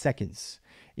in seconds.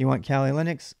 You want Kali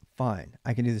Linux? Fine.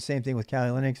 I can do the same thing with Kali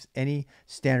Linux, any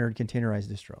standard containerized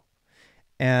distro.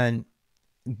 And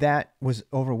that was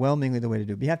overwhelmingly the way to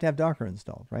do it. But you have to have Docker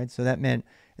installed, right? So that meant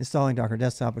installing Docker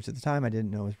Desktop, which at the time I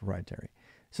didn't know was proprietary.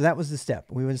 So that was the step.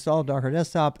 We would install Docker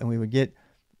Desktop and we would get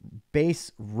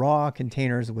base raw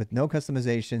containers with no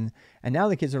customization. And now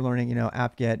the kids are learning, you know,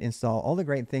 apt-get, install all the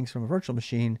great things from a virtual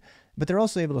machine but they're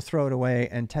also able to throw it away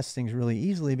and test things really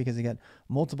easily because they got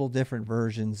multiple different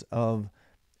versions of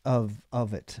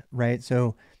it, right?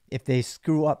 So if they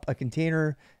screw up a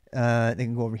container, they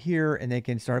can go over here and they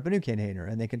can start up a new container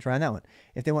and they can try on that one.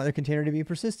 If they want their container to be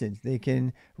persistent, they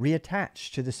can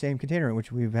reattach to the same container,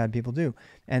 which we've had people do,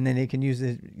 and then they can use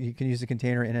it. You can use the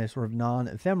container in a sort of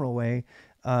non-ephemeral way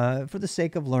for the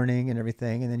sake of learning and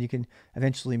everything, and then you can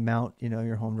eventually mount,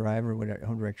 your home drive or whatever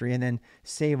home directory, and then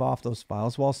save off those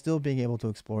files while still being able to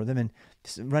explore them and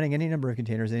running any number of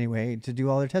containers anyway to do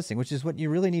all their testing, which is what you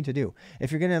really need to do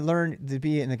if you're going to learn to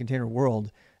be in the container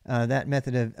world. That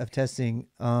method of testing,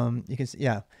 you can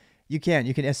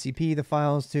SCP the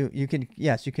files too. You can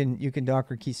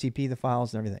Docker CP the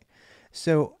files and everything.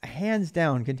 So hands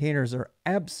down, containers are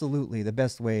absolutely the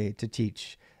best way to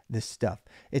teach this stuff.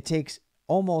 It takes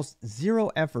almost zero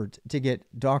effort to get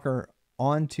Docker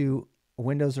onto a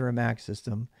Windows or a Mac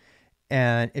system,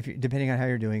 and depending on how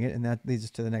you're doing it, and that leads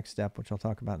us to the next step, which I'll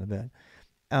talk about in a bit.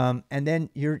 And then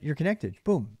you're connected.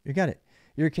 Boom, you got it.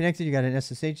 You're connected. You got an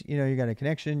SSH. You got a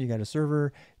connection. You got a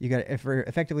server. You got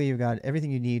effectively. You've got everything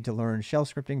you need to learn shell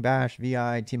scripting, Bash,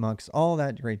 VI, tmux, all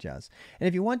that great jazz. And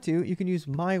if you want to, you can use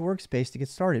My Workspace to get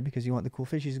started because you want the cool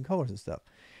fishies and colors and stuff.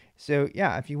 So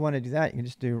yeah, if you want to do that, you can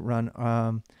just run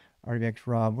RDBX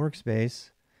Rob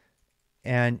Workspace,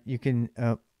 and you can.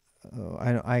 I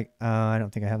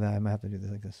don't think I have that. I might have to do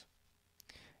this like this.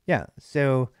 Yeah.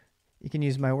 So you can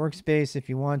use My Workspace if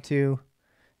you want to.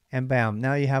 And bam,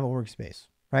 now you have a workspace,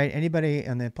 right? Anybody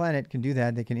on the planet can do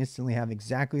that. They can instantly have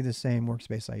exactly the same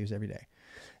workspace I use every day.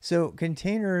 So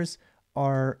containers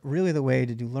are really the way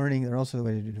to do learning. They're also the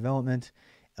way to do development.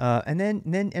 And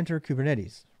then enter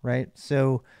Kubernetes, right?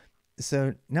 So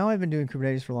now I've been doing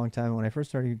Kubernetes for a long time. When I first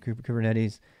started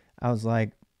Kubernetes, I was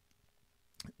like,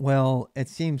 well, it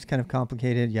seems kind of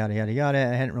complicated, yada, yada, yada.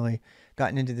 I hadn't really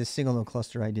gotten into this single node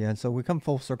cluster idea. And so we come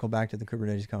full circle back to the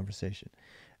Kubernetes conversation.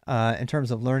 In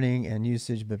terms of learning and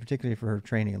usage, but particularly for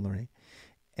training and learning.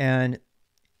 And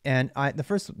my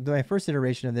first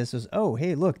iteration of this was, oh,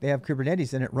 hey, look, they have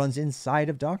Kubernetes and it runs inside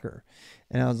of Docker.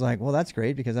 And I was like, well, that's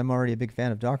great because I'm already a big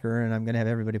fan of Docker and I'm going to have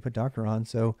everybody put Docker on.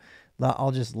 So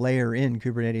I'll just layer in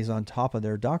Kubernetes on top of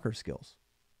their Docker skills,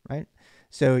 right?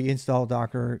 So you install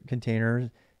Docker containers,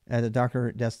 the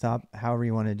Docker desktop, however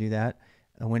you want to do that,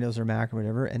 Windows or Mac or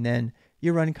whatever, and then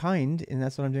you run kind, and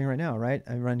that's what I'm doing right now, right?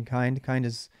 I run kind. Kind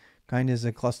is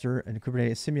a cluster, and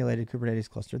a simulated Kubernetes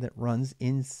cluster that runs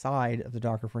inside of the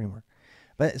Docker framework.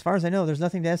 But as far as I know, there's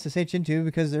nothing to SSH into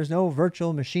because there's no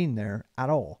virtual machine there at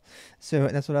all. So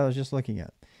that's what I was just looking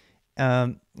at.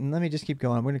 Let me just keep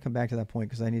going. I'm going to come back to that point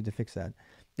because I need to fix that.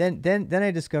 Then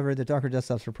I discovered that Docker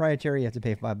Desktop's proprietary. You have to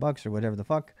pay $5 or whatever the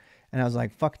fuck. And I was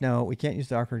like, fuck no, we can't use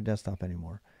Docker Desktop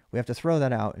anymore. We have to throw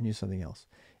that out and use something else.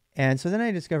 And so then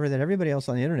I discovered that everybody else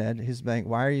on the internet is saying,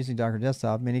 why are you using Docker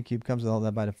Desktop? Minikube comes with all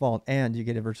that by default, and you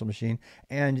get a virtual machine,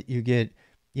 and you get,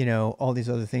 all these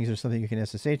other things or something you can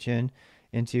SSH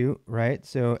into, right?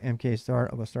 So mk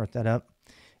start, I'll go start that up.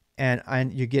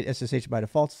 And you get SSH by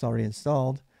default, it's already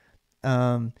installed.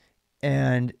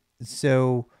 And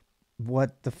so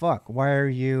what the fuck? Why are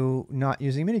you not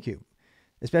using Minikube?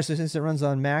 Especially since it runs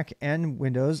on Mac and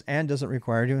Windows and doesn't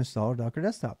require you to install Docker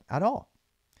Desktop at all.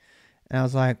 And I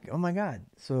was like, oh my God,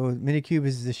 so Minikube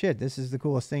is the shit. This is the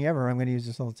coolest thing ever. I'm going to use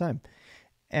this all the time.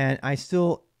 And I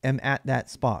still am at that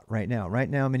spot right now. Right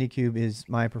now, Minikube is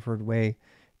my preferred way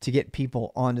to get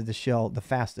people onto the shell the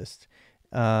fastest.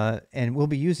 And we'll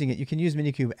be using it. You can use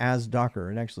Minikube as Docker.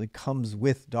 It actually comes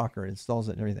with Docker, it installs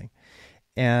it and everything.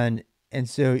 And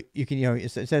so you can,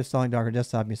 instead of installing Docker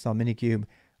Desktop, you install Minikube.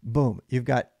 Boom, you've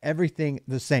got everything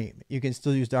the same. You can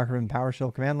still use Docker in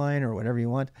PowerShell command line or whatever you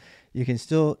want. You can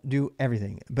still do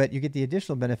everything, but you get the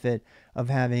additional benefit of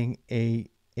having a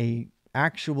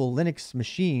actual Linux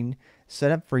machine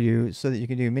set up for you so that you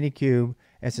can do Minikube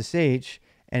SSH,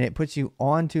 and it puts you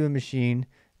onto a machine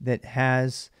that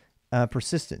has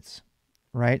persistence,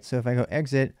 right? So if I go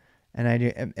exit and I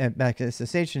do back to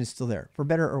SSH, and it's still there for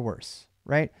better or worse,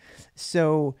 right?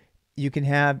 So you can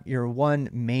have your one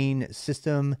main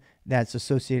system that's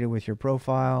associated with your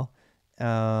profile.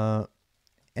 And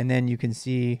then you can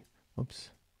see,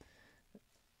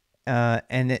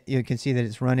 and you can see that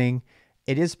it's running.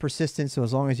 It is persistent, so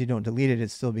as long as you don't delete it, it'll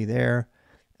still be there.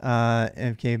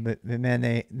 MK, but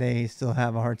man, they still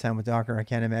have a hard time with Docker. I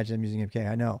can't imagine them using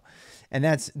MK. I know, and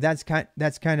that's kind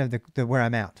of the where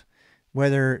I'm at.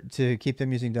 Whether to keep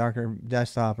them using Docker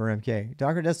Desktop or MK.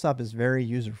 Docker Desktop is very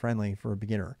user friendly for a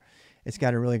beginner. It's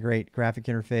got a really great graphic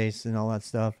interface and all that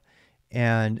stuff,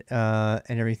 and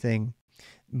everything.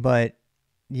 But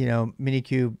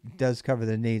Minikube does cover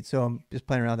the need, so I'm just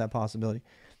playing around with that possibility.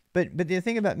 But the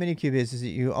thing about minikube is that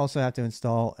you also have to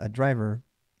install a driver.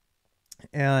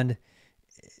 And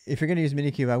if you're going to use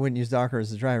minikube, I wouldn't use Docker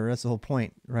as the driver. That's the whole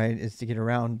point, right? Is to get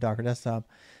around Docker Desktop.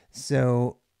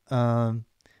 So Docker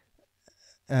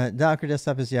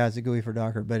Desktop is, it's a GUI for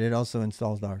Docker, but it also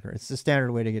installs Docker. It's the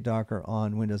standard way to get Docker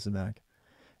on Windows and Mac.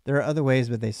 There are other ways,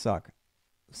 but they suck.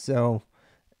 So,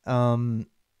 and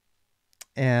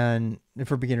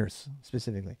for beginners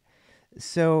specifically.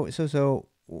 So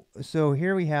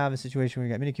here we have a situation where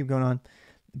we got minikube going on,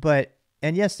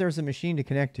 and yes, there's a machine to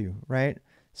connect to, right?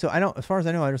 So as far as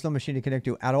I know, there's no machine to connect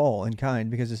to at all in kind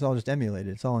because it's all just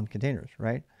emulated. It's all in containers,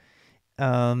 right?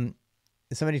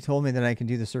 Somebody told me that I can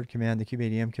do the cert command, the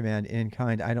kubeadm command in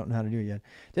kind. I don't know how to do it yet.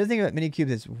 The other thing about minikube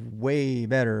that's way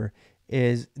better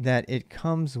is that it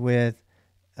comes with,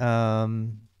 what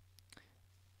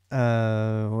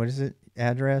is it?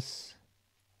 Address.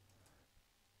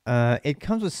 It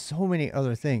comes with so many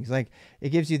other things. Like it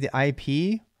gives you the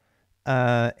IP.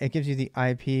 It gives you the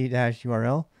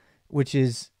IP-URL, which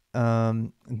is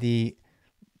wait,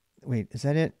 is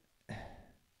that it?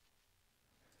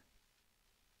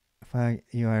 I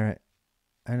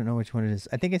don't know which one it is.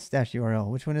 I think it's -URL.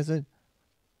 Which one is it?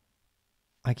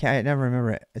 I never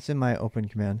remember it. It's in my open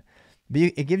command. But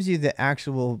it gives you the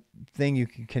actual thing you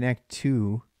can connect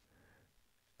to.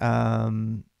 I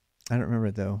don't remember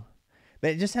it though.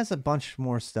 But it just has a bunch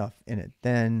more stuff in it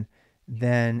than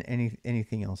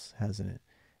anything else has in it.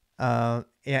 And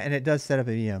it does set up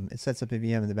a VM. It sets up a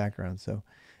VM in the background. So,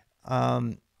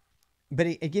 but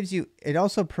it gives you. It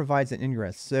also provides an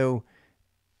ingress. So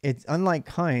it's unlike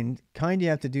kind. Kind, you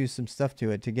have to do some stuff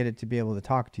to it to get it to be able to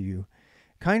talk to you.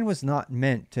 Kind was not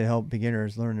meant to help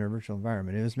beginners learn their virtual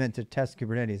environment. It was meant to test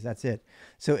Kubernetes. That's it.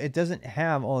 So it doesn't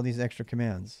have all these extra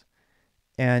commands.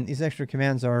 And these extra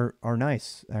commands are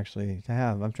nice actually to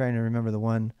have. I'm trying to remember the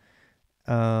one.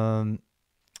 And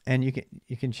you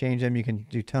can change them. You can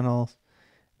do tunnels.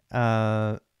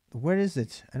 What is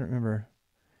it? I don't remember.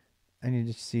 I need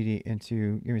to cd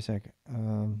into. Give me a sec.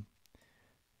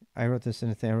 I wrote this in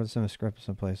a thing. I wrote this in a script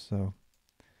someplace. So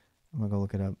I'm gonna go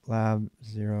look it up. Lab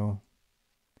 0.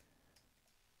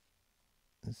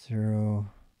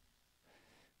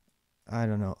 I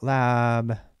don't know.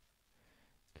 Lab.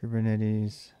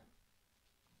 Kubernetes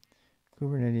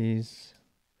 0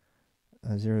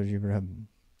 Jupyter Hub.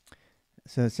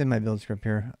 So it's in my build script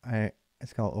here.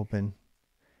 It's called open.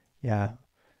 Yeah.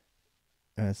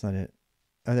 That's not it.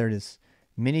 Oh, there it is.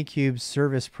 Minikube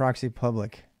service proxy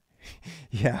public.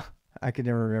 Yeah, I could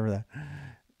never remember that.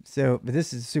 So, but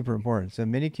this is super important. So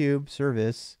minikube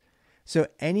service. So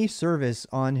any service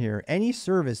on here, any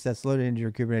service that's loaded into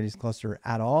your Kubernetes cluster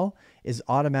at all is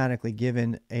automatically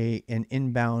given an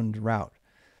inbound route,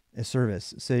 a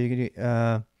service. So you can do,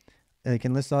 you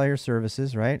can list all your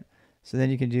services, right? So then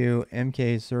you can do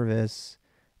mk service.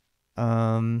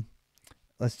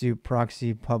 Let's do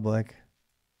proxy public,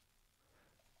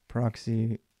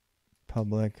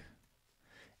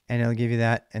 and it'll give you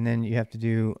that. And then you have to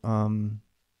do,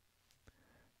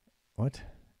 what?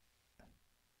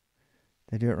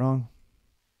 Did I do it wrong?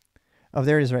 Oh,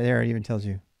 there it is right there. It even tells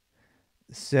you.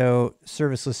 So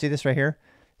service, let's see this right here.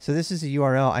 So this is a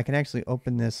URL. I can actually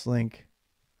open this link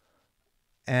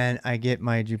and I get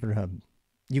my Jupyter Hub.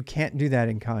 You can't do that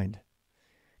in kind.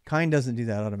 Kind doesn't do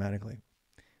that automatically.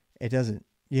 It doesn't.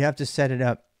 You have to set it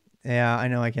up. Yeah, I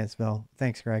know I can't spell.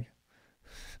 Thanks, Greg.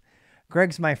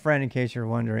 Greg's my friend in case you're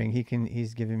wondering.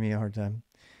 He's giving me a hard time.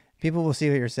 People will see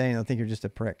what you're saying. They'll think you're just a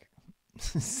prick.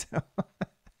 So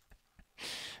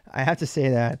I have to say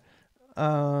that.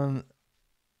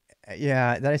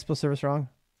 Yeah, did I spell service wrong?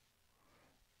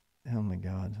 Oh my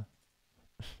God.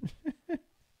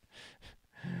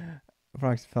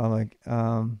 Proxy public.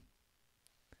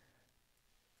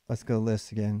 Let's go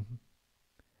list again.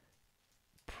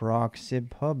 Proxy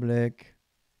public.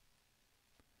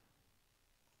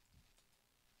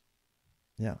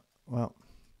 Yeah, well.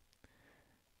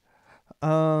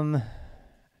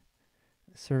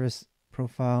 Service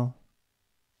profile.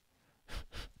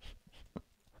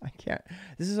 I can't.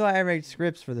 This is why I write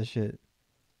scripts for this shit.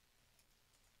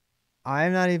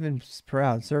 I'm not even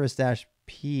proud. Service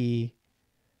 -p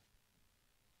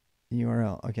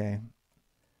URL. Okay.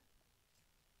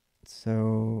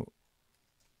 So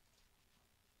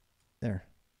there.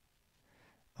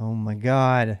 Oh my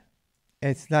God.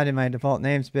 It's not in my default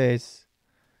namespace.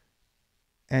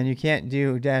 And you can't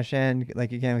do -n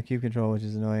like you can with kube control, which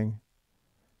is annoying.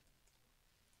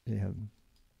 Yeah.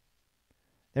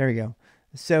 There we go.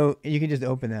 So you can just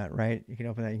open that, right? You can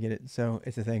open that and get it. So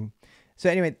it's a thing. So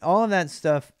anyway, all of that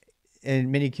stuff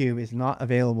in minikube is not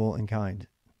available in kind.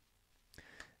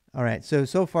 All right.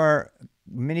 So far,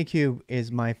 Minikube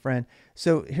is my friend.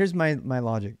 So here's my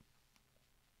logic.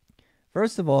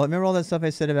 First of all, remember all that stuff I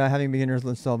said about having beginners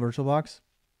install VirtualBox?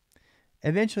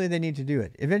 Eventually, they need to do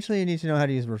it. Eventually, you need to know how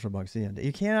to use VirtualBox at the end.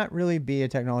 You cannot really be a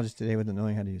technologist today without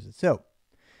knowing how to use it. So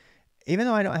even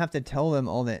though I don't have to tell them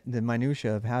all the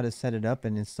minutia of how to set it up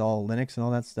and install Linux and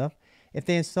all that stuff, if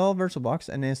they install VirtualBox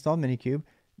and they install Minikube,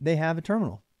 they have a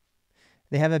terminal.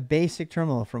 They have a basic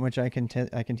terminal from which I can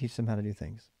teach them how to do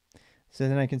things. So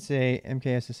then I can say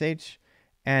mkssh,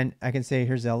 and I can say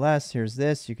here's ls, here's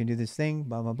this, you can do this thing,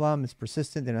 blah blah blah. It's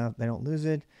persistent. They don't lose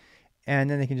it, and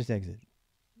then they can just exit.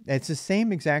 It's the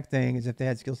same exact thing as if they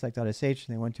had skillstack.sh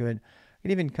and they went to it. I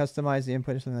can even customize the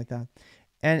input or something like that.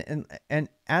 And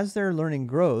as their learning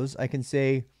grows, I can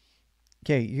say,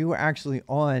 okay, you were actually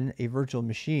on a virtual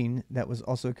machine that was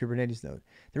also a Kubernetes node.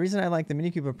 The reason I like the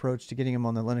Minikube approach to getting them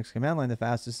on the Linux command line the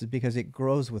fastest is because it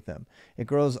grows with them. It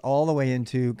grows all the way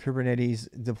into Kubernetes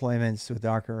deployments with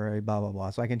Docker, blah, blah,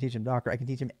 blah. So I can teach them Docker. I can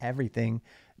teach them everything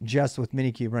just with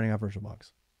Minikube running off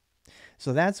VirtualBox.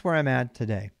 So that's where I'm at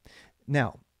today.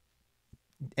 Now,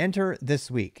 enter this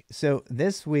week. So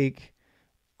this week,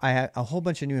 I have a whole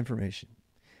bunch of new information.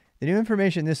 The new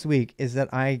information this week is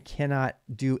that I cannot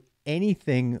do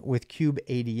anything with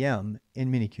kubeadm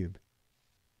in Minikube.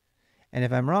 And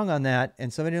if I'm wrong on that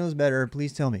and somebody knows better,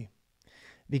 please tell me.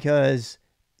 Because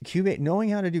knowing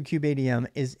how to do kubeadm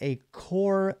is a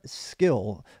core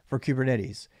skill for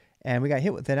Kubernetes. And we got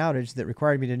hit with an outage that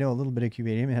required me to know a little bit of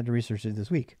kubeadm and had to research it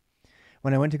this week.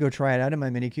 When I went to go try it out in my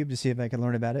Minikube to see if I could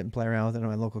learn about it and play around with it on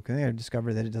my local community, I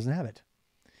discovered that it doesn't have it.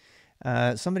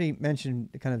 Somebody mentioned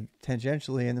kind of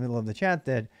tangentially in the middle of the chat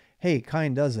that, hey,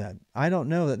 Kind does that. I don't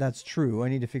know that that's true. I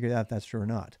need to figure out if that's true or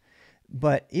not.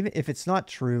 But even if it's not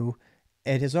true,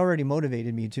 it has already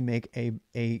motivated me to make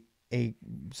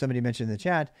somebody mentioned in the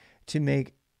chat, to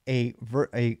make to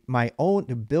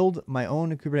build my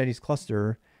own Kubernetes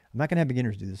cluster. I'm not going to have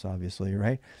beginners do this, obviously,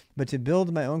 right? But to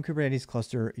build my own Kubernetes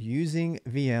cluster using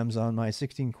VMs on my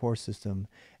 16-core system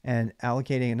and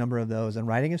allocating a number of those and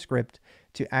writing a script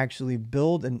to actually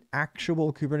build an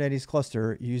actual Kubernetes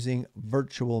cluster using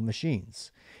virtual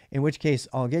machines. In which case,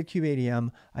 I'll get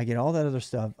kubeadm, I get all that other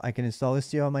stuff, I can install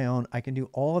Istio on my own, I can do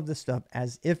all of this stuff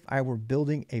as if I were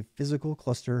building a physical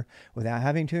cluster without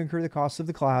having to incur the costs of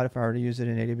the cloud if I were to use it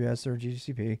in AWS or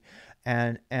GCP,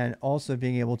 and also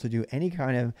being able to do any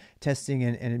kind of testing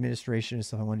and administration and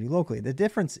stuff I want to do locally. The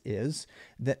difference is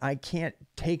that I can't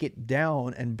take it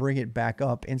down and bring it back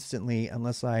up instantly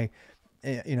unless I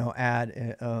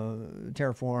add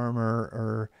Terraform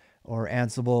or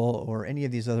Ansible or any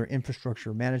of these other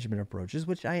infrastructure management approaches,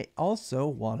 which I also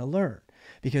want to learn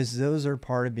because those are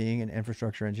part of being an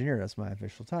infrastructure engineer. That's my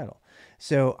official title.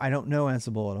 So I don't know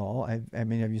Ansible at all. I've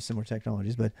used similar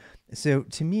technologies, but so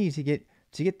to me, to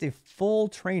get the full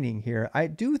training here, I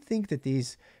do think that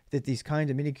these kind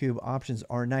of Minikube options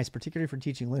are nice, particularly for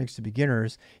teaching Linux to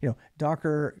beginners.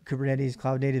 Docker, Kubernetes,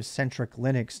 cloud native centric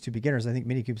Linux to beginners. I think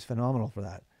Minikube's phenomenal for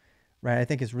that, right? I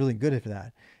think it's really good for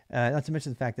that. Not to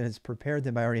mention the fact that it's prepared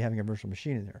them by already having a virtual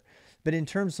machine in there. But in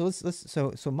terms,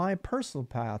 so my personal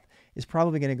path is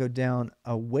probably going to go down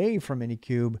away from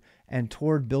Minikube and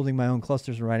toward building my own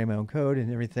clusters and writing my own code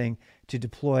and everything to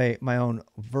deploy my own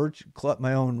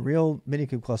real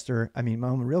Minikube cluster. My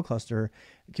own real cluster,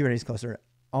 Kubernetes cluster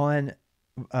on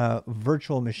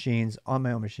virtual machines on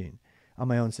my own machine, on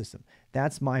my own system.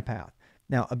 That's my path.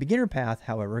 Now, a beginner path,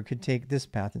 however, could take this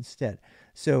path instead.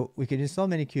 So we could install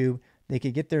Minikube. They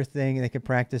could get their thing. They could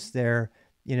practice their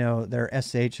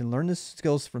SH and learn the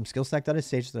skills from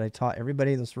skillstack.sh that I taught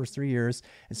everybody those first 3 years.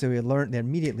 And so we learned that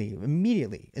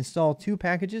immediately install 2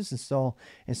 packages, download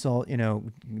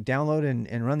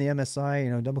and run the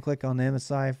MSI, double click on the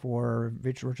MSI for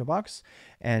VirtualBox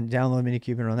and download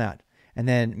Minikube and run that. And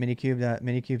then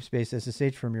Minikube space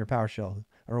SSH from your PowerShell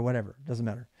or whatever. Doesn't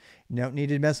matter. You don't need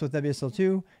to mess with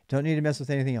WSL2. Don't need to mess with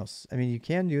anything else. You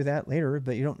can do that later,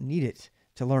 but you don't need it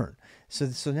to learn.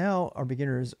 So now our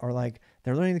beginners are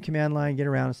they're learning the command line, get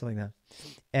around and stuff like that.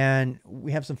 And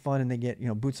we have some fun and they get,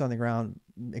 boots on the ground,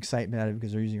 excitement out of it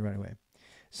because they're using it right away.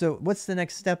 So what's the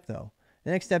next step though?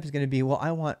 The next step is going to be, well,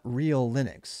 I want real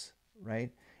Linux,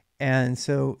 right? And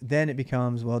so then it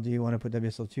becomes, well, do you want to put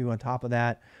WSL2 on top of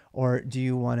that? Or do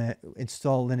you want to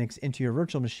install Linux into your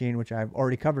virtual machine, which I've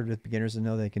already covered with beginners and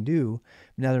know they can do.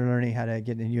 Now they're learning how to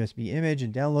get a USB image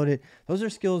and download it. Those are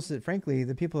skills that, frankly,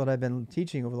 the people that I've been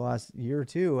teaching over the last year or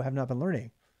two have not been learning.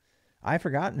 I've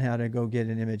forgotten how to go get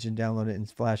an image and download it and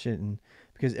flash it, and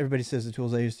because everybody says the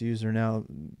tools I used to use are now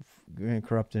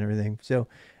corrupt and everything. So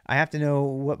I have to know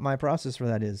what my process for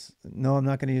that is. No, I'm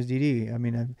not going to use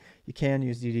DD. You can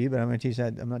use DD, but I'm going to teach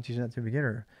that. I'm not teaching that to a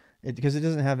beginner. because it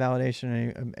doesn't have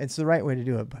validation. It's the right way to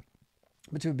do it, but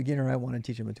to a beginner, I want to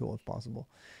teach them a tool if possible.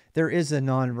 There is a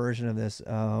non-version of this.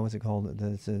 What's it called?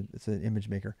 It's an image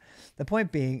maker. The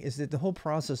point being is that the whole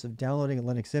process of downloading a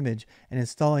Linux image and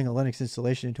installing a Linux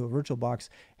installation into a VirtualBox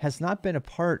has not been a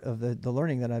part of the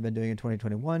learning that I've been doing in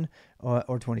 2021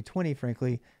 or 2020,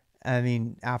 frankly. I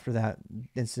mean, after that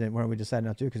incident where we decided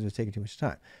not to because it was taking too much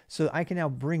time. So I can now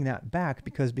bring that back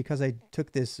because I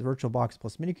took this VirtualBox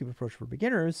plus minikube approach for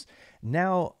beginners.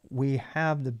 Now we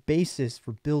have the basis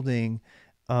for building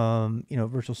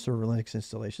virtual server Linux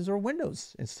installations or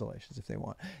Windows installations if they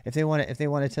want. If they want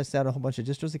to test out a whole bunch of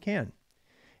distros, they can.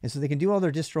 And so they can do all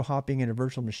their distro hopping in a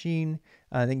virtual machine.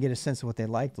 They can get a sense of what they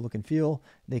like, the look and feel.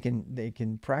 They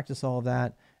can practice all of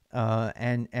that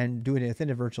and do it within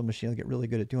a virtual machine. They'll get really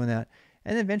good at doing that.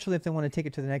 And then eventually, if they want to take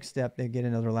it to the next step, they get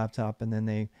another laptop and then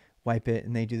they wipe it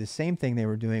and they do the same thing they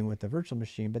were doing with the virtual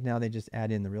machine, but now they just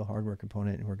add in the real hardware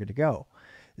component and we're good to go.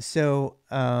 So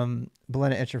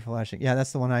Balena Etcher flashing. Yeah,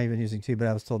 that's the one I've been using too, but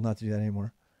I was told not to do that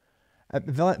anymore.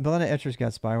 Balena Etcher's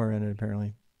got spyware in it,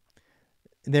 apparently.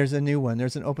 There's a new one.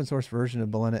 There's an open source version of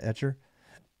Balena Etcher.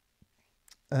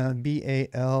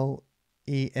 BALENA-Etcher.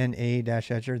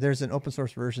 There's an open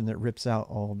source version that rips out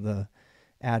all the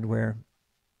adware.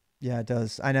 Yeah, it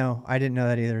does. I know. I didn't know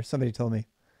that either. Somebody told me.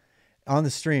 On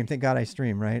the stream. Thank God I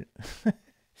stream, right?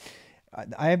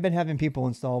 I have been having people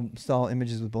install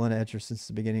images with Balena Etcher since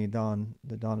the beginning of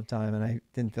the dawn of time, and I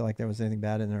didn't feel like there was anything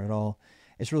bad in there at all.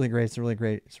 It's really great. It's a really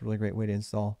great way to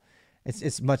install.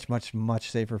 It's much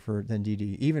safer than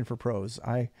DD, even for pros.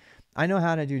 I know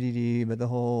how to do DD, but the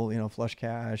whole flush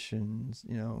cache and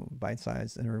byte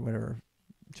size or whatever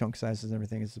chunk sizes and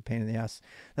everything is a pain in the ass.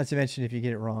 Not to mention if you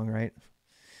get it wrong, right?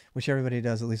 Which everybody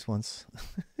does at least once.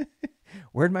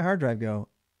 Where'd my hard drive go?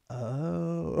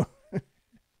 Oh.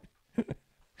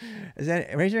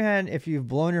 Raise your hand if you've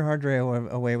blown your hard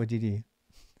drive away with DD.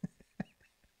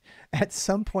 At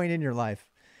some point in your life.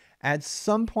 At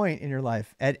some point in your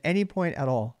life. At any point at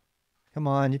all. Come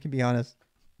on, you can be honest.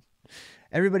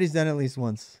 Everybody's done it at least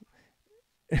once.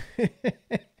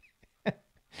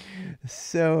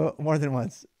 So, more than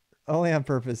once. Only on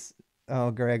purpose.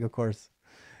 Oh, Greg, of course.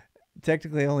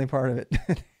 Technically, only part of it.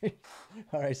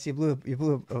 All right, so you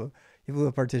blew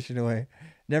a partition away.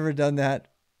 Never done that.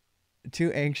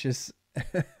 Too anxious,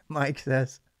 Mike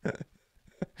says.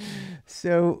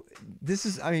 So this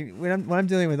is, I mean, when I'm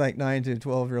dealing with like 9 to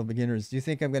 12-year-old beginners, do you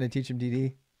think I'm going to teach them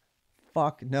DD?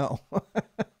 Fuck no.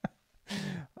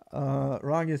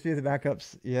 Wrong USB with the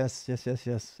backups. Yes.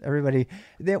 Everybody,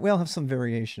 we all have some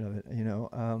variation of it.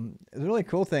 The really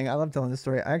cool thing, I love telling this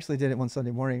story. I actually did it one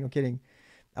Sunday morning. No kidding.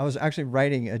 I was actually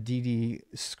writing a DD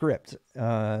script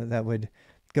that would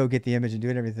go get the image and do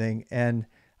it everything. And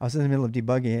I was in the middle of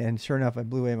debugging, and sure enough, I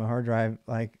blew away my hard drive.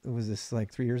 Like, it was this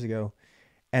like 3 years ago,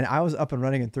 and I was up and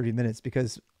running in 30 minutes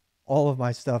because all of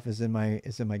my stuff is in my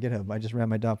GitHub. I just ran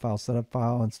my .file setup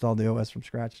file, installed the OS from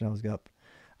scratch, and I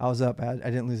was up. I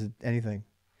didn't lose anything,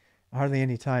 hardly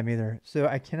any time either. So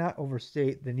I cannot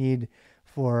overstate the need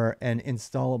for an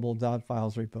installable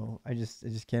 .files repo. I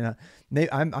just cannot.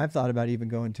 I've thought about even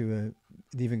going to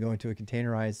a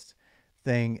containerized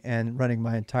thing and running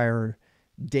my entire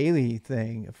daily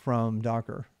thing from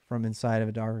Docker, from inside of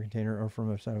a Docker container or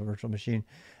from inside of a virtual machine,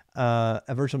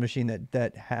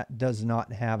 that does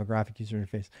not have a graphic user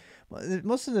interface.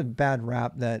 Most of the bad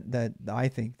rap that I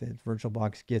think that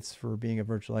VirtualBox gets for being a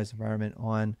virtualized environment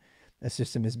on a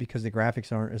system is because the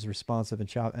graphics aren't as responsive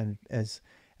and as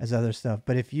other stuff.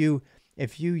 But if you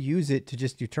use it to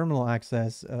just do terminal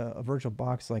access, a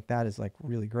VirtualBox like that is like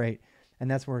really great,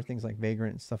 and that's where things like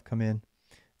Vagrant and stuff come in.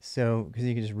 So because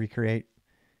you can just recreate.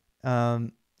 How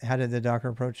did the Docker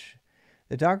approach?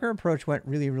 The Docker approach went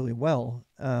really, really well.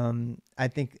 I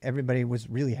think everybody was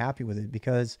really happy with it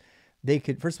because they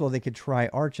could try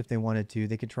Arch if they wanted to.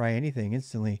 They could try anything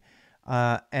instantly.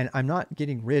 And I'm not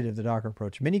getting rid of the Docker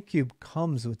approach. Minikube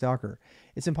comes with Docker.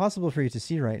 It's impossible for you to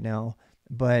see right now,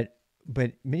 but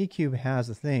Minikube has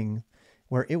a thing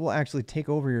where it will actually take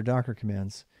over your Docker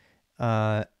commands,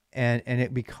 and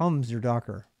it becomes your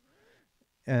Docker.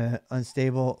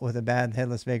 Unstable with a bad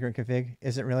headless vagrant config.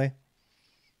 Is it really?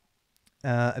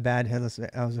 A bad headless.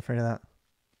 I was afraid of that.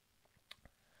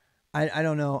 I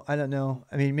don't know. I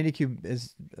mean, Minikube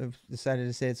has decided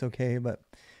to say it's okay, but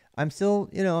I'm still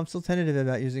tentative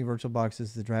about using VirtualBox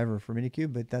as the driver for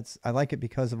Minikube, but I like it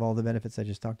because of all the benefits I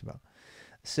just talked about.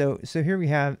 So here we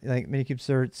have like Minikube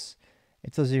certs.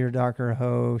 It tells you your Docker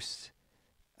host.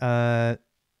 So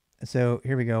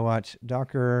here we go. Watch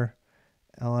Docker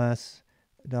ls.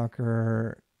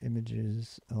 Docker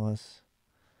images ls.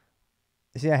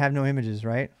 See, I have no images,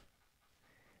 right?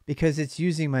 because it's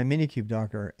using my minikube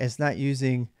Docker. It's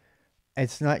using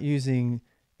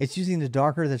the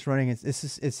Docker that's running.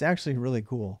 It's actually really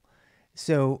cool.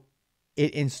 So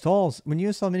it installs, when you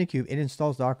install minikube, it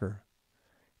installs Docker.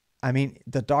 I mean,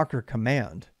 the Docker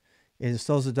command. It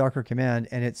installs the Docker command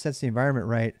and it sets the environment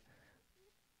right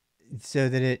so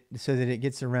that it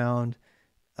gets around.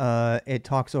 It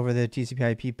talks over the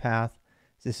TCP/IP path.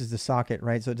 This is the socket,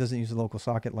 right? So it doesn't use the local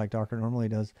socket like Docker normally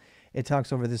does. It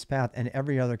talks over this path, and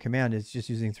every other command is just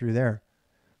using through there.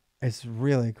 It's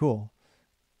really cool.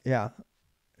 Yeah.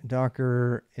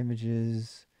 Docker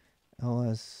images,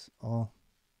 ls all.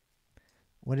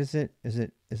 What is it? Is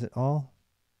it all?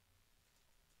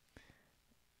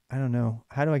 I don't know.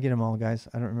 How do I get them all, guys?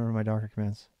 I don't remember my Docker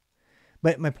commands.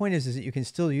 But my point is that you can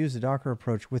still use the Docker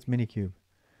approach with minikube.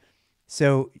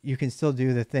 So you can still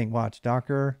do the thing. Watch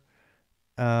Docker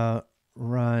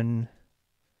run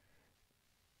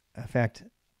effect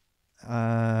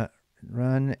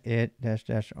run it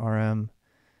 -- rm.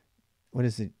 What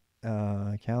is it?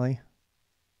 Kali?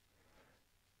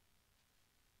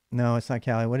 No, it's not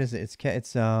Kali. What is it? It's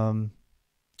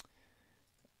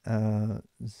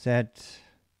set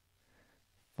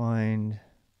find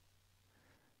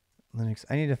Linux.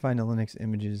 I need to find the Linux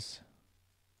images.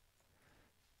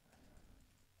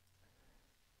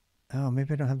 Oh,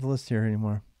 maybe I don't have the list here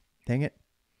anymore. Dang it.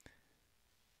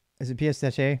 Is it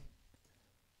ps-a?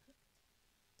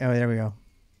 Oh, there we go.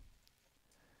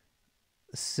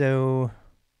 So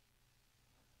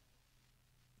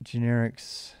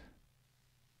generics.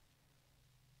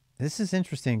 This is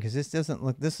interesting because this doesn't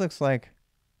look, this looks like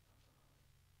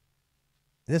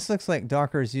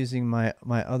Docker is using my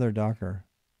other Docker.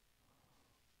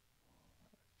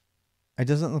 It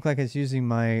doesn't look like it's using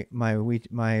my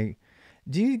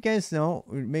do you guys know,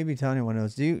 maybe anyone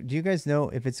knows, do you guys know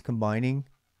if it's combining?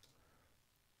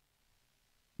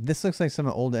 This looks like some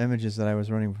old images that I was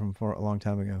running from for a long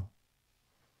time ago.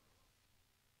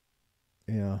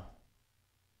 Yeah.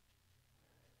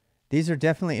 These are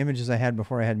definitely images I had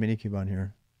before I had minikube on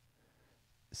here.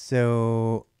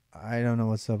 So I don't know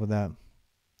what's up with that.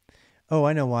 Oh,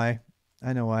 I know why.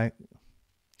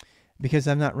 Because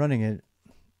I'm not running it.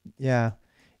 Yeah.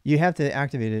 You have to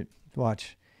activate it.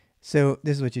 Watch. So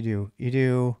this is what you do. You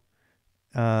do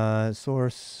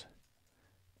source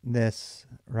this,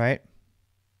 right?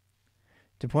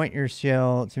 To point your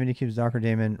shell to minikube's Docker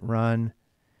daemon, run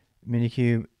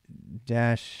minikube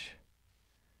dash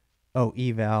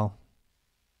eval.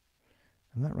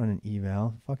 I'm not running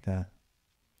eval. Fuck that.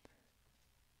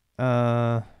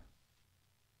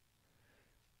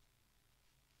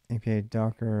 API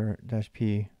docker dash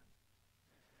p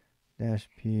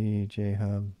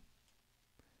jhub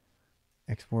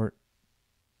export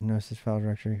no such file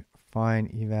directory, find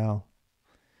eval.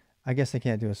 I guess I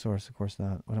can't do a source. Of course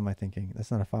not. What am I thinking? That's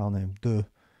not a file name. Duh.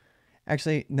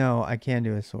 Actually, no, I can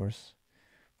do a source.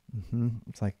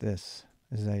 It's like this.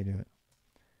 This is how you do it.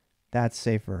 That's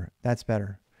safer. That's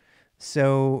better.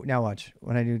 So now watch.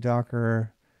 When I do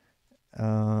docker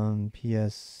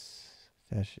ps-a,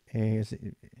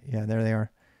 yeah, there they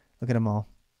are. Look at them all.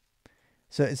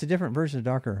 So it's a different version of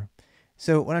Docker.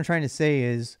 So what I'm trying to say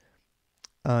is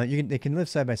they can live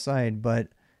side by side, but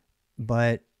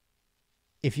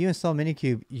if you install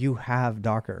minikube, you have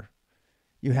Docker.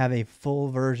 You have a full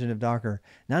version of Docker.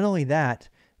 Not only that,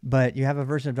 but you have a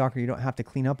version of Docker you don't have to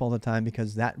clean up all the time,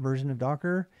 because that version of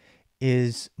Docker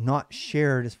is not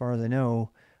shared, as far as I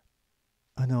know.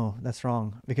 Oh no, that's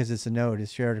wrong, because it's a node.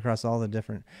 It's shared across all the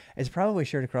different. It's probably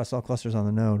shared across all clusters on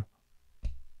the node.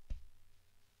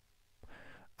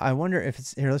 I wonder if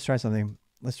it's here. Let's try something.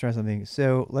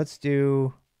 So let's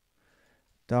do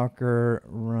Docker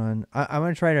run. I'm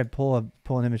gonna try to pull an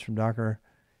image from Docker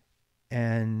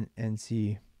and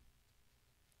see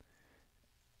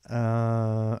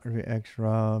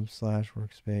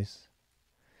xrob/workspace.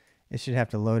 It should have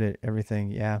to load it,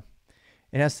 everything. Yeah,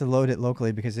 it has to load it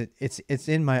locally because it's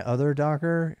in my other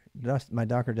Docker, my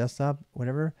Docker desktop,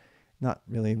 whatever. Not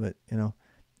really, but you know,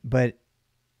 but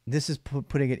this is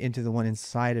putting it into the one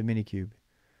inside of minikube.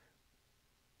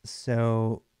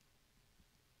 So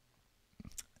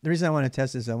the reason I want to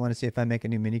test is I want to see if I make a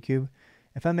new minikube.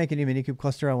 If I make a new minikube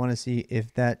cluster, I want to see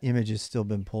if that image has still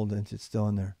been pulled and it's still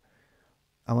in there.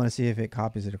 I want to see if it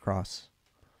copies it across.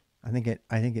 I think it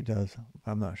does.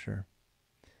 I'm not sure.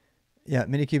 Yeah,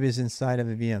 minikube is inside of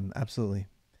a VM. Absolutely.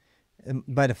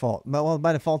 By default. Well,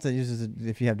 by default, it uses it.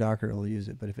 If you have Docker, it'll use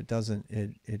it. But if it doesn't,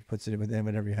 it puts it within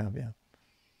whatever you have. Yeah.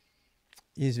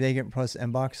 Use Vagrant plus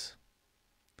Mbox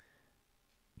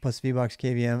plus VBox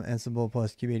KVM, Ansible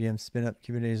plus kubeadm, spin up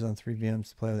Kubernetes on 3 VMs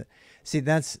to play with it. See,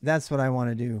 that's what I want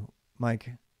to do,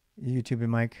 Mike, YouTube and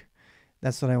Mike.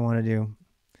 That's what I want to do,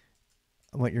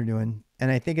 what you're doing.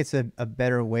 And I think it's a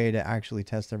better way to actually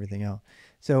test everything out.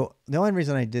 So the only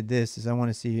reason I did this is I want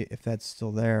to see if that's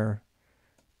still there.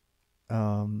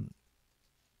 And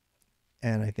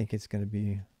I think it's going to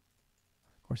be,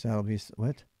 of course, that'll be,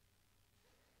 what?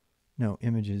 No,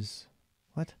 images.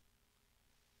 What?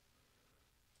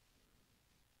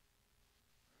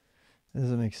 That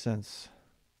doesn't make sense.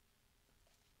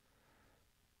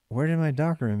 Where did my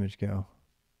Docker image go?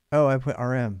 Oh, I put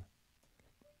RM.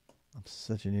 I'm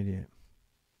such an idiot.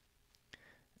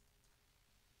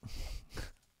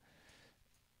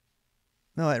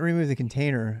 No, I removed the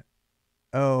container.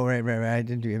 Oh, right. I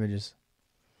didn't do images.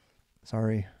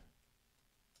 Sorry.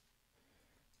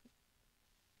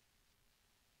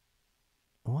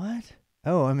 What?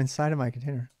 Oh, I'm inside of my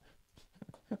container.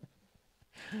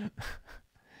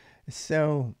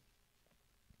 So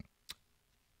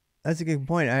that's a good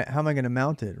point. How am I going to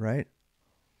mount it, right?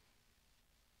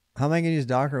 How am I going to use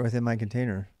Docker within my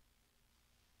container?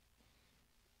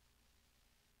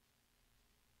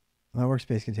 My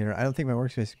workspace container. I don't think my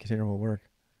workspace container will work.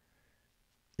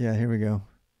 Yeah, here we go.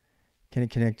 Can it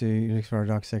connect to Unix for our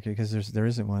doc sector? Because there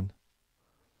isn't one.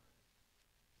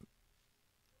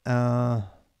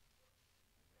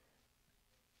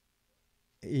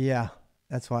 Yeah,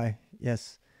 that's why.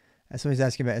 Yes. That's what he's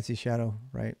asking about Etsy Shadow,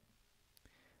 right?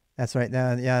 That's right.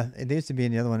 Yeah, it used to be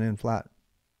in the other one in flat.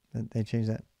 They changed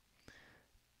that.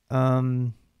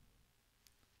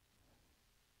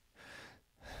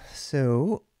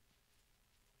 So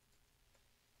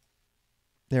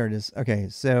there it is. Okay,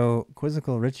 so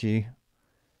Quizzical Richie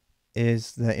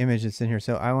is the image that's in here.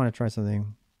 So I want to try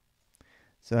something.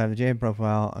 So I have a JM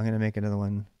profile. I'm going to make another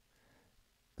one.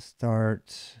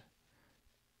 Start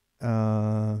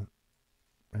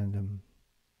random.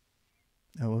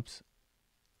 Oh, whoops.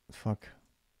 Fuck.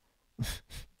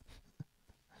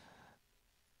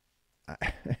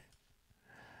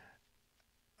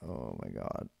 Oh my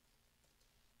god.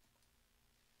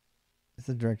 It's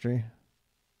a directory.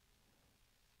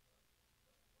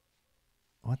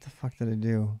 What the fuck did I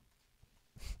do?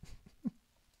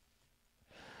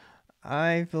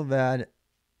 I feel bad.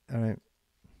 All right.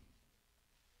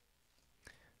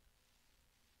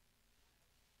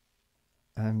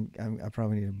 I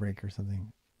probably need a break or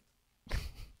something.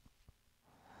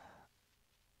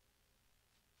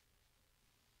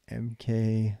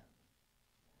 MK.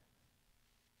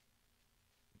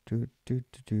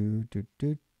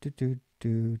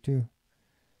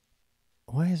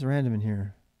 Why is random in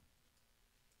here?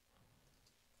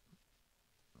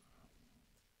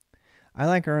 I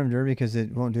like rmdir because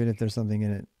it won't do it if there's something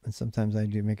in it. And sometimes I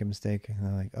do make a mistake and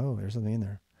I'm like, oh, there's something in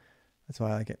there. That's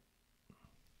why I like it.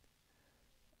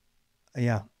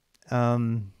 Yeah. Yeah,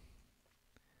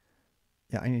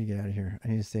 I need to get out of here. I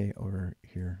need to stay over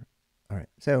here. All right.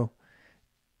 So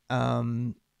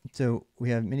we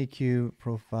have minikube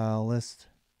profile list.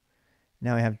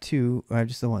 Now I have two. I have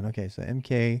just the one. Okay, so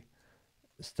MK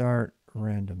start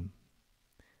random.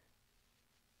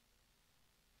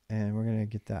 And we're going to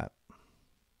get that.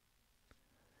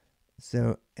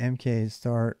 So MK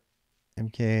start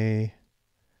MK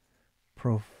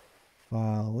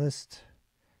profile list.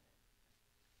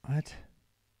 What?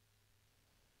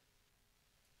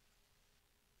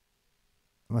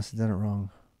 I must have done it wrong.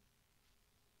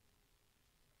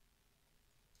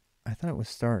 I thought it was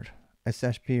start.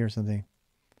 /p or something.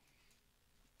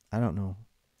 I don't know.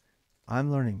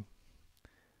 I'm learning.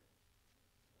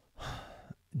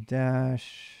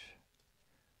 Dash.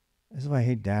 This is why I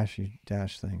hate dash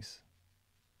things.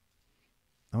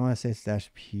 I want to say it's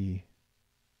 -p.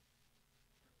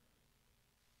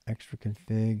 Extra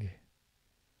config.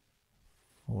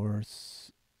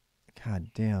 Force.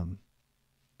 God damn.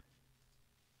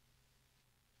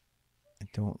 I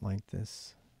don't like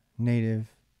this.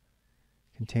 Native.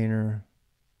 Container.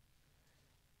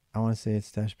 I want to say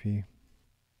it's -p.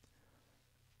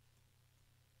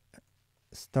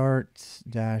 Start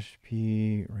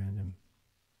 -p random.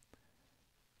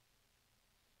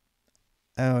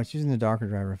 Oh, it's using the Docker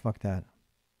driver. Fuck that.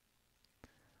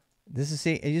 This is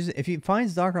if it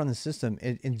finds Docker on the system,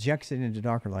 it injects it into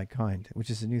Docker like kind, which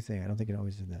is a new thing. I don't think it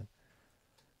always did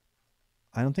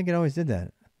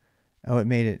that. Oh, it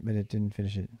made it, but it didn't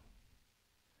finish it.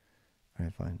 All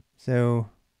right, fine. So,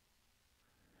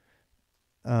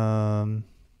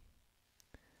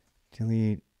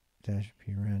 delete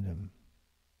 -p random.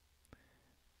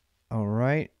 All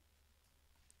right.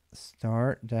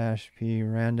 Start -p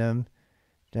random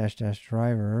 --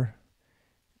 driver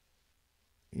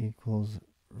equals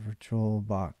virtual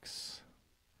box.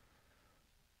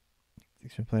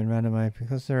 Thanks for playing random IP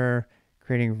cluster,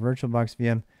 creating virtual box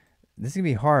VM. This is going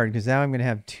to be hard because now I'm going to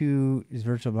have two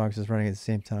virtual boxes running at the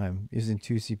same time using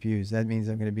two CPUs. That means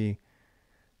I'm going to be,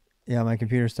 yeah, my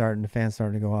computer's starting, the fan's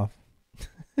starting to go off.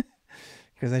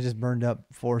 Because I just burned up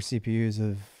 4 CPUs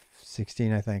of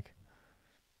 16, I think.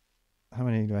 How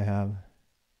many do I have?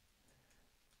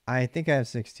 I think I have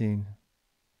 16.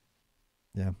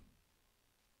 Yeah.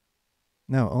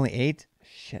 No, only 8?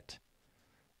 Shit.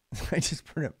 I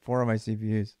just burned up 4 of my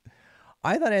CPUs.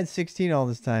 I thought I had 16 all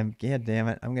this time. God damn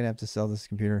it. I'm going to have to sell this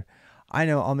computer. I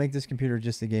know. I'll make this computer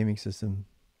just a gaming system.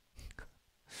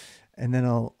 And then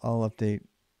I'll update.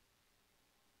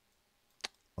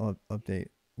 I'll update.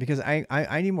 Because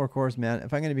I need more cores, man.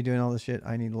 If I'm going to be doing all this shit,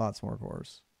 I need lots more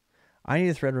cores. I need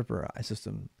a Threadripper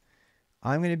system.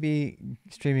 I'm going to be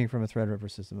streaming from a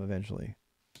Threadripper system eventually.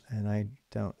 And I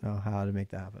don't know how to make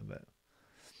that happen, but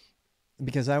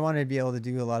because I want to be able to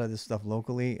do a lot of this stuff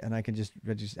locally, and I can just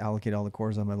allocate all the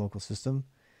cores on my local system.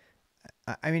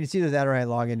 I mean, it's either that or I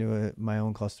log into my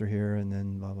own cluster here and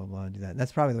then blah, blah, blah, and do that.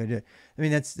 That's probably the way to do it. I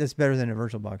mean, that's better than a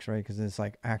VirtualBox, right? Because it's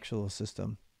like actual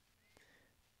system.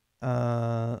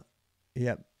 Yep.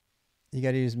 You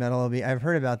got to use MetalLB. I've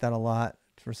heard about that a lot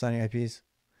for signing IPs.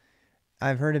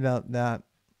 I've heard about that.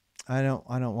 I don't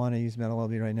want to use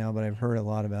MetalLB right now, but I've heard a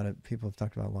lot about it. People have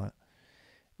talked about it a lot.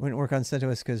 Wouldn't work on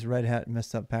CentOS because Red Hat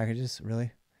messed up packages.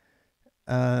 Really?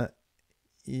 Yeah,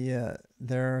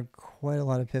 there are quite a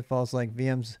lot of pitfalls. Like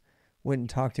VMs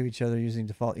wouldn't talk to each other using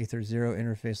default Ether 0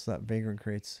 interface that Vagrant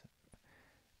creates.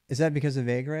 Is that because of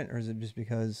Vagrant, or is it just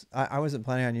because I wasn't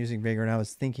planning on using Vagrant? I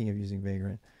was thinking of using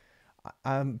Vagrant.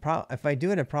 If I do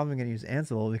it, I'm probably going to use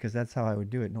Ansible because that's how I would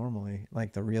do it normally,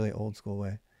 like the really old school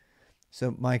way.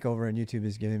 So Mike over on YouTube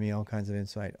is giving me all kinds of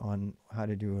insight on how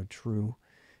to do a true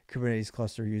Kubernetes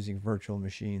cluster using virtual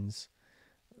machines.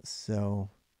 So,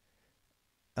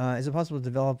 is it possible to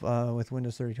develop with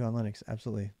Windows 32 on Linux?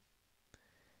 Absolutely.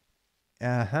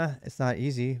 It's not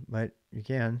easy, but you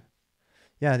can.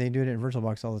 Yeah, they do it in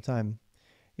VirtualBox all the time.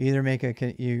 You either make a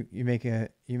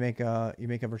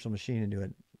virtual machine and do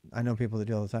it. I know people that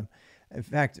do it all the time. In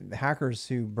fact, hackers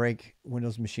who break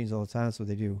Windows machines all the time, that's what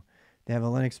they do. They have a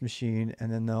Linux machine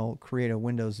and then they'll create a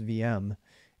Windows VM.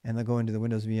 And they'll go into the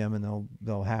Windows VM and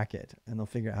they'll hack it and they'll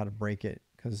figure out how to break it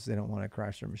because they don't want to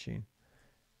crash their machine.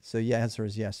 So yeah, answer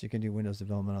is yes, you can do Windows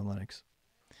development on Linux.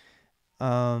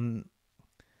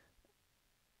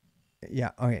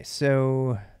 Yeah, okay,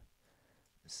 so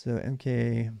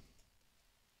MK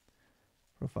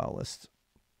profile list.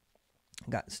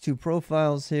 Got 2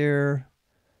 profiles here.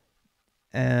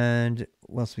 And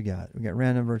what else we got? We got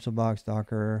random VirtualBox,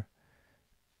 Docker,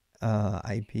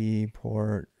 IP,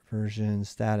 port, version,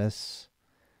 status,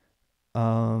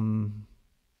 and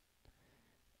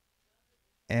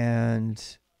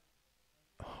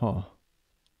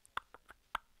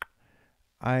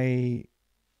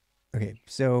okay,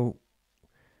 so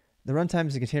the runtime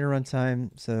is a container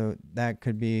runtime, so that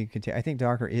could be I think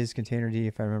Docker is containerd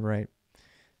if I remember right.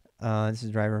 This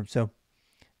is driver. So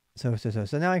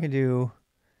now I can do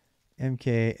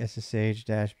mk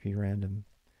ssh-p random,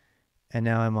 and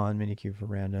now I'm on minikube for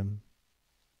random.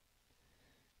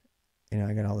 You know,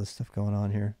 I got all this stuff going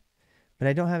on here, but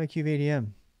I don't have a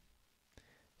kubeadm.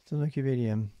 Still no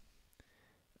kubeadm.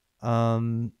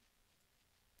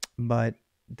 But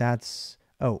that's,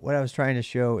 what I was trying to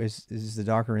show is the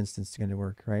Docker instance going to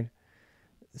work, right?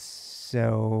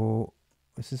 So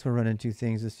since we're running 2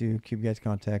 things, let's do kube get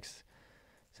context.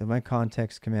 So my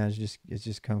context command is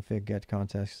just config get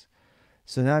context.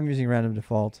 So now I'm using random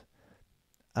default.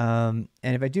 And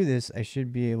if I do this, I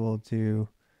should be able to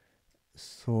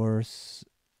source,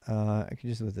 I can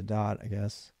just do with the dot, I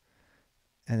guess.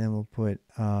 And then we'll put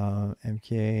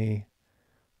mk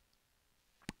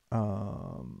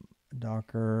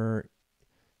docker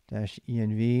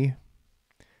 -env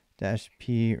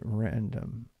 -p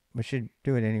random, which should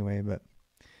do it anyway. But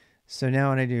so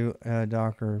now when I do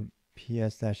docker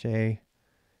ps-a,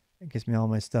 it gives me all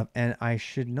my stuff, and I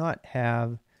should not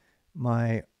have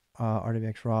my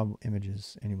RWX rob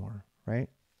images anymore, right?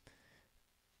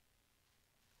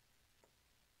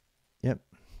 Yep.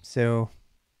 So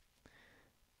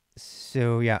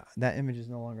yeah, that image is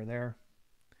no longer there.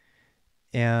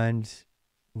 And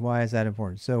why is that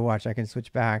important? So watch, I can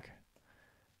switch back.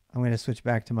 I'm going to switch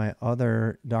back to my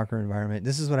other Docker environment.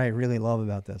 This is what I really love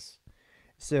about this.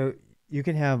 So you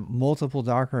can have multiple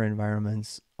Docker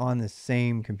environments on the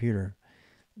same computer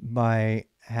by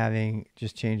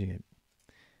just changing it.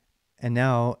 And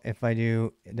now if I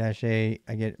do -a,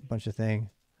 I get a bunch of things.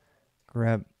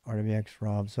 Grep RWX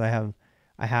rob. So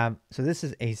so this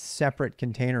is a separate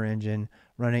container engine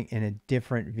running in a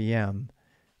different VM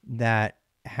that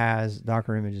has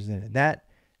Docker images in it. That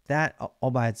that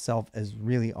all by itself is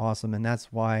really awesome. And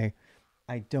that's why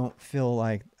I don't feel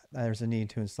like there's a need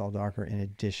to install Docker in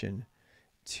addition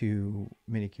to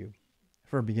Minikube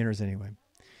for beginners anyway.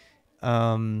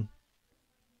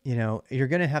 You know, you're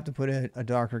going to have to put a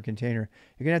Docker container.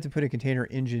 You're going to have to put a container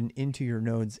engine into your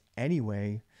nodes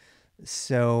anyway.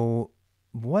 So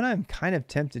what I'm kind of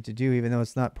tempted to do, even though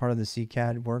it's not part of the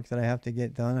CCAD work that I have to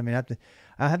get done, I mean,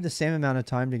 I have the same amount of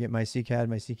time to get my CCAD,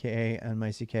 my CKA, and my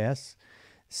CKS.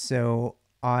 So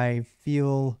I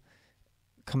feel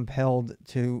compelled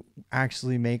to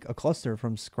actually make a cluster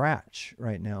from scratch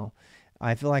right now.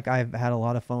 I feel like I've had a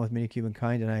lot of fun with Minikube and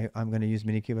Kind, and I'm going to use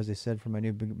Minikube, as I said, for my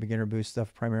new beginner boost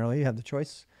stuff primarily. You have the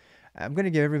choice. I'm going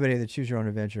to give everybody the choose your own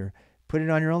adventure. Put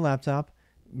it on your own laptop,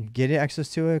 get access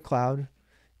to a cloud,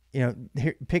 you know,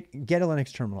 get a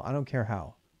Linux terminal. I don't care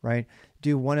how, right?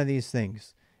 Do one of these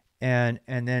things, and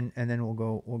then we'll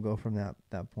go from that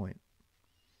point.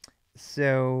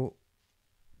 So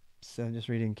I'm just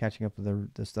reading, catching up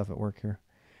with the stuff at work here.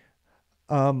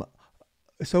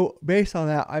 So based on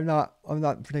that, I'm not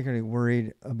particularly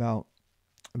worried about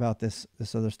this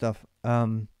other stuff.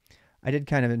 I did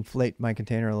kind of inflate my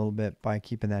container a little bit by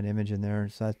keeping that image in there,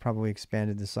 so that's probably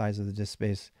expanded the size of the disk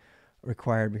space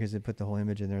required because they put the whole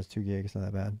image in there. It's 2 gigs, it's not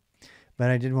that bad.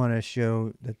 But I did want to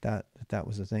show that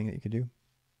was a thing that you could do.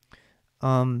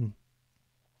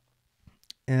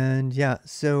 And yeah,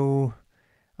 so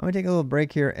I'm gonna take a little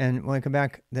break here, and when I come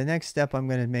back, the next step I'm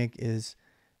gonna make is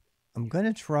I'm going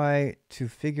to try to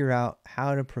figure out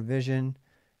how to provision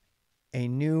a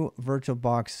new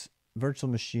VirtualBox virtual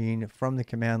machine from the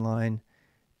command line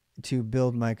to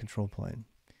build my control plane.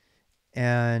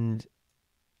 And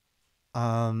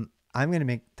I'm going to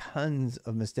make tons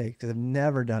of mistakes because I've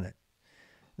never done it.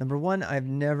 Number one, I've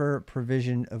never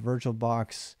provisioned a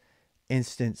VirtualBox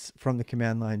instance from the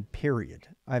command line, period.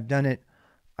 I've done it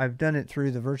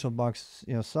through the VirtualBox,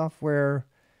 you know, software.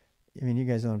 I mean, you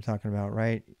guys know what I'm talking about,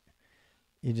 right?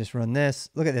 You just run this.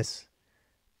 Look at this.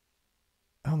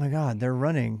 Oh my God, they're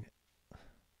running.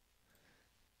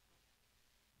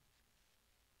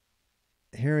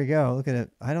 Here we go. Look at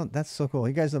it. That's so cool.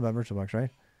 You guys know about VirtualBox,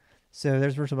 right? So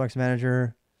there's VirtualBox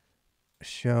Manager.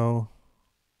 Show.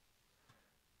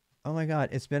 Oh my God,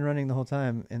 it's been running the whole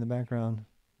time in the background.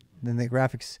 Then the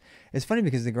graphics. It's funny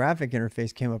because the graphic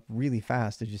interface came up really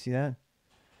fast. Did you see that?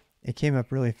 It came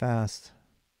up really fast.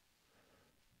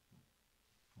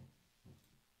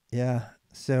 Yeah,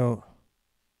 so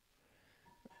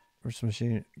virtual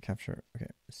machine capture. Okay,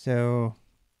 so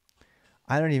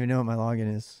I don't even know what my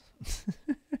login is.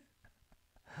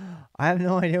 I have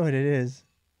no idea what it is.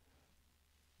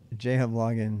 JHub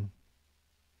login.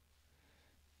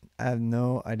 I have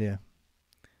no idea.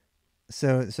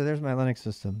 So there's my Linux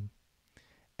system,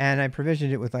 and I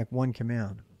provisioned it with like one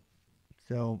command.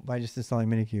 So by just installing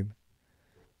Minikube.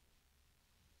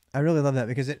 I really love that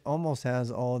because it almost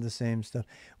has all of the same stuff.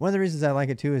 One of the reasons I like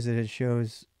it too is that it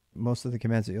shows most of the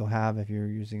commands that you'll have if you're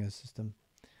using a system.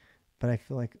 But I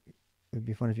feel like it would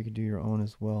be fun if you could do your own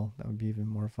as well. That would be even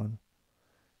more fun.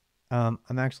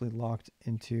 I'm actually locked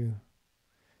into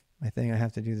my thing. I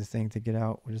have to do the thing to get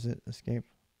out. What is it? Escape.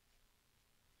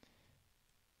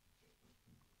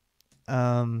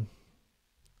 I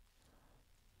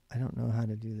don't know how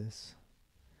to do this.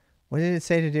 What did it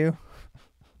say to do?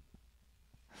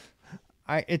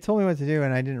 It told me what to do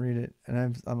and I didn't read it,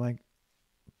 and I'm like,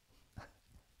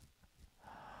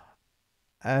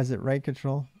 is it right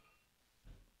control?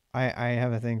 I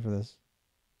have a thing for this.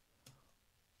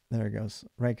 There it goes.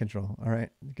 Right control. All right,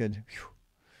 good.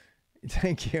 Whew.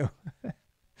 Thank you.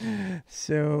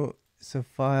 So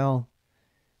file.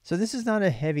 So this is not a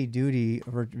heavy duty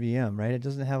VM, right? It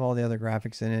doesn't have all the other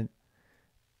graphics in it.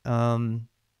 And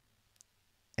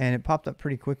it popped up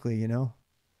pretty quickly, you know.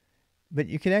 But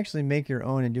you can actually make your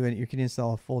own and do it. You can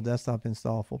install a full desktop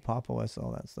install, full Pop OS,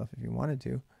 all that stuff if you wanted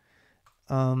to.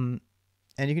 And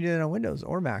you can do that on Windows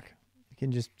or Mac. You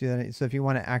can just do that. So if you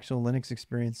want an actual Linux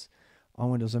experience on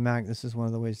Windows or Mac, this is one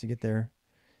of the ways to get there.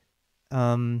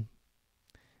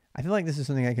 I feel like this is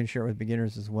something I can share with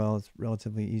beginners as well. It's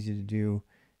relatively easy to do.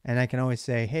 And I can always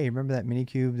say, hey, remember that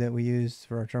Minikube that we used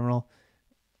for our terminal?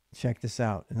 Check this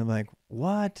out. And I'm like,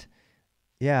 what?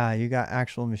 Yeah, you got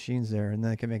actual machines there, and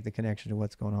then I can make the connection to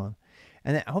what's going on.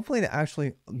 And then hopefully that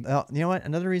actually, you know what?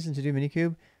 Another reason to do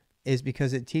Minikube is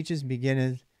because it teaches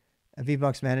beginners.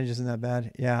 VBox Manage isn't that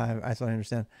bad. Yeah, that's what I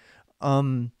understand.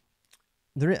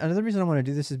 Another reason I want to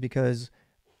do this is because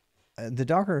the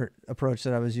Docker approach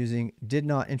that I was using did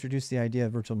not introduce the idea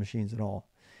of virtual machines at all.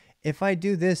 If I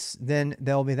do this, then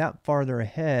they'll be that farther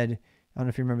ahead. I don't know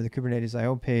if you remember the Kubernetes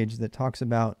IO page that talks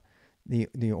about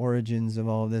the origins of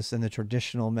all of this and the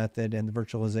traditional method and the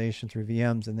virtualization through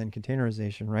VMs and then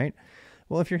containerization, right?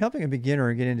 Well, if you're helping a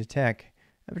beginner get into tech,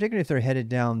 particularly if they're headed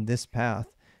down this path,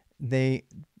 they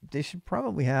should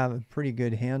probably have a pretty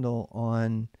good handle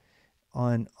on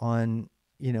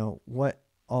what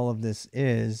all of this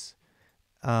is,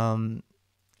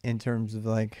 in terms of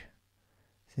like,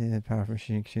 see the powerful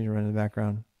machine continue to run in the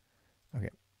background. Okay.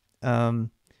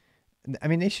 I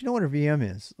mean, they should know what a VM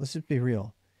is. Let's just be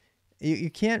real.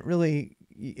 You can't really,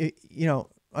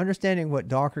 understanding what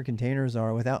Docker containers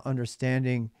are without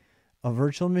understanding a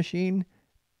virtual machine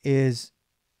is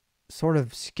sort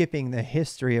of skipping the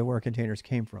history of where containers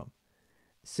came from.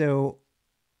 So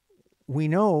we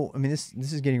know, I mean, this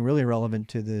is getting really relevant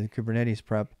to the Kubernetes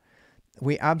prep.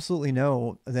 We absolutely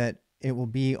know that it will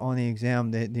be on the exam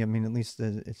that, I mean, at least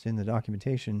it's in the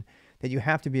documentation, that you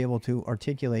have to be able to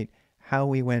articulate how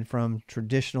we went from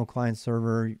traditional client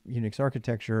server Unix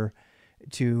architecture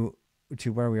to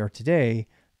where we are today,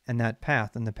 and that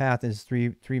path. And the path is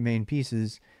three main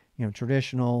pieces,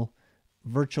 traditional,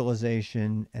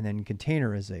 virtualization, and then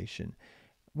containerization.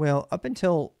 Well, up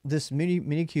until this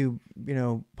minikube,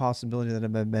 possibility that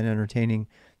I've been entertaining,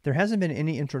 there hasn't been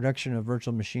any introduction of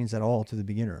virtual machines at all to the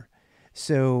beginner.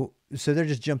 So they're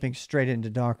just jumping straight into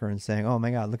Docker and saying, "Oh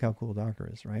my God, look how cool Docker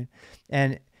is," right?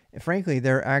 And frankly,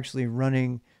 they're actually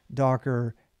running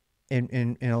Docker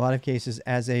in a lot of cases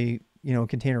as a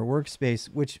container workspace,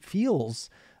 which feels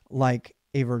like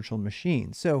a virtual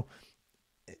machine. So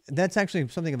that's actually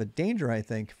something of a danger, I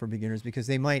think, for beginners, because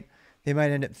they might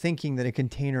end up thinking that a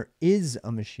container is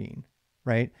a machine,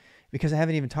 right? Because I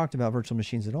haven't even talked about virtual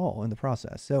machines at all in the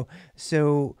process.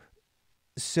 So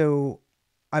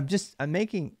I'm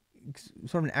making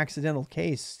sort of an accidental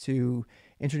case to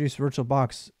introduce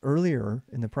VirtualBox earlier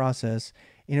in the process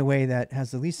in a way that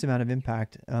has the least amount of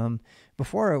impact.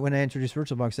 Before, when I introduced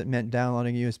VirtualBox, it meant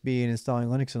downloading USB and installing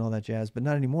Linux and all that jazz, but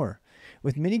not anymore.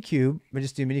 With minikube, I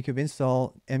just do minikube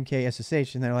install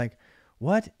mkssh, and they're like,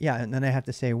 "What?" Yeah, and then I have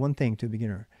to say one thing to a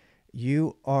beginner.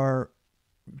 You are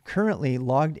currently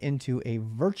logged into a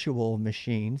virtual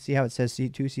machine. See how it says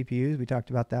two CPUs? We talked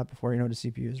about that before. You know what a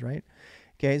CPU is, right?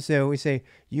 Okay, so we say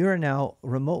you are now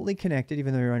remotely connected,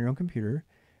 even though you're on your own computer,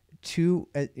 to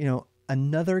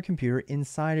another computer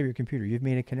inside of your computer. You've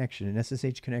made a connection, an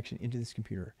SSH connection into this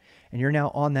computer, and you're now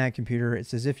on that computer.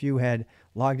 It's as if you had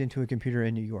logged into a computer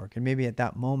in New York, and maybe at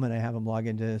that moment I have them log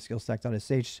into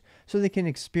skillstack.sh so they can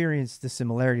experience the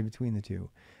similarity between the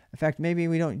two. In fact, maybe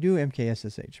we don't do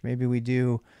mkssh. Maybe we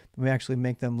actually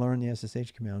make them learn the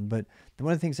SSH command. But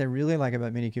one of the things I really like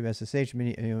about minikube SSH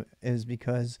is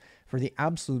because for the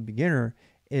absolute beginner,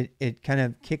 it kind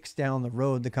of kicks down the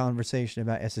road the conversation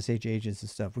about SSH agents and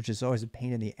stuff, which is always a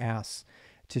pain in the ass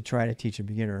to try to teach a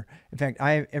beginner. In fact,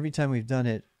 every time we've done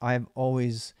it, I've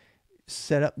always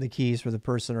set up the keys for the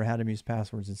person or had them use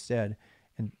passwords instead.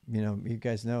 And you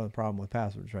guys know the problem with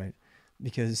passwords, right?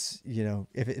 Because particularly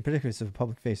if it's a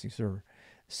public-facing server.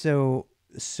 So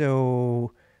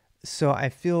I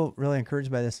feel really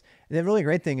encouraged by this. And the really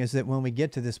great thing is that when we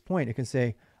get to this point, it can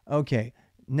say, "Okay,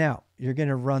 now you're going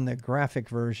to run the graphic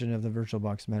version of the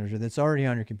VirtualBox Manager that's already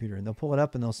on your computer," and they'll pull it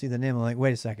up and they'll see the name. I'm like,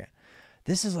 "Wait a second,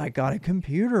 this is like got a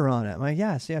computer on it." I'm like,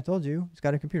 "Yeah, see, I told you, it's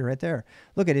got a computer right there.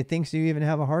 Look at it, thinks you even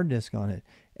have a hard disk on it.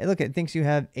 And look, it thinks you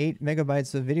have 8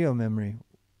 megabytes of video memory.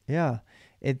 Yeah."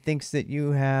 It thinks that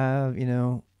you have,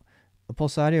 a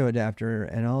pulse audio adapter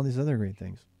and all these other great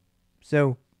things.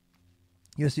 So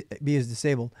USB is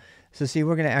disabled. So see,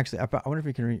 we're going to actually, I wonder if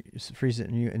we can freeze it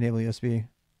and you enable USB.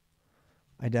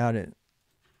 I doubt it.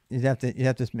 You'd have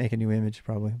to make a new image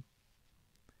probably.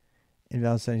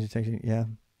 Invalid settings detection. Yeah.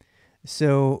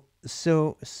 So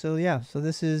yeah. So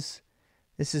this is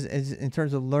in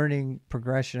terms of learning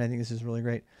progression, I think this is really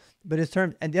great. But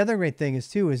and the other great thing is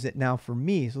that now for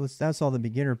me, so that's all the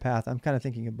beginner path. I'm kind of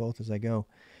thinking of both as I go.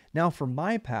 Now for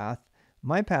my path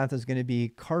is going to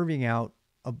be figuring out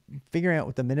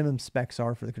what the minimum specs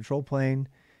are for the control plane,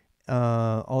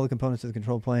 all the components of the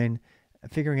control plane,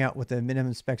 figuring out what the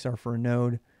minimum specs are for a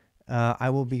node. I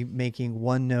will be making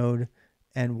one node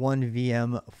and one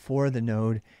VM for the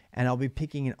node, and I'll be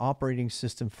picking an operating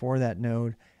system for that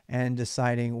node and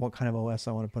deciding what kind of OS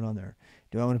I want to put on there.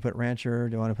 Do I want to put Rancher?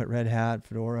 Do I want to put Red Hat,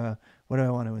 Fedora? What do I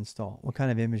want to install? What kind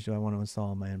of image do I want to install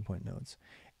on my endpoint nodes?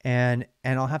 And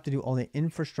I'll have to do all the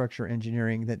infrastructure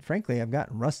engineering that, frankly, I've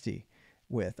gotten rusty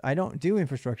with. I don't do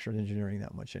infrastructure engineering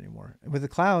that much anymore. With the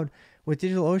cloud, with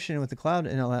DigitalOcean, with the cloud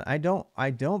and all that, I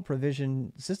don't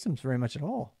provision systems very much at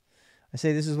all. I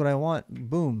say, this is what I want,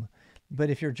 boom. But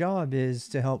if your job is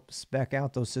to help spec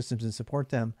out those systems and support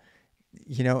them,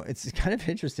 it's kind of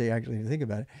interesting actually to think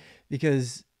about it,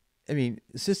 because I mean,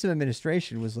 system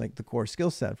administration was like the core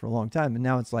skill set for a long time, and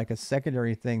now it's like a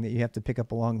secondary thing that you have to pick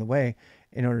up along the way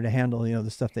in order to handle, you know, the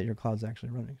stuff that your cloud's actually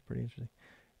running. It's pretty interesting.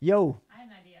 Yo. I have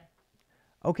an idea.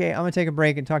 Okay, I'm gonna take a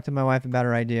break and talk to my wife about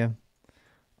her idea.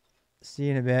 See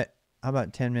you in a bit. How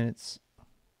about 10 minutes?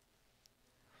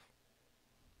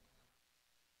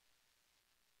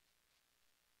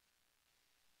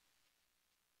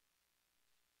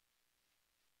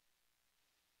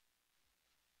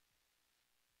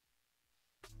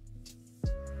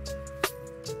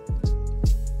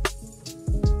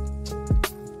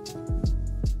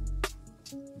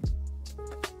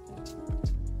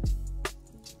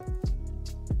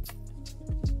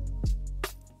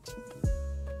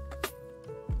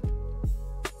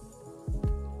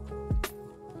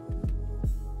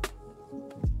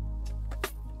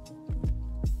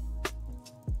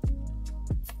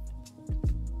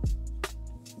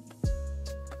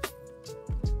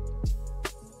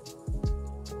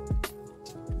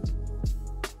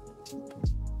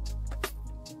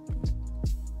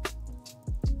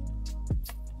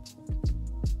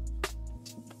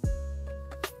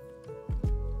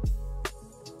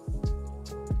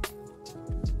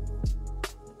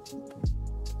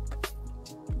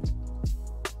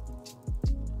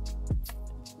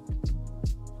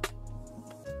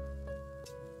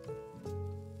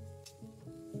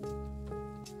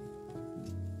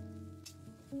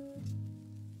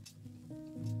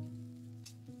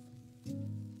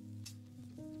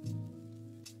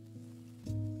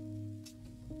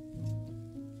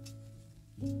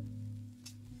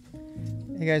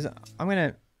 Hey guys, I'm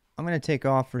gonna take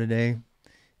off for today.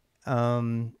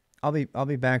 I'll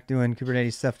be back doing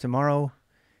Kubernetes stuff tomorrow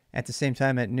at the same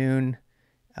time at noon.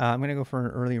 I'm gonna go for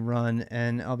an early run,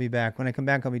 and I'll be back. When I come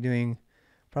back, I'll be doing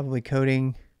probably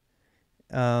coding.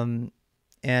 And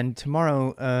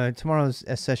tomorrow's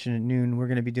session at noon, I'm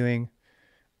gonna be doing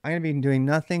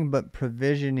nothing but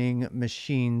provisioning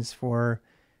machines for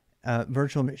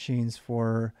virtual machines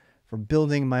for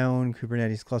building my own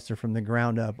Kubernetes cluster from the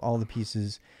ground up, all the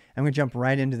pieces. I'm gonna jump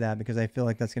right into that because I feel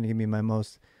like that's gonna give me my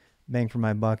most bang for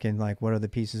my buck and like what are the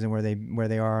pieces and where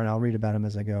they are, and I'll read about them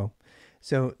as I go.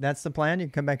 So that's the plan. You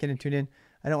can come back in and tune in.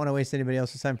 I don't want to waste anybody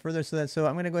else's time further, so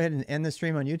I'm gonna go ahead and end the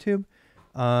stream on YouTube.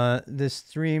 This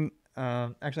stream,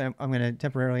 actually, I'm gonna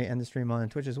temporarily end the stream on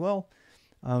Twitch as well.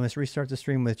 Let's restart the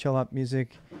stream with chill out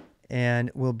music,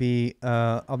 and I'll be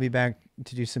back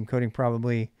to do some coding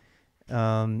probably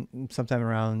sometime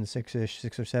around 6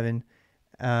 or 7,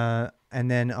 and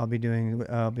then I'll be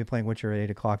playing Witcher at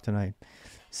 8 o'clock tonight.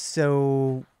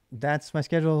 So that's my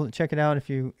schedule. Check it out if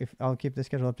I'll keep the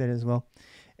schedule updated as well.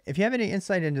 If you have any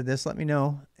insight into this, let me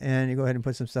know, and you go ahead and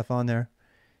put some stuff on there.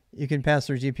 You can pass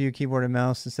through GPU, keyboard, and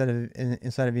mouse inside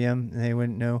of VM, and they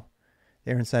wouldn't know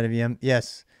they're inside of VM.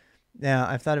 Yes. Yeah,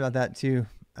 I've thought about that too.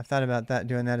 I've thought about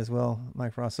doing that as well,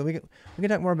 Mike Frost. So we can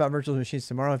talk more about virtual machines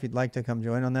tomorrow if you'd like to come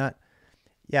join on that.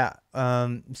 Yeah.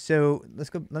 So let's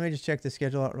go. Let me just check the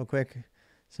schedule out real quick.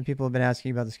 Some people have been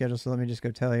asking about the schedule, so let me just go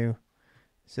tell you.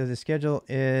 So the schedule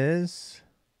is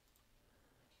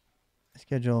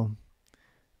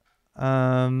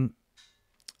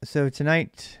So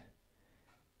tonight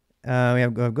we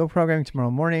have Go programming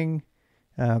tomorrow morning,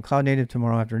 cloud native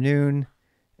tomorrow afternoon.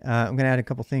 I'm gonna add a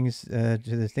couple things to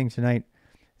the thing tonight.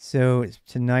 So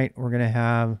tonight we're gonna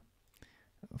have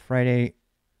Friday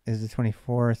is the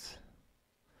 24th.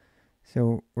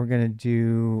 So we're gonna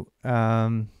do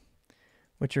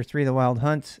Witcher 3: The Wild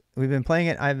Hunt. We've been playing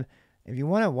it. If you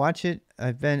want to watch it,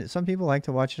 some people like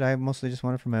to watch it. I mostly just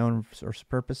want it for my own source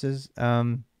purposes.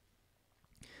 I'm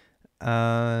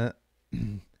gonna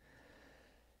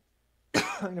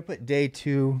put day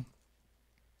two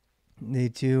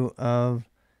of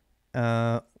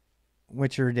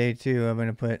Witcher day 2. I'll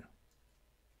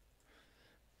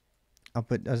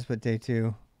just put day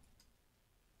 2.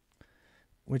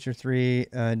 Witcher 3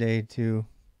 day 2.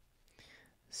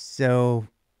 So,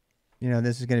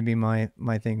 this is going to be my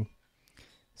thing.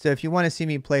 So if you want to see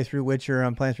me play through Witcher,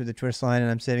 I'm playing through the Twitch line,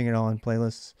 and I'm saving it all in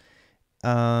playlists.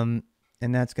 And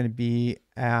that's going to be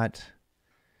at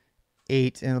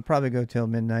 8, and it'll probably go till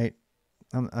midnight.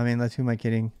 Who am I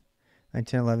kidding? 9,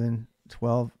 10, 11,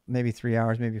 12, maybe 3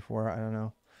 hours, maybe 4. I don't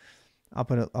know. I'll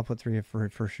put 3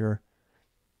 for sure.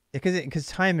 Because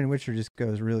time in Witcher just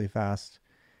goes really fast.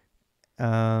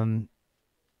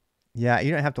 Yeah,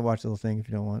 you don't have to watch the whole thing if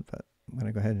you don't want, but I'm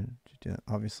going to go ahead and do that,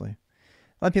 obviously.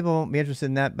 A lot of people won't be interested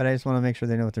in that, but I just want to make sure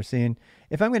they know what they're seeing.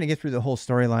 If I'm going to get through the whole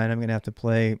storyline, I'm going to have to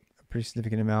play a pretty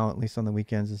significant amount, at least on the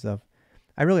weekends and stuff.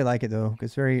 I really like it, though, because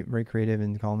it's very, very creative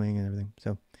and calming and everything.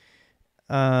 So,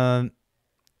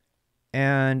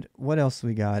 and what else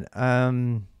we got?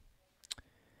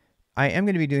 I am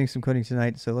going to be doing some coding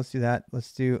tonight, so let's do that.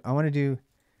 I want to do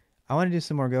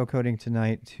some more Go coding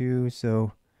tonight too.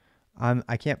 So I'm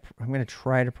going to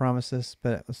try to promise this,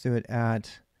 but let's do it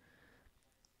at,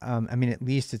 I mean, at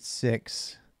least it's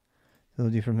 6. So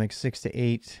we'll do from like 6 to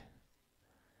 8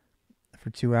 for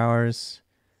 2 hours.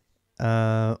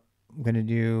 I'm going to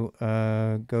do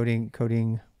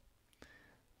coding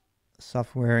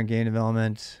software and game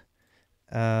development,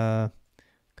 conf-go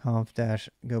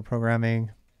programming,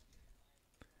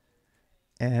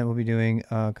 and we'll be doing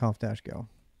conf-go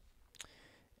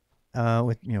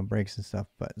with breaks and stuff.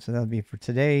 But so that'll be for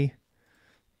today.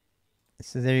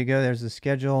 So there you go. There's the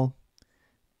schedule.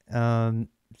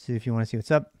 See if you want to see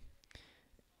what's up.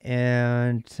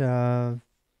 And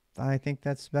I think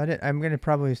that's about it. I'm going to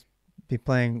probably be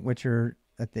playing Witcher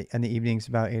in the evenings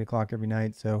about 8 o'clock every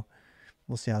night. So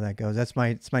we'll see how that goes. It's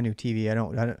my new TV.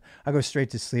 I go straight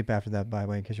to sleep after that, by the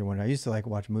way, in case you're wondering. I used to like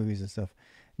watch movies and stuff.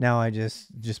 Now I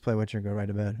just play Witcher and go right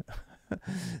to bed.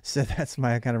 So that's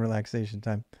my kind of relaxation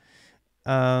time.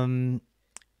 And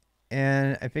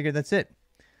I figured that's it.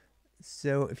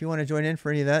 So if you want to join in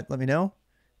for any of that, let me know.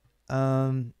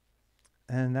 And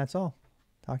that's all.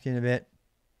 Talk to you in a bit.